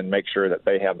troops and make sure that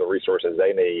they have the resources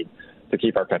they need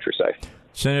keep our country safe.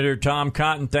 Senator Tom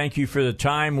Cotton, thank you for the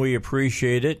time. We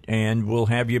appreciate it, and we'll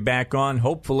have you back on,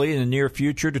 hopefully, in the near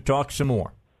future to talk some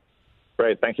more.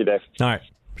 Great. Thank you, Dave. All right.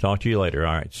 Talk to you later.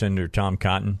 All right. Senator Tom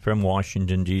Cotton from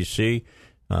Washington, D.C.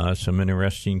 Some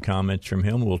interesting comments from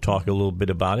him. We'll talk a little bit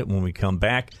about it when we come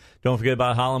back. Don't forget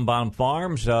about Holland Bottom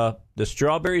Farms. The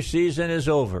strawberry season is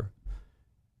over.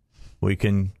 We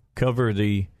can cover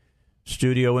the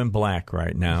studio in black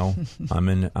right now. I'm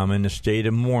in a state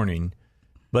of mourning.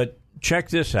 But check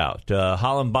this out.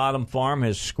 Holland Bottom Farm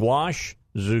has squash,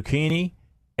 zucchini,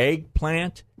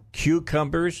 eggplant,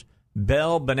 cucumbers,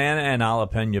 bell, banana, and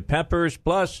jalapeno peppers.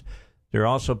 Plus, they're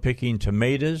also picking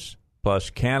tomatoes, plus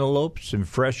cantaloupes and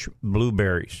fresh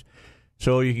blueberries.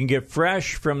 So you can get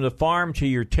fresh from the farm to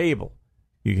your table.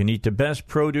 You can eat the best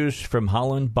produce from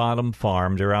Holland Bottom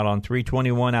Farm. They're out on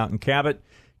 321 out in Cabot.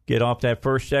 Get off that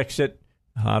first exit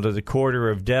out of the quarter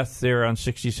of death there on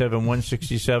 67,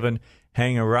 167.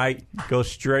 Hang a right, go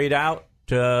straight out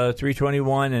to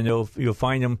 321, and you'll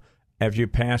find them after you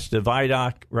pass the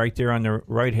viaduct right there on the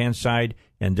right-hand side,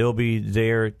 and they'll be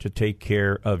there to take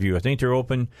care of you. I think they're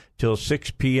open till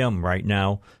 6 p.m. right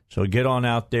now, so get on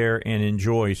out there and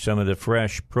enjoy some of the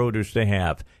fresh produce they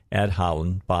have at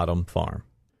Holland Bottom Farm.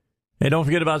 Hey, don't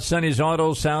forget about Sonny's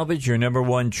Auto Salvage, your number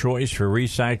one choice for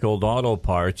recycled auto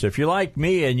parts. If you're like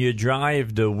me and you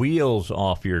drive the wheels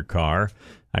off your car,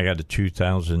 I got a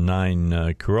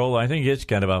 2009 Corolla. I think it's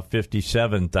got about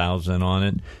 57,000 on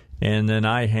it. And then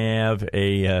I have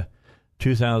a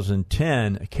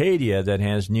 2010 Acadia that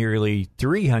has nearly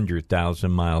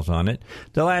 300,000 miles on it.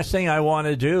 The last thing I want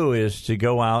to do is to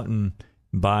go out and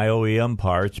buy OEM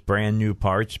parts, brand new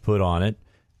parts put on it.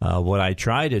 What I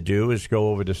try to do is go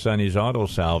over to Sonny's Auto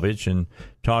Salvage and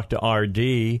talk to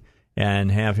RD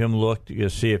and have him look to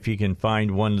see if he can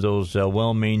find one of those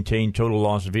well-maintained total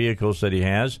loss vehicles that he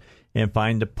has and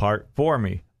find the part for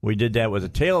me. We did that with the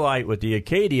taillight with the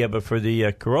Acadia, but for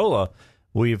the Corolla,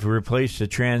 we've replaced the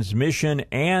transmission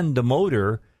and the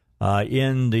motor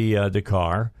in the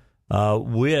car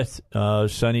with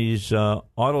Sonny's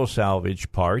Auto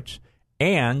Salvage parts,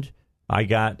 and I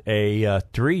got a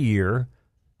 3-year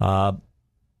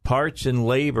parts and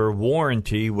labor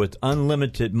warranty with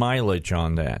unlimited mileage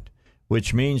on that,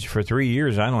 which means for 3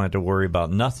 years I don't have to worry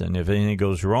about nothing. If anything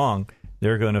goes wrong,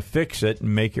 they're going to fix it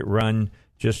and make it run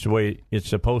just the way it's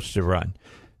supposed to run.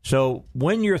 So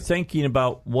when you're thinking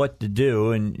about what to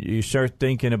do and you start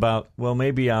thinking about, well,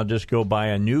 maybe I'll just go buy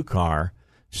a new car,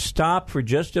 stop for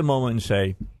just a moment and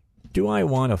say, do I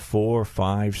want a $400,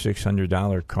 $500,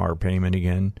 $600 car payment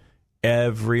again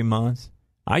every month?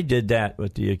 I did that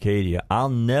with the Acadia. I'll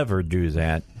never do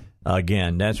that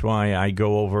again. That's why I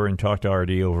go over and talk to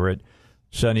RD over at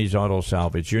Sonny's Auto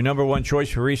Salvage. Your number one choice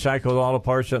for recycled auto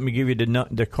parts. Let me give you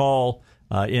the call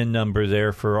in number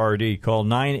there for RD. Call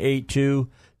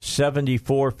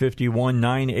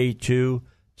 982-7451,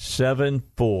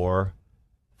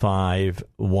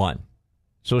 982-7451.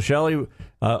 So, Shelley,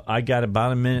 I got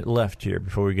about a minute left here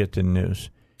before we get to the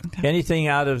news. Okay. Anything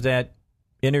out of that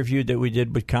interview that we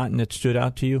did with Cotton that stood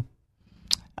out to you?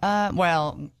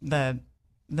 Well, the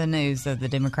news of the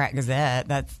Democrat Gazette.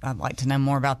 I'd like to know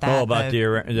more about that. Oh, about the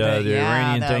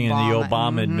Iranian thing in the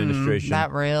Obama administration.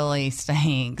 That really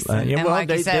stinks. You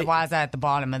said, why is that at the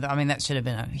bottom of that should have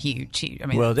been a huge.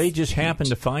 They just happened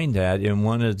to find that in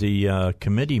one of the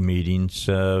committee meetings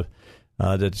that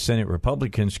the Senate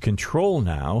Republicans control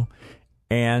now,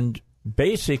 and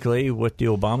basically what the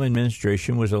Obama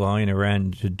administration was allowing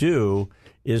Iran to do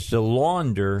is to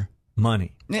launder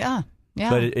money. Yeah. Yeah.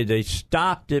 But they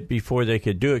stopped it before they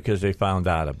could do it because they found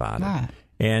out about it.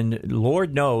 And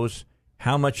Lord knows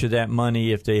how much of that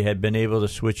money, if they had been able to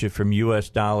switch it from U.S.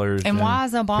 dollars. And why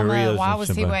is Obama? Why was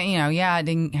he? It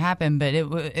didn't happen, but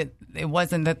it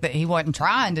wasn't that he wasn't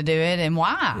trying to do it. And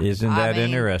why? Isn't that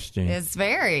interesting? It's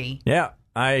very. Yeah,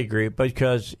 I agree,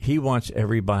 because he wants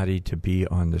everybody to be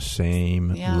on the same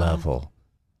level.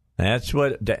 That's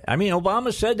what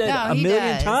Obama said that a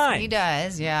million times. He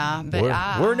does, yeah. But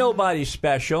we're nobody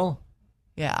special.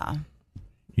 Yeah.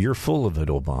 You're full of it,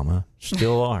 Obama.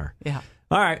 Still are. Yeah.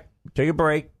 All right. Take a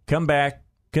break. Come back.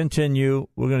 Continue.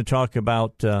 We're going to talk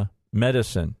about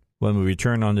medicine when we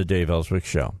return on the Dave Elswick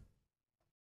Show.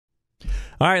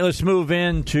 All right, let's move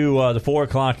into the 4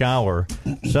 o'clock hour.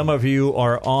 Some of you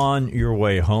are on your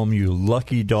way home, you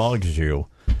lucky dogs, you.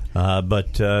 I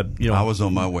was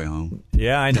on my way home.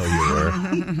 Yeah, I know you were.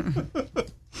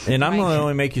 And I'm going to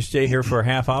only make you stay here for a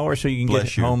half hour so you can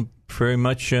get home very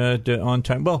much on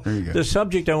time. Well, the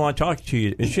subject I want to talk to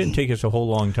you, it shouldn't take us a whole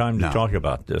long time to talk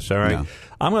about this, all right? No.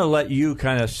 I'm going to let you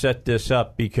kind of set this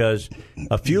up because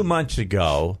a few months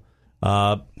ago,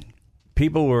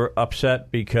 people were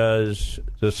upset because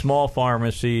the small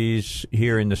pharmacies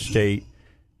here in the state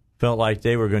felt like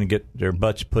they were going to get their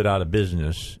butts put out of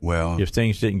business if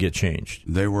things didn't get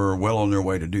changed. They were well on their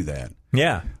way to do that.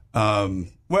 Yeah.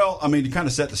 Well, I mean, to kind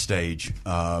of set the stage,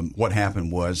 what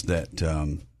happened was that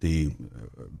the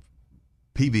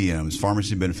PBMs,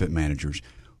 pharmacy benefit managers,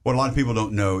 what a lot of people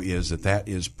don't know is that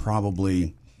is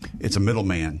probably, it's a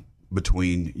middleman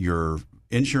between your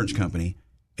insurance company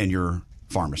and your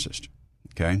pharmacist.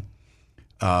 Okay,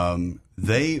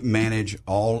 they manage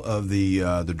all of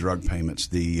the drug payments,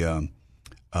 those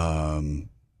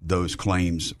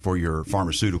claims for your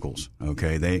pharmaceuticals.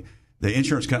 Okay, the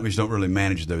insurance companies don't really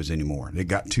manage those anymore. They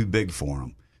got too big for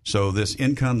them. So this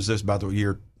incomes this about the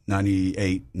year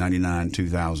 98, 99,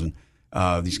 2000.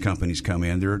 These companies come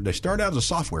in. They start out as a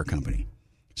software company.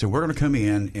 So we're going to come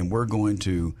in and we're going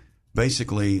to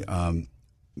basically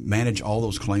manage all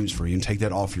those claims for you and take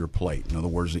that off your plate. In other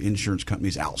words, the insurance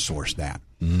companies outsource that.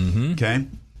 Mm-hmm. Okay?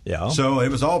 Yeah. So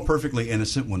it was all perfectly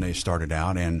innocent when they started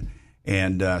out and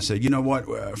said, you know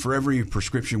what, for every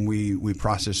prescription we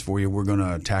process for you, we're going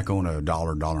to tack on $1,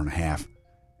 $1.50.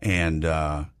 And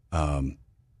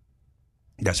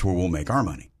that's where we'll make our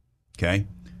money. Okay?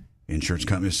 Insurance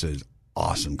company says,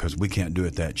 awesome, because we can't do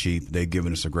it that cheap. They've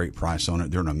given us a great price on it.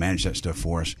 They're going to manage that stuff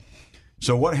for us.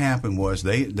 So what happened was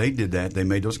they did that. They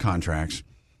made those contracts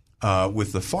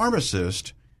with the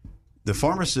pharmacist. The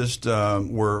pharmacists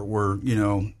were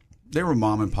they were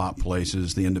mom and pop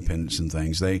places, the independents and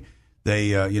things. They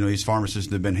these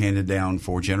pharmacists have been handed down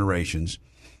for generations,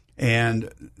 and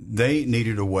they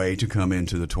needed a way to come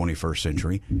into the 21st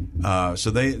century. So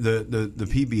the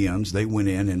PBMs, they went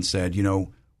in and said,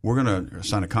 we're going to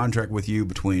sign a contract with you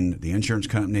between the insurance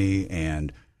company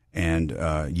and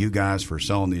you guys for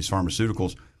selling these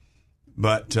pharmaceuticals,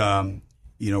 but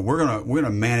we're gonna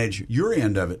manage your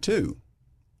end of it too.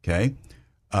 Okay,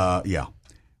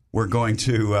 we're going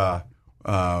to.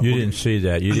 You didn't see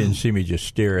that. You didn't see me just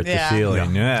stare at the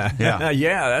ceiling. Yeah.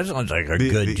 That sounds like a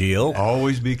good deal.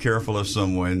 Always be careful of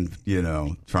someone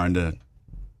trying to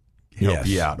help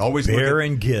you out. Always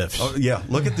bearing gifts. Oh, yeah,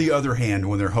 look at the other hand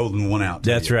when they're holding one out.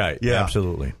 That's you. right. Yeah,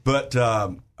 absolutely. But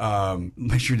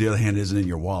make sure the other hand isn't in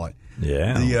your wallet.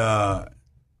 Yeah.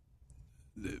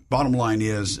 The bottom line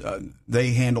is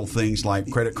they handle things like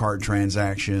credit card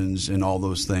transactions and all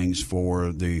those things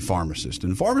for the pharmacist.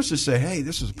 And pharmacists say, hey,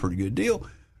 this is a pretty good deal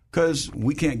because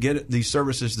we can't get these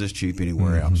services this cheap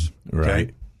anywhere else. Right.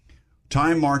 Okay?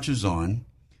 Time marches on,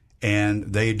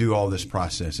 and they do all this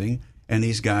processing, and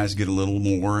these guys get a little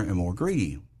more and more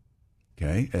greedy,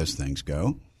 okay, as things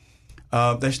go.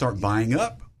 They start buying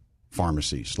up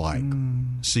pharmacies like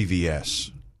CVS,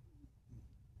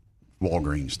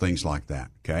 Walgreens, things like that,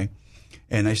 okay?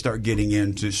 And they start getting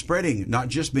into spreading, not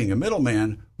just being a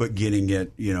middleman, but getting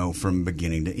it, from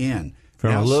beginning to end.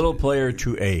 From a little player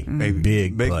to a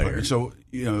big player. So,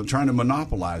 trying to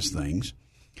monopolize things.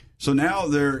 So now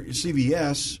they're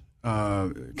CVS,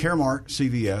 Caremark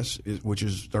CVS, which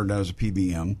is started out as a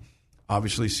PBM.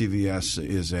 Obviously, CVS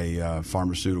is a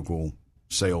pharmaceutical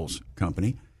sales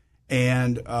company.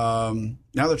 And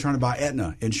now they're trying to buy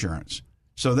Aetna insurance.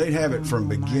 So they'd have it from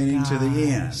beginning to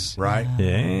the end, right?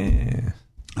 Yeah.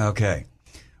 Okay.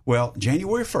 Well,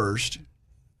 January 1st,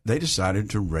 they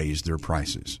decided to raise their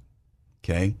prices,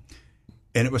 okay?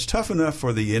 And it was tough enough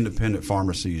for the independent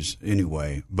pharmacies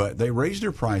anyway, but they raised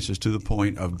their prices to the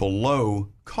point of below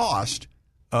cost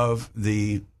of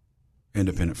the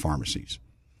independent pharmacies.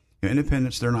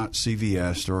 Independents, they're not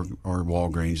CVS or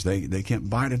Walgreens. They can't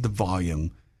bite at the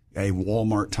volume, a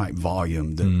Walmart-type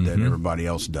volume that everybody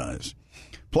else does.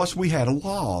 Plus, we had a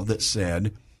law that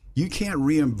said you can't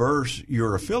reimburse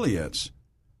your affiliates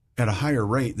at a higher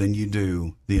rate than you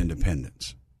do the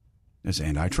independents. It's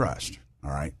antitrust,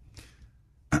 all right?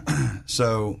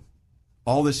 So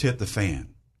all this hit the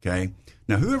fan, okay?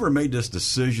 Now, whoever made this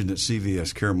decision at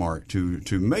CVS Caremark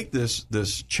to make this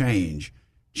change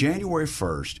January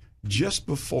 1st, just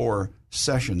before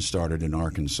session started in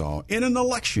Arkansas, in an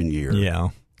election year.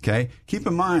 Yeah. Okay? Keep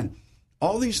in mind,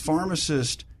 all these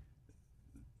pharmacists,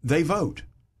 they vote.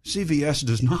 CVS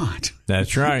does not.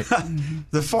 That's right.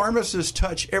 The pharmacists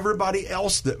touch everybody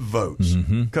else that votes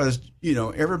because,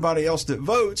 everybody else that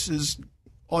votes is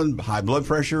on high blood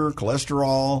pressure,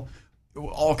 cholesterol,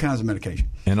 all kinds of medication.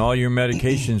 And all your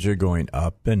medications are going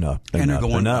up and up and they're up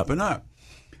going and up and up.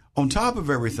 On top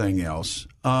of everything else,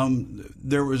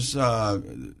 there was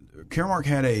Caremark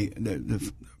had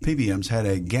the PBMs had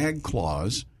a gag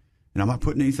clause, and I'm not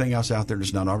putting anything else out there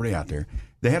that's not already out there.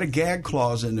 They had a gag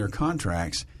clause in their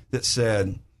contracts that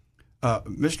said,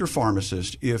 Mr.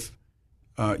 Pharmacist, if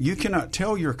you cannot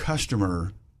tell your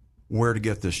customer where to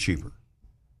get this cheaper,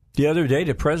 The other day,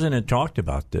 the president talked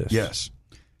about this. Yes.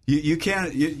 You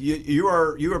can't. You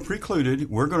are precluded.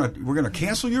 We're gonna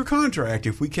cancel your contract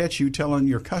if we catch you telling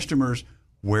your customers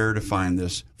where to find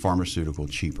this pharmaceutical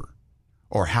cheaper,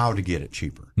 or how to get it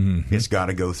cheaper. Mm-hmm. It's got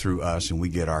to go through us, and we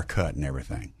get our cut and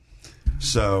everything.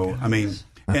 So I mean,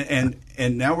 and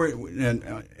now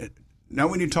now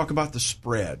we need to talk about the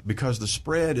spread, because the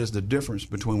spread is the difference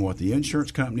between what the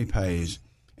insurance company pays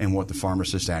and what the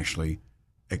pharmacist actually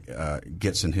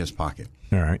gets in his pocket.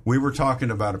 All right. We were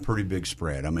talking about a pretty big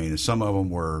spread. I mean, some of them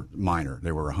were minor.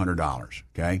 They were $100,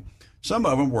 okay? Some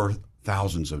of them were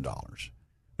thousands of dollars.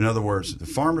 In other words,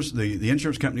 the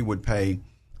insurance company would pay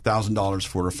 $1,000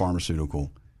 for a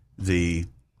pharmaceutical. The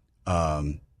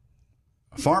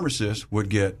pharmacist would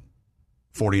get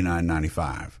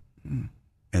 $49.95, and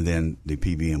then the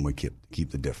PBM would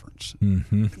keep the difference,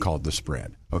 called the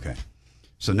spread. Okay.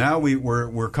 So now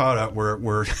we're caught up.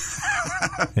 We're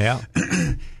yeah.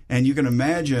 And you can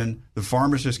imagine the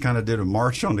pharmacist kind of did a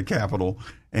march on the Capitol,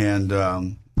 and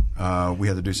we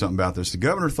had to do something about this. The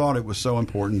governor thought it was so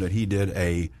important that he did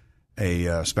a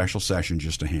special session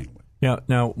just to handle it. Yeah.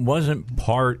 Now, wasn't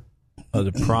part of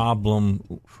the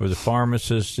problem for the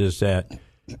pharmacists is that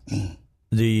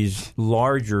these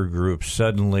larger groups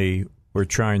suddenly were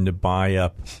trying to buy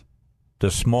up the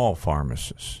small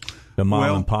pharmacists, the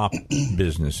mom and pop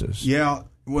businesses? Yeah.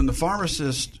 When the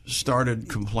pharmacists started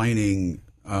complaining,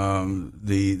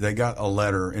 they got a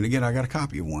letter, and again, I got a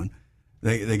copy of one.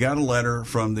 They got a letter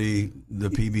from the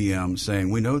PBM saying,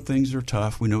 "We know things are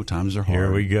tough. We know times are hard.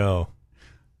 Here we go.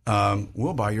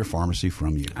 We'll buy your pharmacy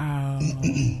from you."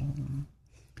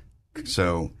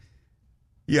 So,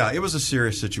 yeah, it was a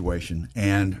serious situation.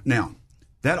 And now,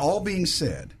 that all being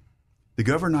said, the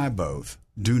governor and I both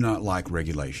do not like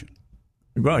regulation.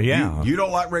 Well, yeah. You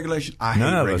don't like regulation. I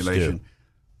hate regulation.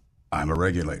 I'm a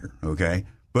regulator, okay?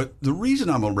 But the reason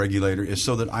I'm a regulator is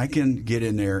so that I can get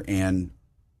in there and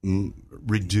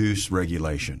reduce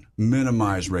regulation,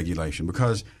 minimize regulation,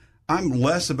 because I'm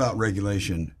less about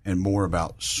regulation and more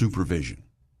about supervision.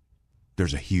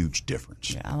 There's a huge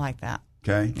difference. Yeah, I like that.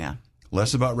 Okay? Yeah.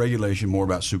 Less about regulation, more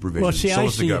about supervision. Well, see, so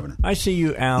is the governor. I see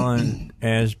you, Alan,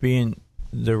 as being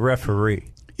the referee.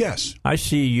 Yes. I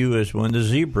see you as one of the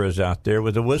zebras out there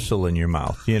with a whistle in your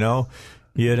mouth, you know.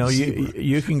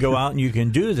 You can go out and you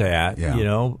can do that, Yeah. you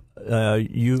know.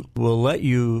 You will let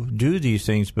you do these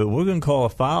things, but we're going to call a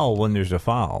foul when there's a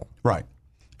foul. Right.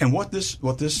 And what this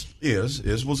was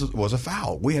a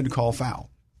foul. We had to call foul.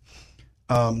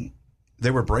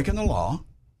 They were breaking the law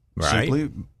simply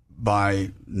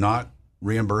by not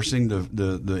reimbursing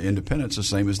the independents the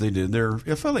same as they did their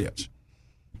affiliates.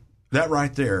 That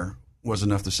right there was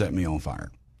enough to set me on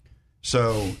fire.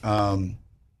 So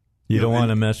you don't want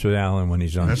to mess with Alan when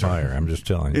he's on fire. Right. I'm just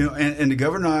telling you. And the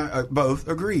governor and I both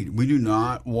agreed. We do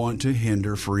not want to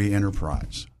hinder free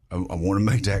enterprise. I want to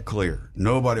make that clear.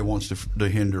 Nobody wants to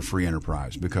hinder free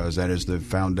enterprise, because that is the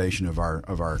foundation of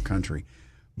our country.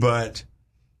 But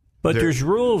there's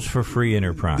rules for free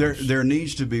enterprise. There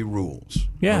needs to be rules.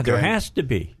 Yeah, okay? There has to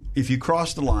be. If you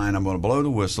cross the line, I'm going to blow the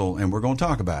whistle, and we're going to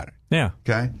talk about it. Yeah.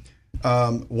 Okay.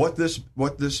 What this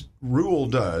rule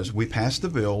does, we passed the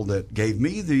bill that gave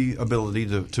me the ability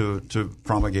to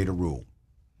promulgate a rule,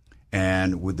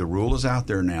 and with the rule is out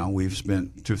there now. We've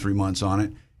spent 2-3 months on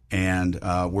it, and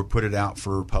we're put it out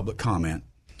for public comment.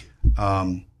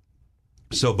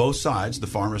 So both sides, the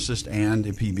pharmacist and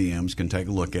the PBMs, can take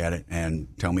a look at it and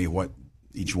tell me what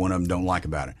each one of them don't like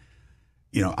about it.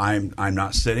 You know, I'm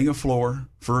not setting a floor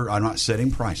I'm not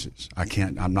setting prices.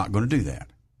 I'm not going to do that.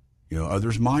 You know,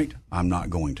 others might. I'm not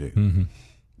going to. Mm-hmm.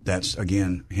 That's,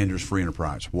 again, hinders free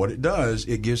enterprise. What it does,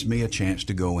 it gives me a chance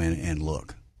to go in and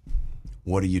look.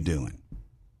 What are you doing?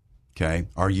 Okay,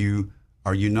 are you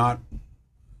not,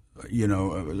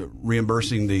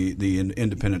 reimbursing the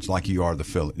independents like you are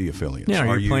the affiliates? Yeah,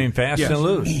 are you playing fast and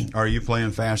loose? Are you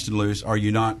playing fast and loose? Are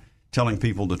you not telling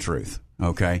people the truth?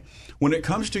 Okay, when it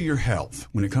comes to your health,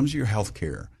 when it comes to your health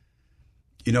care,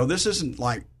 this isn't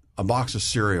like a box of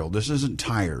cereal. This isn't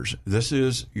tires. This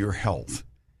is your health.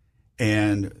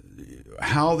 And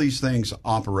how these things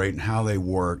operate and how they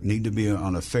work need to be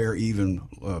on a fair, even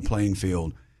playing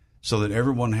field so that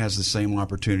everyone has the same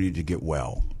opportunity to get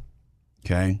well.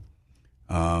 Okay?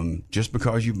 Just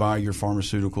because you buy your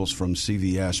pharmaceuticals from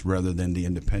CVS rather than the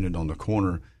independent on the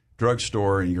corner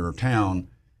drugstore in your town,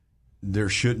 there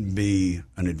shouldn't be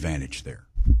an advantage there.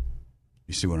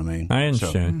 You see what I mean? I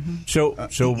understand. So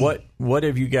what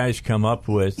have you guys come up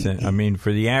with? I mean,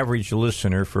 for the average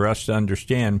listener, for us to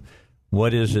understand,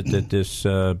 what is it that this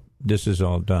this is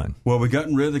all done. Well, we've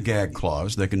gotten rid of the gag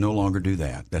clause. They can no longer do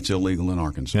that. That's illegal in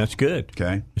Arkansas. That's good.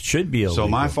 Okay, it should be illegal. So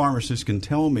my pharmacist can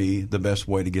tell me the best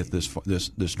way to get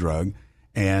this drug,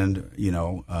 and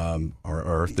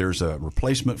or if there's a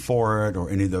replacement for it, or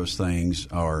any of those things,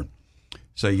 or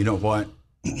say, you know what,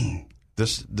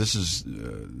 this is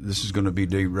going to be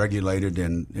deregulated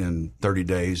in 30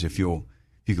 days. If you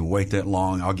can wait that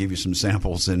long, I'll give you some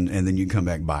samples, and then you can come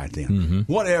back and buy it then. Mm-hmm.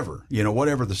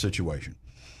 Whatever the situation.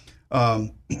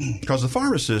 Because the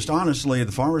pharmacists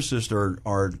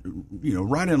are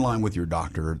right in line with your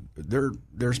doctor.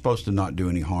 They're supposed to not do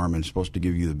any harm and supposed to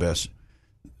give you the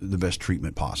best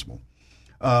treatment possible.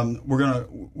 We're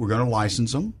gonna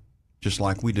license them just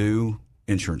like we do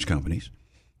insurance companies.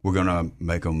 We're gonna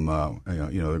make them.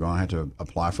 They're gonna have to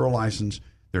apply for a license.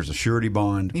 There's a surety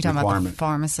bond You're talking requirement. about the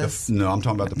pharmacists? No, I'm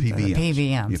talking about the PBMs. The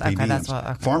PBMs. Yeah, Okay, that's what.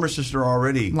 Okay. Pharmacists are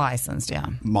already licensed,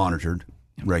 monitored,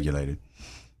 regulated.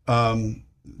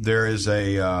 There is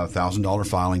a $1,000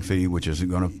 filing fee, which isn't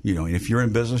going to, if you're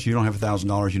in business, you don't have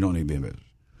 $1,000, you don't need to be in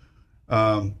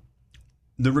business.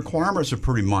 The requirements are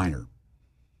pretty minor.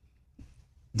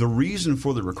 The reason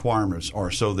for the requirements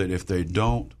are so that if they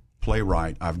don't play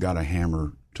right, I've got a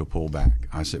hammer to pull back.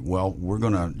 I said, well,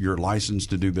 your license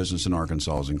to do business in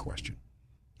Arkansas is in question.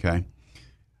 Okay?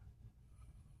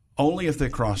 Only if they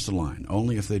cross the line,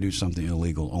 only if they do something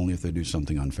illegal, only if they do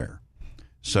something unfair.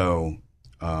 So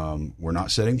we're not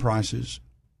setting prices.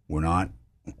 We're not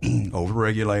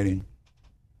over-regulating.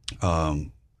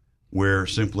 We're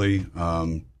simply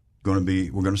going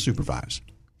to supervise.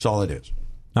 That's all it is.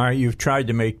 All right, you've tried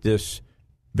to make this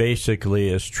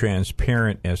basically as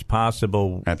transparent as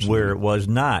possible. Absolutely. Where it was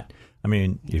not. I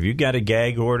mean, if you got a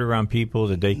gag order on people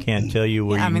that they can't tell you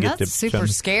where you can get that's super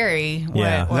scary.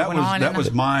 Yeah. That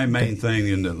was my main thing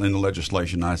in the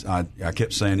legislation. I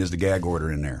kept saying, is the gag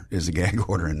order in there? Is the gag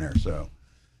order in there? So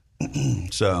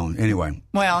anyway.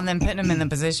 Well, and then putting them in the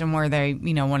position where they,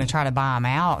 want to try to buy them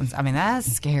out. I mean, that's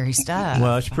scary stuff.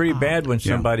 Well, it's pretty bad when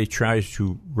somebody tries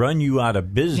to run you out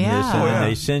of business and then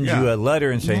they send you a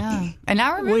letter and say, and I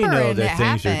remember we know that that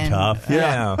things happened. are tough.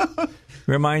 Yeah.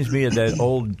 Reminds me of that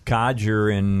old codger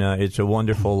in It's a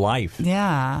Wonderful Life.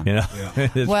 Yeah.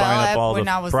 It's buying up all when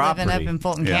the I was property. living up in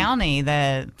Fulton County,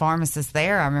 the pharmacists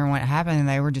there, I remember when it happened, and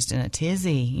they were just in a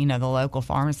tizzy, the local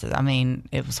pharmacists. I mean,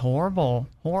 it was horrible.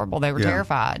 They were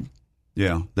terrified.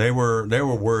 Yeah, they were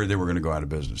worried they were going to go out of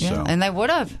business. Yeah, so. and they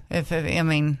would have if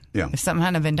something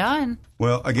hadn't been done.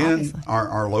 Well, again,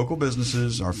 our local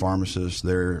businesses, our pharmacists,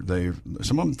 they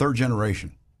some of them third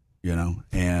generation,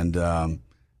 and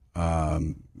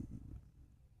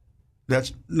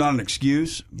that's not an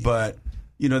excuse, but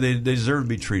they deserve to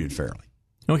be treated fairly.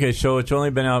 Okay, so it's only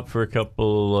been out for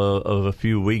a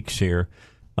few weeks here.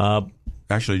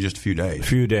 Actually, just a few days. A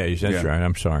few days, that's right.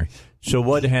 I'm sorry. So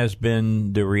what has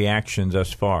been the reaction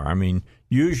thus far? I mean,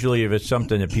 usually if it's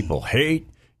something that people hate,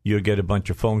 you'll get a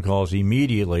bunch of phone calls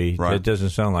immediately. Right. It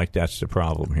doesn't sound like that's the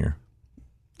problem here.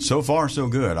 So far, so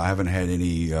good. I haven't had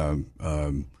any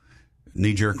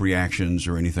knee-jerk reactions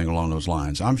or anything along those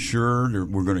lines. I'm sure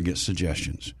we're going to get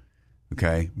suggestions,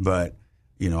 okay? But,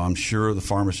 I'm sure the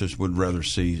pharmacist would rather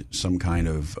see some kind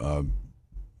of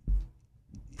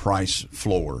price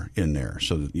floor in there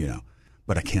so that,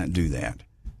 but I can't do that.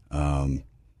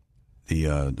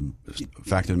 The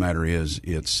fact of the matter is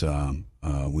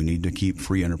we need to keep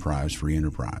free enterprise.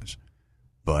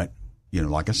 But,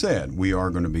 like I said, we are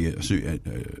going to be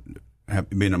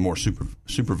in a more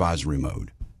supervisory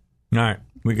mode. All right.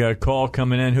 We got a call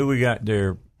coming in. Who we got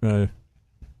there? All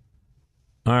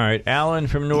right. Alan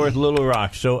from North Little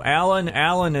Rock. So Alan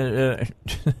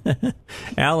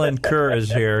Kerr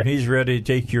is here. He's ready to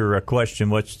take your question.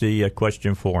 What's the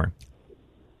question for him?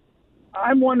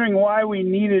 I'm wondering why we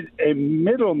needed a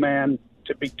middleman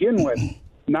to begin with.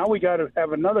 Now we got to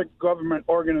have another government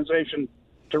organization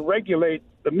to regulate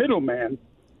the middleman,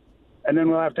 and then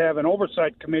we'll have to have an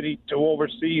oversight committee to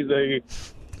oversee the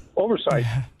oversight.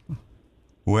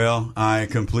 Well, I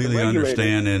completely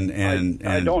understand and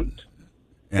I don't.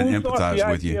 And Who empathize thought the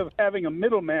with idea you. of having a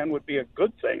middleman would be a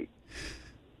good thing?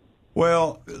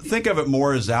 Well, think of it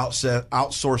more as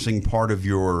outsourcing part of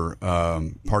your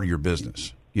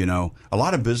business. A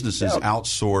lot of businesses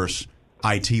outsource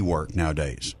IT work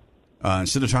nowadays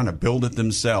instead of trying to build it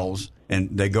themselves,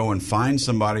 and they go and find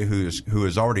somebody who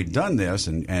has already done this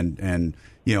and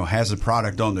has a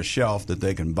product on the shelf that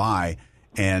they can buy,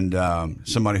 and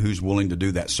somebody who's willing to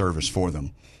do that service for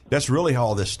them. That's really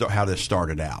how this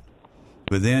started out.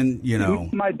 But then,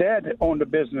 my dad owned a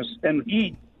business, and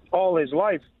he all his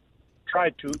life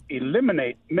tried to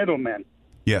eliminate middlemen.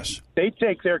 Yes. They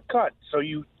take their cut. So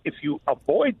if you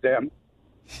avoid them,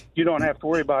 you don't have to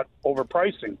worry about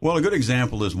overpricing. Well, a good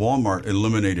example is Walmart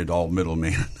eliminated all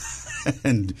middlemen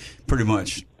and pretty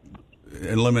much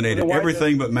eliminated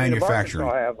everything but manufacturing.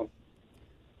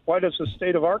 Why does the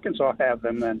state of Arkansas have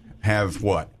them then? Have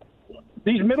what?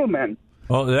 These middlemen.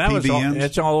 Well,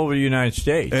 it's all over the United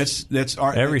States.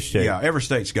 Every state. Yeah, every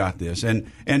state's got this. And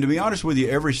to be honest with you,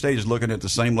 every state is looking at the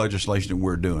same legislation that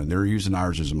we're doing. They're using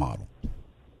ours as a model.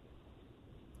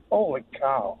 Holy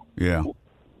cow. Yeah.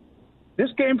 This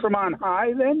came from on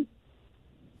high then?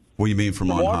 What do you mean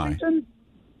from on Washington? high?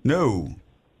 No.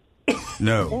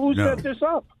 Who set this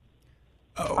up?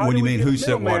 What do you mean, who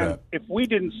set what up? If we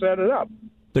didn't set it up.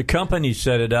 The company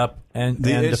set it up, and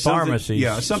the pharmacies.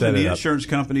 Yeah, something. The insurance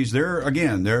companies. They're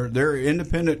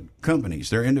independent companies.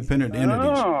 They're independent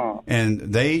entities, and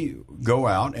they go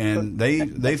out and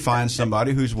they find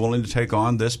somebody who's willing to take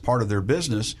on this part of their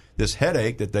business, this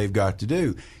headache that they've got to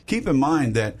do. Keep in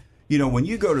mind that when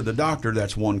you go to the doctor,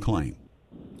 that's one claim,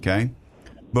 okay.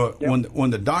 But when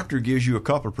the doctor gives you a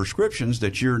couple of prescriptions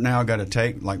that you're now got to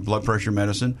take, like blood pressure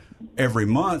medicine, every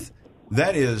month.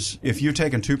 That is, if you're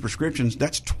taking 2 prescriptions,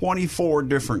 that's 24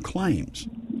 different claims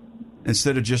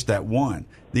instead of just that one.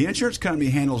 The insurance company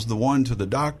handles the one to the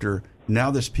doctor.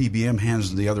 Now this PBM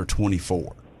handles the other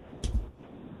 24.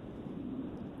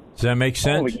 Does that make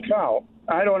sense? Holy cow.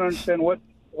 I don't understand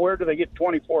where do they get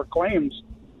 24 claims?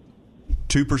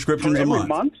 2 prescriptions a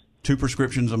month. 2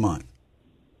 prescriptions a month.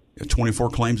 24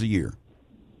 claims a year.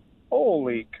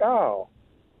 Holy cow.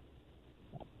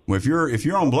 Well, if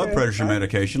you're on blood pressure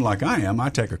medication like I am, I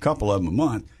take a couple of them a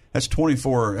month. That's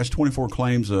 24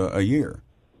 claims a year,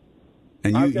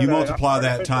 and you multiply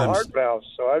that times heart valves.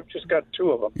 So I've just got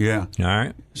 2 of them. Yeah. All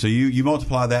right. So you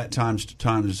multiply that times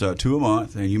 2 a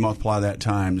month, and you multiply that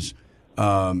times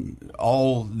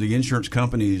all the insurance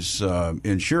companies'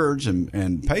 insureds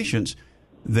and patients.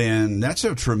 Then that's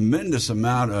a tremendous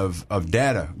amount of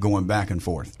data going back and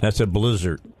forth. That's a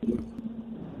blizzard.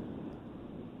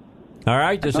 All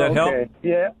right, does that help?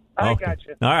 Yeah, I got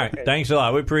you. All right, okay. Thanks a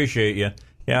lot. We appreciate you.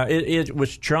 Yeah, it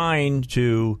was trying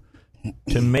to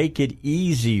make it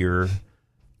easier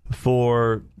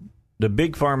for the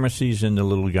big pharmacies and the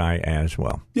little guy as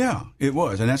well. Yeah, it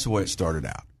was, and that's the way it started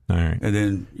out. All right, and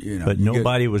then but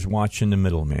nobody was watching the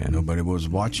middleman. Nobody was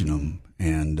watching them,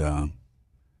 and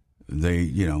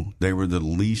they were the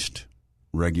least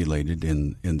regulated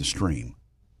in the stream.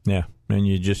 Yeah. And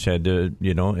you just had to,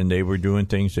 and they were doing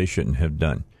things they shouldn't have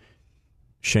done.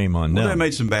 Shame on them. They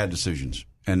made some bad decisions,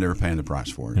 and they're paying the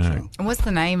price for it. Right. So. What's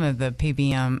the name of the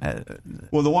PBM?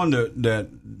 Well, the one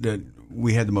that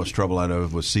we had the most trouble out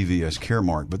of was CVS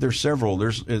Caremark, but there's several.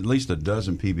 There's at least a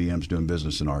dozen PBMs doing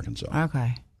business in Arkansas.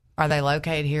 Okay. Are they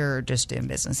located here or just doing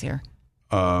business here?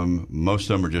 Most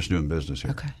of them are just doing business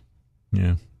here. Okay.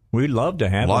 Yeah. We'd love to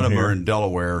have them. A lot of them here. are in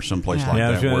Delaware or someplace like that. Yeah,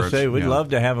 I was going to say, we'd love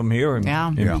to have them here and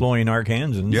employing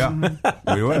Arkansans.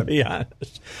 Yeah, we would. Yeah.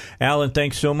 Alan,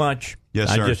 thanks so much.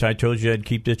 Yes, sir. I told you I'd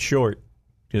keep it short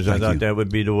because I thought that would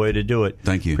be the way to do it.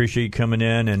 Thank you. Appreciate you coming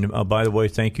in. And by the way,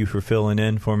 thank you for filling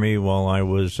in for me while I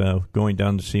was going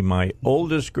down to see my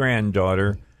oldest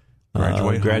granddaughter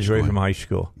graduate from high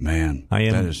school. Man, I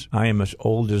am as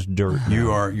old as dirt.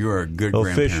 You are a good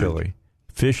grandparent.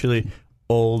 Officially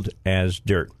old as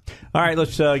dirt. All right,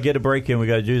 let's get a break in. We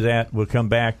got to do that. We'll come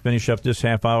back, finish up this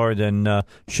half hour. Then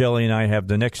Shelley and I have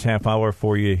the next half hour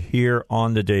for you here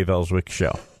on the Dave Elswick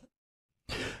Show.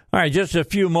 All right, just a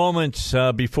few moments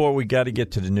before we got to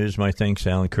get to the news. My thanks,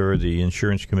 Alan Kerr, the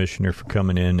insurance commissioner, for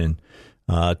coming in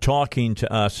and talking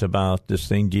to us about this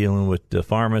thing dealing with the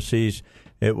pharmacies.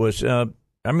 It was,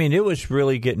 it was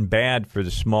really getting bad for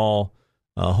the small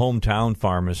hometown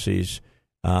pharmacies.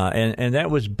 And that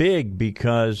was big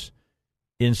because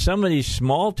in some of these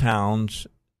small towns,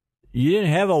 you didn't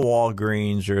have a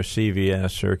Walgreens or a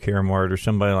CVS or a Caremark or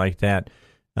somebody like that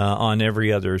on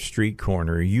every other street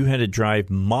corner. You had to drive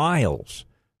miles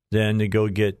then to go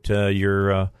get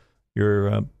your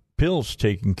pills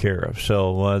taken care of.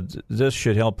 So this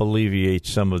should help alleviate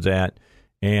some of that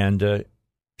and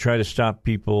try to stop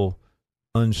people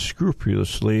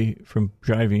unscrupulously from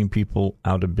driving people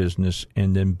out of business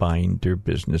and then buying their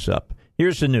business up.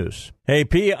 Here's the news. Hey,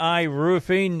 PI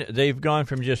Roofing, they've gone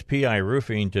from just PI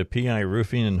Roofing to PI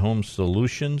Roofing and Home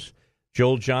Solutions.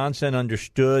 Joel Johnson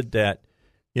understood that,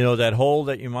 that hole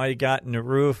that you might have got in the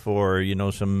roof or,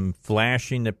 some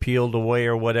flashing that peeled away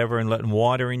or whatever and letting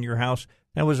water in your house,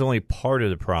 that was only part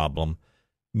of the problem.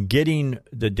 Getting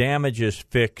the damages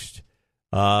fixed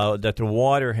that the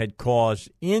water had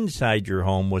caused inside your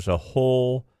home was a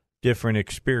whole different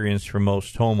experience for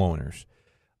most homeowners.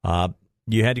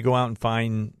 You had to go out and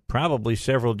find probably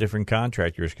several different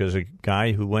contractors because a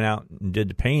guy who went out and did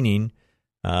the painting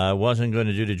wasn't going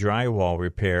to do the drywall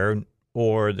repair,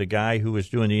 or the guy who was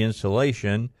doing the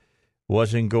insulation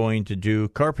wasn't going to do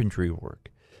carpentry work.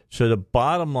 So the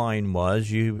bottom line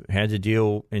was you had to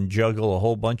deal and juggle a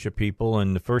whole bunch of people,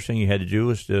 and the first thing you had to do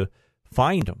was to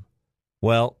find them.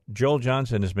 Well, Joel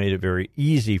Johnson has made it very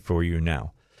easy for you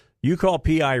now. You call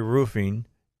PI Roofing,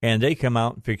 and they come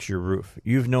out and fix your roof.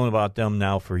 You've known about them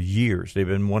now for years. They've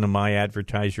been one of my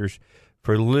advertisers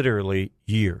for literally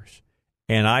years.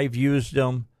 And I've used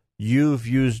them, you've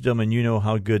used them, and you know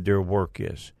how good their work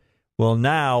is. Well,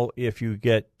 now if you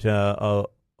get a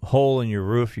hole in your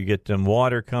roof, you get some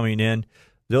water coming in,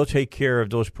 they'll take care of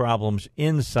those problems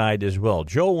inside as well.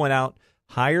 Joe went out,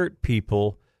 hired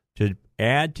people to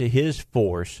add to his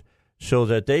force so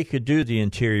that they could do the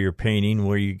interior painting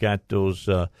where you got those,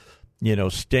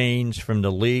 stains from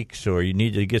the leaks, or you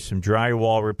need to get some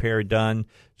drywall repair done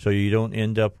so you don't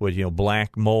end up with,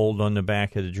 black mold on the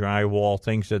back of the drywall,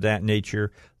 things of that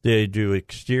nature. They do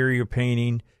exterior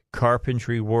painting,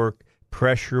 carpentry work,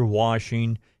 pressure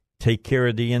washing, take care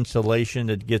of the insulation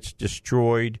that gets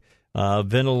destroyed,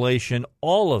 ventilation,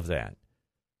 all of that.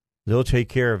 They'll take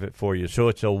care of it for you. So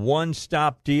it's a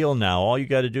one-stop deal now. All you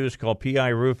got to do is call PI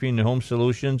Roofing and Home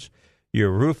Solutions, your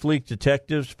roof leak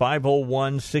detectives,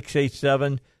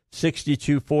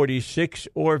 501-687-6246,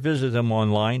 or visit them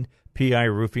online, PI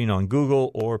Roofing on Google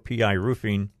or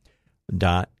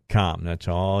piroofing.com. That's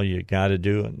all you got to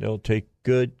do, and they'll take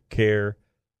good care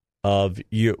of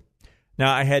you.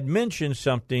 Now, I had mentioned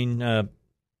something,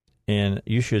 and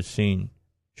you should have seen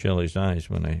Shelley's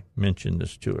eyes when I mentioned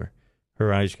this to her.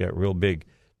 Her eyes got real big.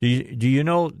 Do you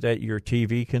know that your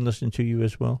TV can listen to you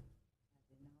as well?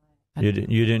 You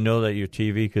didn't know that your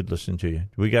TV could listen to you.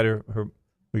 We got her.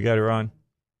 We got her on.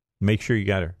 Make sure you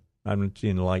got her. I'm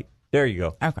seeing the light. There you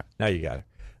go. Okay. Now you got her.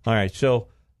 All right. So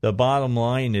the bottom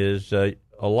line is a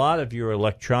lot of your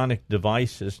electronic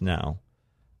devices now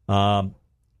are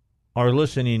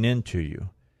listening into you.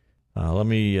 Let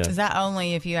me. Is that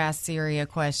only if you ask Siri a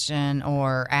question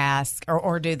or ask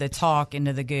or do the talk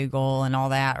into the Google and all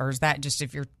that, or is that just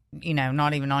if you're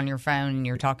not even on your phone and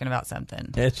you're talking about something?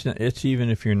 It's even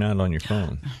if you're not on your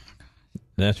phone.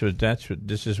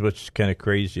 This is what's kind of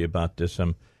crazy about this.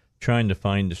 I'm trying to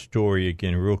find the story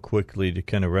again real quickly to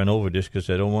kind of run over this because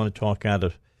I don't want to talk out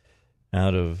of.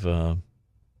 Okay,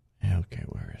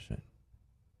 where is it?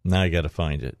 Now I got to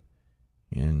find it.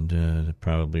 And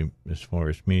probably, as far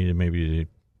as me, maybe they're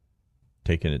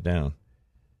taking it down.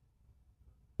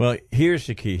 Well, here's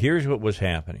the key. Here's what was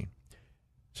happening.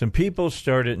 Some people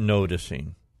started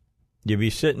noticing. You'd be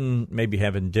sitting, maybe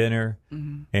having dinner,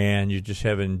 and you're just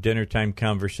having dinner time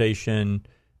conversation.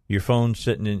 Your phone's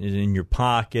sitting in your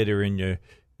pocket, or in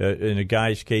a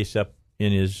guy's case, up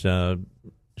in his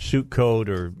suit coat,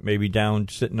 or maybe down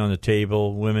sitting on the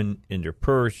table. Women in their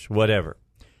purse, whatever,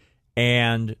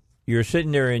 and you're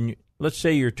sitting there, and let's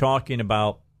say you're talking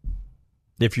about,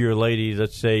 if you're a lady,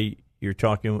 let's say you're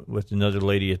talking with another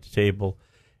lady at the table,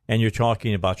 and you're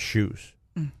talking about shoes.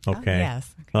 Okay. Oh,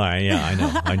 yes. Okay. All right. Yeah, I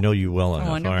know. I know you well enough.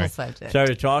 Wonderful all right. subject.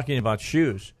 Started talking about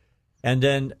shoes, and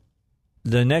then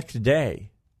the next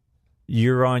day,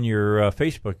 you're on your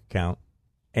Facebook account,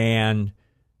 and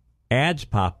ads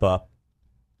pop up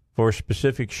for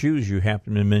specific shoes you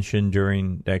happen to mention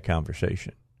during that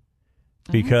conversation.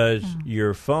 Because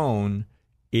your phone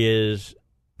is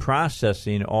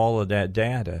processing all of that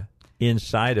data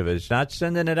inside of it. It's not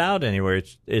sending it out anywhere.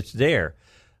 It's there.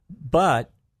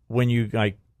 But when you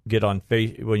get on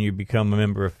when you become a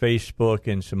member of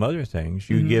Facebook and some other things,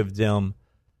 you give them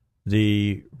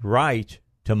the right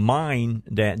to mine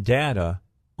that data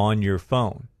on your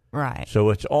phone. Right. So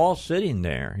it's all sitting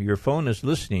there. Your phone is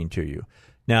listening to you.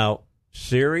 Now,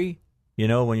 Siri,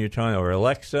 when you're talking, or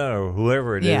Alexa, or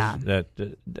whoever it is,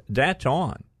 that's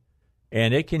on,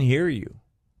 and it can hear you.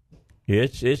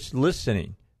 It's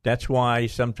listening. That's why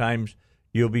sometimes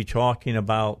you'll be talking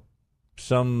about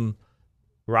some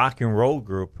rock and roll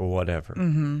group or whatever,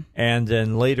 and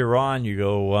then later on you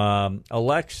go,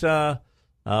 Alexa,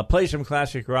 play some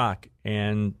classic rock,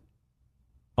 and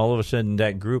all of a sudden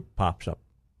that group pops up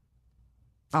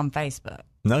on Facebook.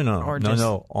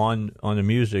 No, on the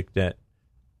music that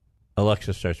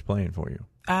Alexa starts playing for you.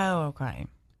 Oh, okay.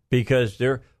 Because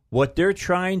what they're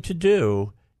trying to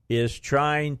do is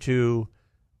trying to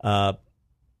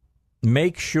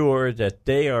make sure that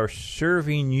they are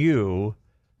serving you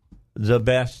the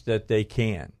best that they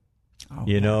can,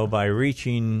 by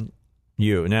reaching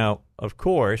you. Now, of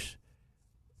course,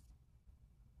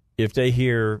 if they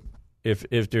hear, if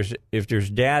there's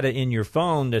data in your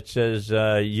phone that says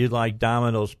you like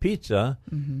Domino's pizza,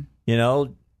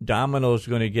 Domino's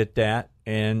going to get that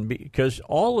and because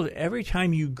every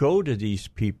time you go to these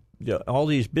people, all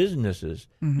these businesses,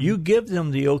 you give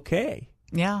them the okay.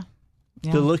 Yeah.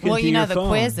 To look into your the phone.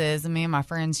 Quizzes. Me and my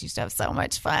friends used to have so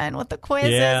much fun with the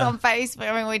quizzes on Facebook.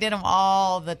 I mean, we did them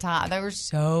all the time. They were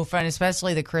so fun,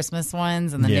 especially the Christmas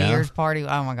ones and the New Year's party.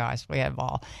 Oh, my gosh, we had a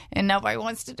ball. And nobody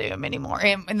wants to do them anymore.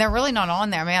 And they're really not on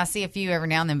there. I mean, I see a few every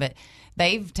now and then, but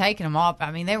they've taken them off.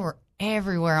 I mean, they were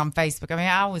everywhere on Facebook. I mean,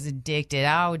 I was addicted.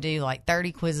 I would do like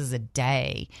 30 quizzes a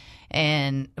day.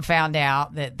 And found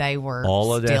out that they were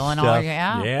all of stealing that stuff. all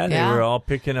your they were all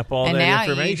picking up all that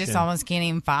information. And now you just almost can't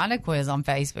even find a quiz on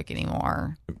Facebook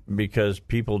anymore because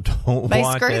people don't they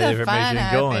want screw that the information fun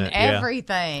up going. and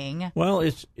everything. Well,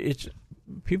 it's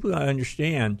people gotta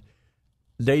understand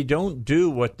they don't do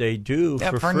what they do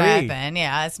for free. Nothing.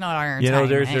 Yeah, it's not our entertainment.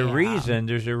 There's a reason.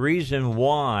 There's a reason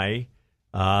why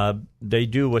they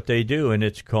do what they do, and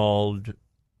it's called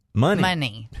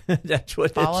money. That's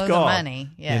what follow it's called. The money.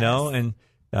 Yes. And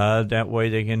that way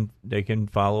they can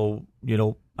follow.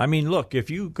 I mean, look, if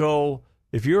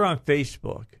you're on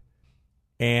Facebook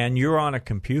and you're on a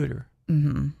computer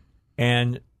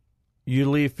and you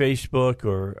leave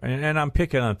Facebook and I'm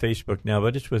picking on Facebook now,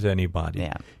 but it's with anybody.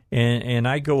 Yeah. And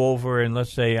I go over and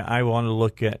let's say I want to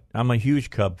look at. I'm a huge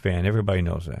Cub fan. Everybody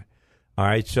knows that. All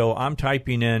right, so I'm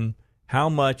typing in how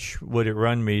much would it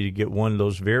run me to get one of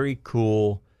those very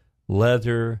cool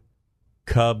leather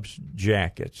Cubs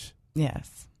jackets.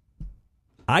 Yes.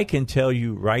 I can tell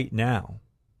you right now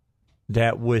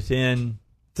that within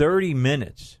 30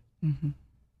 minutes,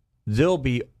 there'll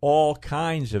be all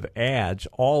kinds of ads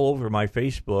all over my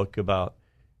Facebook about,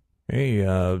 hey,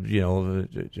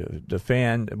 the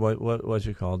fan, what was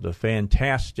it called? The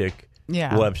Fantastic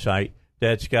website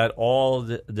that's got all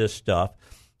this stuff,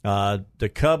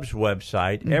 the Cubs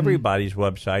website, everybody's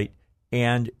website,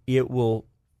 and it will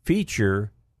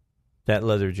feature that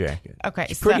leather jacket. Okay,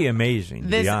 it's pretty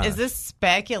amazing. Is this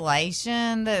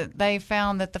speculation that they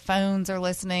found that the phones are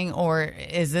listening, or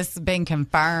is this been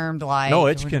confirmed? No,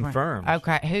 it's confirmed.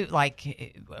 Okay,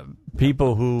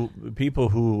 people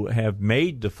who have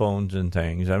made the phones and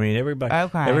things. I mean,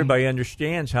 everybody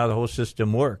understands how the whole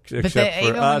system works, except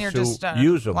for us who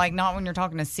use them. Like not when you're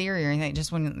talking to Siri or anything.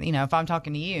 Just when if I'm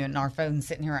talking to you and our phone's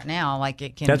sitting here right now, like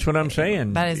it can. That's what I'm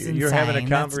saying. That is insane. You're having a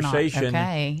conversation,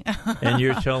 and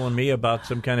you're telling me about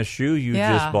some kind of shoe you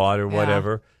just bought or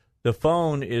whatever. The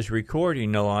phone is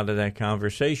recording a lot of that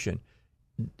conversation.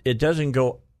 It doesn't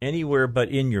go anywhere but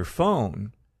in your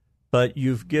phone. But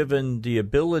you've given the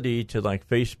ability to like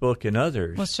Facebook and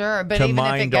others. Well, sure, but to even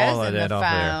mind if it goes all of in that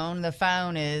the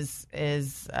phone is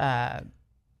a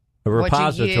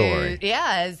repository.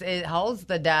 It holds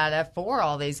the data for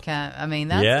all these kind. I mean,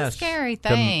 that's a scary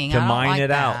thing. To I don't mine like it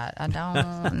that. out. I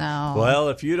don't know. Well,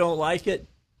 if you don't like it,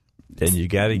 then you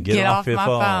got to get off your my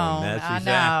phone. That's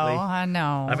exactly. I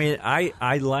know. I mean,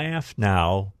 I laugh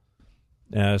now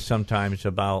sometimes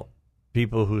about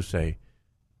people who say,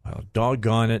 "Well,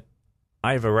 doggone it,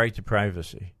 I have a right to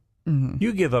privacy."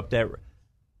 You give up that.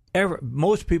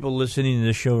 Most people listening to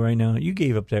this show right now, you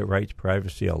gave up that right to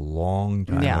privacy a long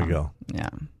time ago. Yeah.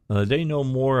 They know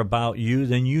more about you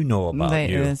than you know about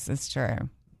you. It's true.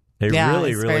 They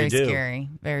really, it's really very do. Scary.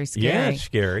 Very scary. Yeah, it's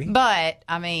scary. But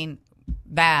I mean,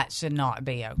 that should not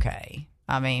be okay.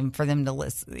 I mean, for them to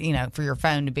listen, for your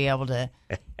phone to be able to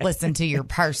listen to your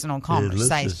personal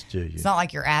conversation. It's not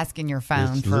like you're asking your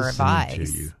phone for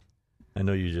advice. To you. I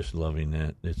know you're just loving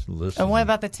that. It's listening. And what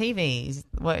about the TVs?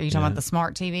 What are you talking about? The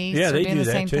smart TVs? Yeah, they do the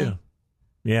that same too. Thing?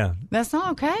 Yeah, that's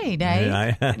not okay, Dave.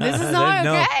 Yeah, this is not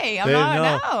okay.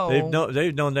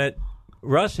 They've known that.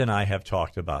 Russ and I have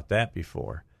talked about that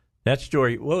before. That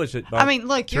story. What was it? I mean,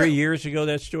 look, 3 years ago,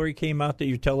 that story came out that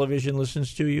your television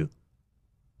listens to you.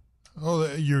 Oh,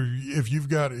 if you've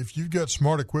got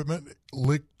smart equipment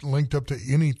linked up to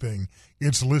anything,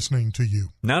 it's listening to you.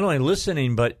 Not only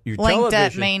listening, but your linked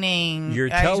television. Up meaning your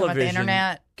television, the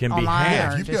internet, can online, be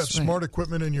hacked. If you've got smart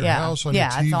equipment in your house, on your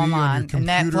TV, on your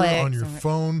computer, Netflix, on your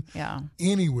phone,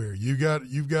 anywhere. You've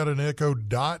got an Echo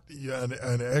Dot,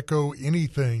 an Echo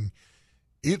anything.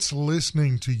 It's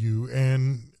listening to you,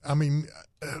 and I mean,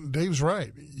 Dave's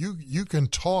right. You can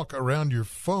talk around your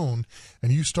phone,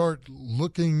 and you start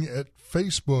looking at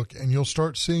Facebook, and you'll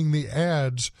start seeing the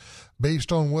ads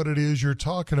based on what it is you're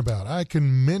talking about. I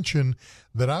can mention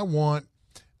that I want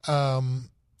a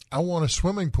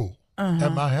swimming pool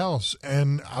at my house,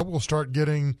 and I will start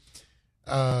getting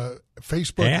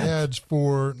Facebook ads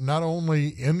for not only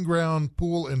in-ground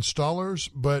pool installers,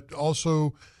 but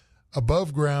also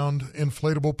above-ground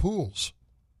inflatable pools.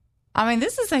 I mean,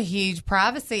 this is a huge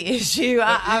privacy issue.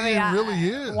 I mean, it really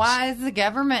is. Why is the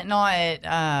government not?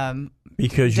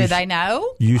 Because do they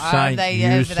know? You signed.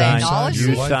 You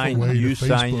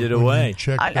signed it away.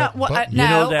 If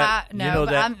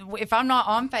I'm not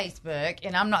on Facebook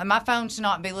and my phone should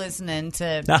not be listening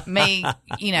to me,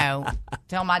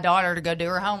 tell my daughter to go do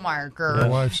her homework or my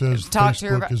wife says talk Facebook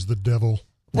to her is the devil.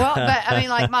 Well, but I mean,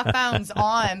 like my phone's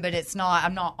on, but it's not.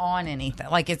 I'm not on anything.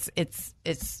 Like it's.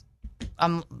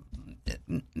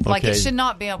 Like it should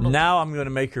not be able to. Now I'm going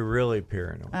to make her really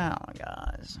paranoid. Oh my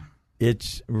gosh!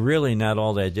 It's really not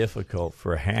all that difficult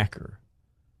for a hacker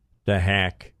to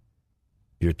hack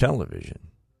your television,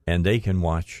 and they can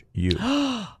watch you.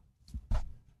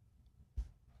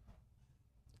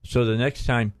 So the next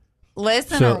time,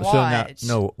 listen or watch.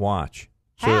 Watch.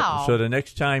 How? So the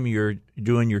next time you're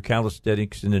doing your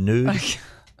calisthenics in the nude,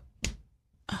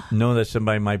 know that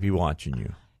somebody might be watching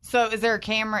you. So is there a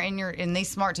camera in these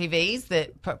smart TVs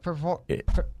that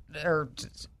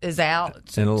is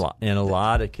out? In a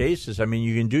lot of cases, I mean,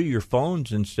 you can do your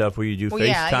phones and stuff where you do FaceTime.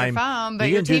 Yeah, your phone, but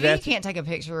your TV, you can't take a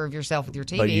picture of yourself with your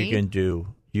TV. But you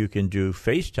can do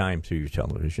FaceTime through your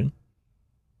television.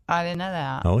 I didn't know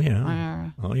that. Oh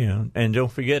yeah, and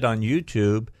don't forget on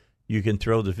YouTube you can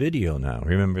throw the video now.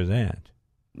 Remember that?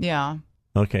 Yeah.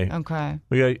 Okay.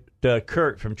 We got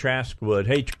Kurt from Traskwood.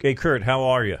 Hey, Kurt, how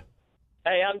are you?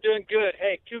 Hey, I'm doing good.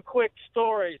 Hey, 2 quick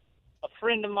stories. A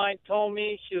friend of mine told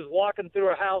me she was walking through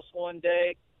her house one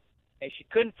day, and she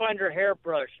couldn't find her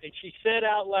hairbrush. And she said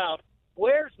out loud,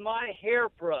 "Where's my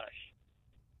hairbrush?"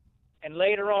 And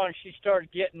later on, she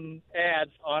started getting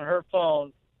ads on her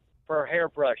phone for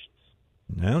hairbrushes.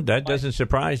 No, that doesn't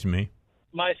surprise me.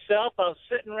 Myself, I was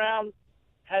sitting around,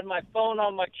 had my phone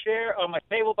on my chair, on my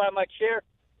table by my chair,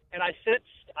 and I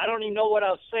don't even know what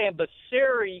I was saying, but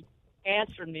Siri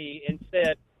answered me and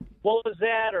said, "What was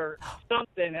that?" or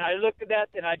something. And I looked at that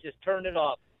and I just turned it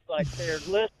off. Like they're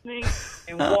listening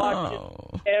and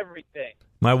watching everything.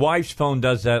 My wife's phone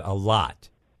does that a lot.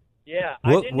 Yeah.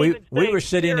 We were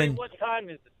sitting Siri, in. what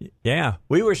time is it? Yeah,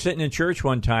 we were sitting in church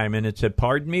one time and it said,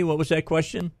 "Pardon me, what was that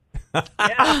question?" Oh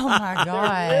my gosh.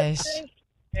 They're listening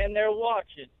and they're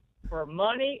watching for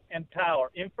money and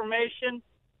power. Information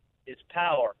is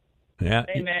power. Yeah.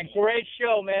 Hey, man, great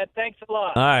show, man. Thanks a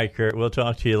lot. All right, Kurt. We'll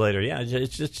talk to you later. Yeah,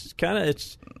 it's kind of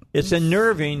it's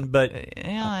unnerving, but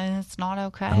yeah, it's not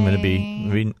okay. I'm going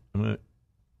to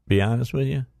be honest with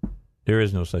you. There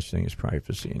is no such thing as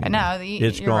privacy anymore. No,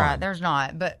 you're gone. Right. There's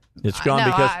not, but it's gone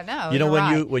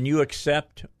because when you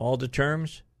accept all the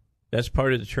terms, that's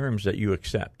part of the terms that you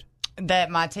accept.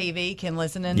 That my TV can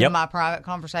listen into my private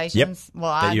conversations. Yep. Well,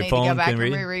 I need to go back and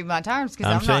reread my terms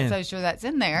because I'm not so sure that's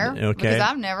in there. Okay. Because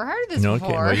I've never heard of this before.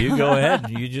 Okay, well, you go ahead.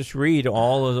 You just read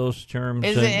all of those terms.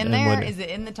 Is it in there? Is it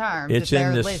in the terms? It's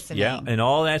in this. Listening? Yeah, and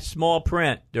all that small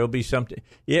print. There'll be something.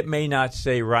 It may not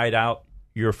say right out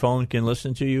your phone can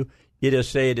listen to you. It'll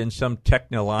say it in some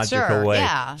technological way.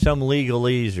 Yeah. Some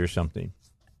legalese or something.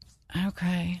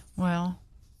 Okay, well.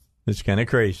 It's kind of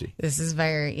crazy. This is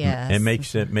very, yes.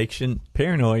 It makes you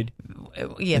paranoid.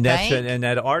 Yeah, and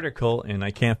that article, and I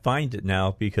can't find it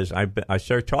now because I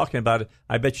started talking about it.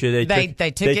 I bet you they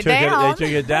took it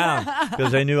down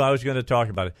because they knew I was going to talk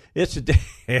about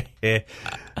it.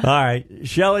 All right,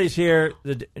 Shelley's here.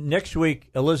 Next week,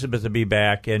 Elizabeth will be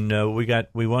back, and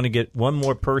we want to get one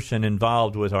more person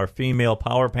involved with our female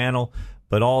power panel.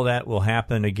 But all that will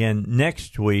happen again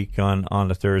next week on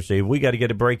a Thursday. We got to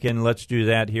get a break in. Let's do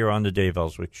that here on the Dave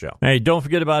Elswick Show. Hey, don't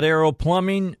forget about Aero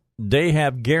Plumbing. They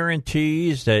have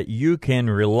guarantees that you can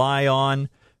rely on.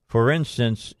 For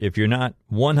instance, if you're not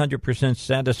 100%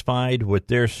 satisfied with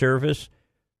their service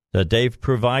that they've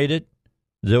provided,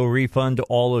 they'll refund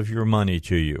all of your money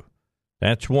to you.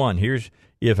 That's one.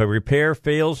 If a repair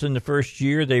fails in the first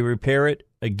year, they repair it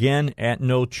again at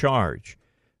no charge.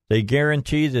 They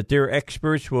guarantee that their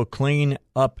experts will clean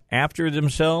up after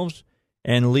themselves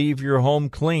and leave your home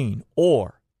clean,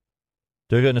 or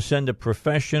they're going to send a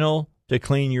professional to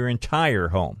clean your entire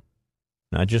home,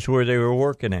 not just where they were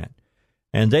working at.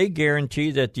 And they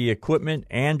guarantee that the equipment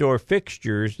and or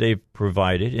fixtures they've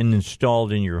provided and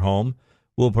installed in your home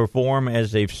will perform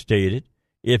as they've stated.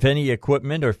 If any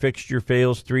equipment or fixture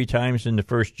fails 3 times in the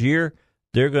first year,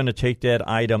 they're going to take that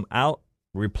item out,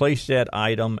 replace that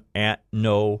item at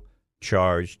no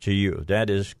charge to you. That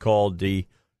is called the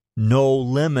no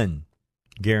lemon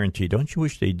guarantee. Don't you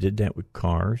wish they did that with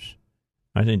cars?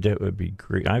 I think that would be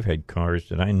great. I've had cars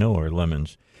that I know are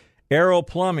lemons. Aero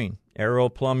Plumbing,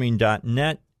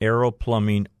 aeroplumbing.net, Aero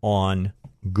Plumbing on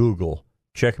Google.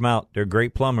 Check them out. They're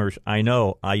great plumbers. I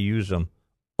know. I use them.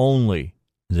 Only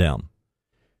them.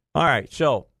 All right,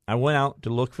 so I went out to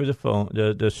look for the phone,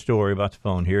 the story about the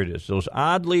phone. Here it is. Those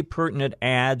oddly pertinent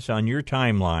ads on your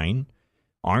timeline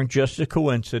aren't just a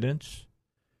coincidence.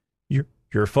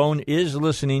 Your phone is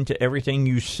listening to everything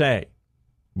you say.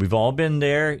 We've all been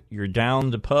there. You're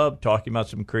down the pub talking about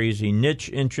some crazy niche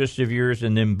interest of yours,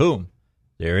 and then boom,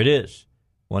 there it is.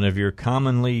 One of your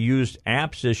commonly used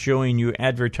apps is showing you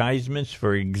advertisements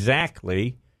for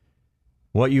exactly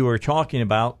what you were talking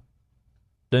about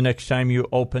the next time you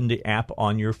open the app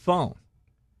on your phone.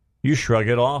 You shrug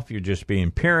it off. You're just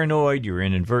being paranoid. You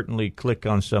inadvertently click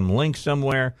on some link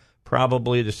somewhere,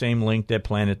 probably the same link that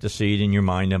planted the seed in your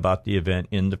mind about the event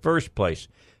in the first place.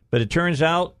 But it turns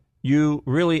out you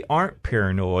really aren't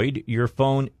paranoid. Your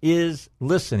phone is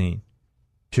listening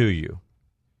to you.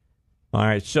 All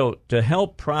right, so to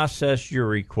help process your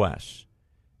requests,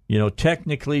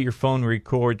 technically your phone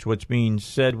records what's being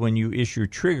said when you issue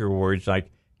trigger words like,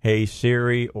 hey,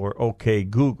 Siri, or okay,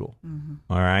 Google. Mm-hmm.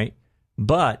 All right?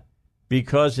 But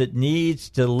because it needs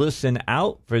to listen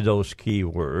out for those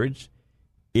keywords,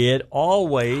 it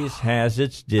always has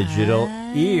its digital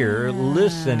ear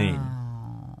listening.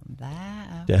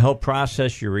 To help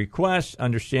process your requests,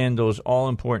 understand those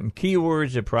all-important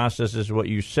keywords, it processes what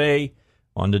you say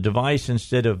on the device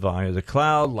instead of via the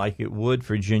cloud like it would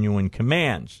for genuine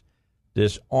commands.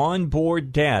 This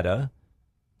onboard data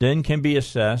then can be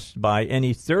assessed by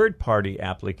any third-party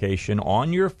application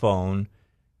on your phone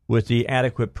with the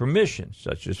adequate permissions,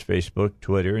 such as Facebook,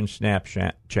 Twitter, and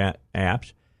Snapchat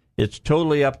apps. It's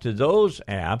totally up to those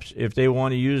apps if they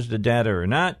want to use the data or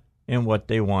not and what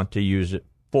they want to use it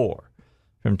for.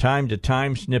 From time to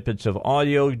time, snippets of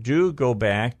audio do go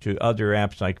back to other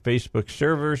apps like Facebook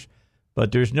servers,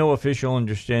 but there's no official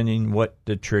understanding what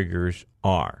the triggers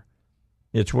are.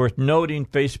 It's worth noting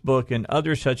Facebook and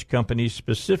other such companies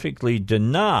specifically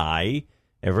deny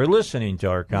ever listening to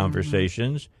our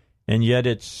conversations, and yet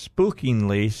it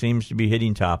spookingly seems to be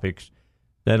hitting topics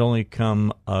that only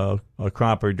come a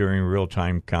cropper during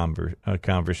real-time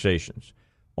conversations.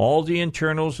 All the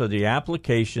internals of the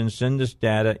application send this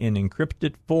data in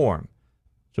encrypted form,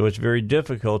 so it's very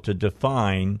difficult to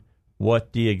define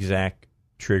what the exact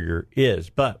trigger is.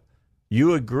 But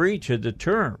you agree to the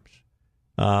terms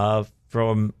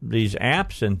from these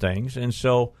apps and things, and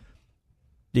so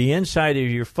the inside of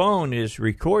your phone is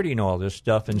recording all this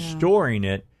stuff and storing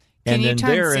it. Can you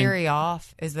turn Siri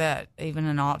off? Is that even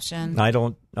an option?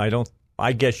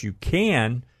 I guess you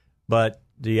can, but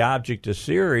the object of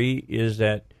Siri is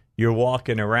that you're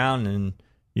walking around and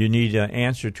you need an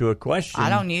answer to a question. I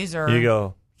don't use her. You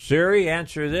go, Siri,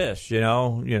 answer this.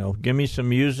 Give me some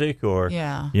music or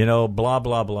blah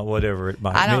blah blah, whatever it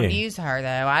might be. I don't use her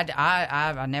though.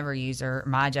 I never use her.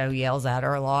 My Joe yells at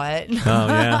her a lot. Oh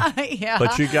yeah, yeah.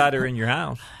 But you got her in your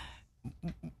house.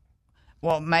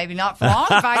 Well, maybe not for long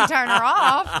if I can turn her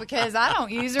off because I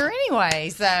don't use her anyway.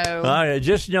 So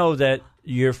just know that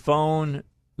your phone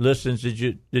listens.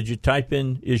 Did you type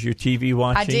in, is your TV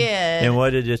watching? I did. And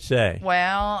what did it say?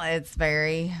 Well, it's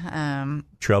very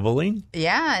troubling.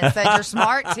 Yeah, it said your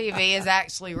smart TV is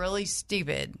actually really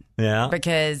stupid. Yeah,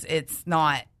 because it's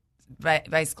not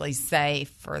basically safe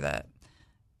for the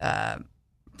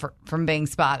from being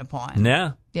spied upon.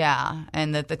 Yeah, yeah,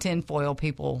 and that the tinfoil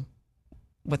people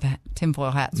with the tinfoil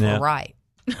hats were right.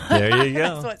 There you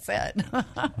go. That's what it said.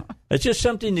 It's just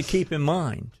something to keep in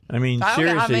mind. I mean,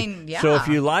 seriously. I mean, yeah. So if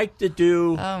you like to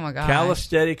do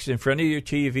calisthenics in front of your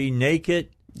TV naked,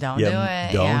 don't do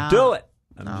it. Don't do it.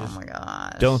 My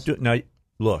gosh. Don't do it. Now,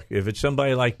 look, if it's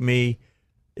somebody like me,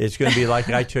 it's going to be like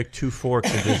I took 2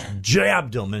 forks and just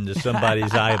jabbed them into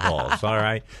somebody's eyeballs, all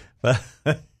right? I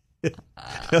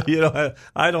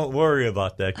don't worry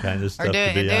about that kind of stuff. Or do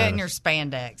it in your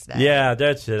spandex day. Yeah,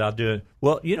 that's it. I'll do it.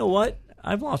 Well, you know what?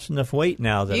 I've lost enough weight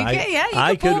now that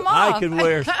I could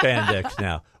wear spandex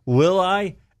now. Will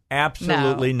I?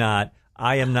 Absolutely not.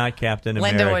 I am not Captain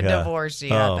America. Linda would divorce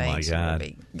you. Oh I think my she God! Would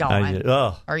be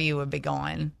gone. Or you would be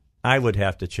gone. I would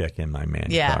have to check in my man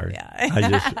card.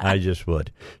 Yeah. I just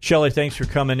would. Shelley, thanks for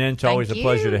coming in. It's always a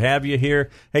pleasure to have you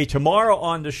here. Hey, tomorrow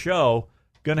on the show,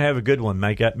 going to have a good one.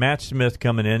 I got Matt Smith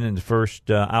coming in the first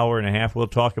hour and a half. We'll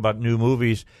talk about new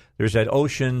movies. There's that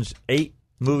Ocean's 8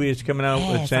 movie that's coming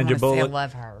out with Sandra Bullock. I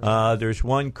love her. There's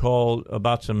one called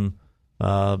about some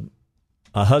a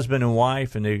husband and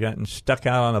wife, and they've gotten stuck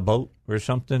out on a boat or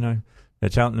something.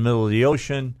 That's out in the middle of the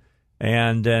ocean.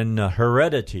 And then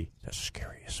Heredity. That's the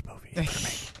scariest movie for me.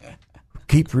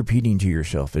 Keep repeating to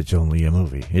yourself, it's only a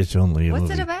movie. It's only a movie.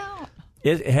 What's it about?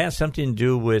 It has something to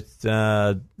do with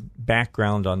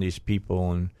background on these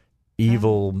people and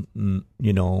evil,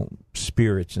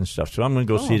 spirits and stuff. So I'm going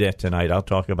to go see that tonight. I'll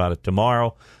talk about it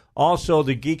tomorrow. Also,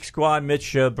 the Geek Squad,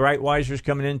 Mitch Breitweiser's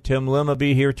coming in. Tim Lim will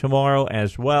be here tomorrow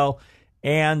as well.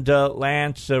 And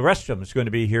Lance Restrom is going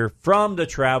to be here from the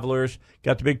Travelers.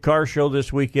 Got the big car show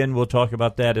this weekend. We'll talk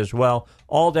about that as well.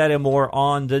 All that and more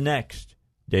on the next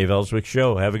Dave Elswick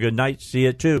Show. Have a good night. See you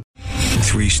at 2.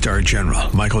 3-star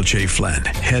General Michael J. Flynn,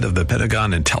 head of the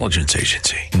Pentagon Intelligence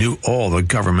Agency, knew all the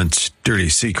government's dirty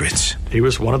secrets. He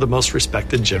was one of the most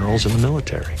respected generals in the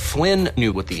military. Flynn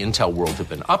knew what the intel world had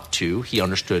been up to. He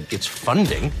understood its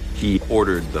funding. He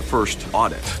ordered the first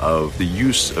audit of the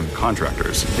use of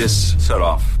contractors. This set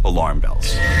off alarm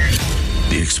bells.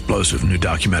 The explosive new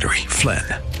documentary, Flynn,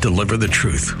 Deliver the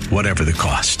Truth, Whatever the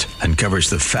Cost, uncovers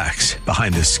the facts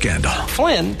behind this scandal.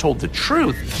 Flynn told the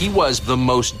truth. He was the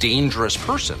most dangerous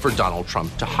person for Donald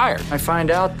Trump to hire. I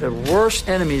find out the worst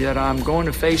enemy that I'm going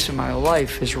to face in my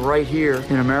life is right here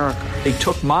in America. They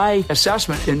took my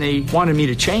assessment and they wanted me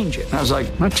to change it. And I was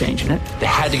like, I'm not changing it. They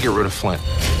had to get rid of Flynn.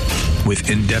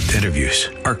 With in-depth interviews,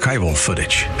 archival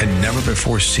footage, and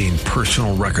never-before-seen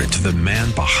personal records of the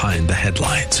man behind the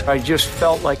headlines. I just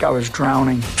felt like I was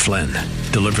drowning. Flynn,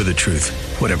 Deliver the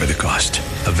Truth, Whatever the Cost.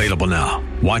 Available now.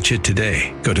 Watch it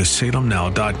today. Go to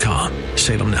salemnow.com.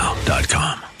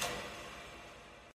 salemnow.com.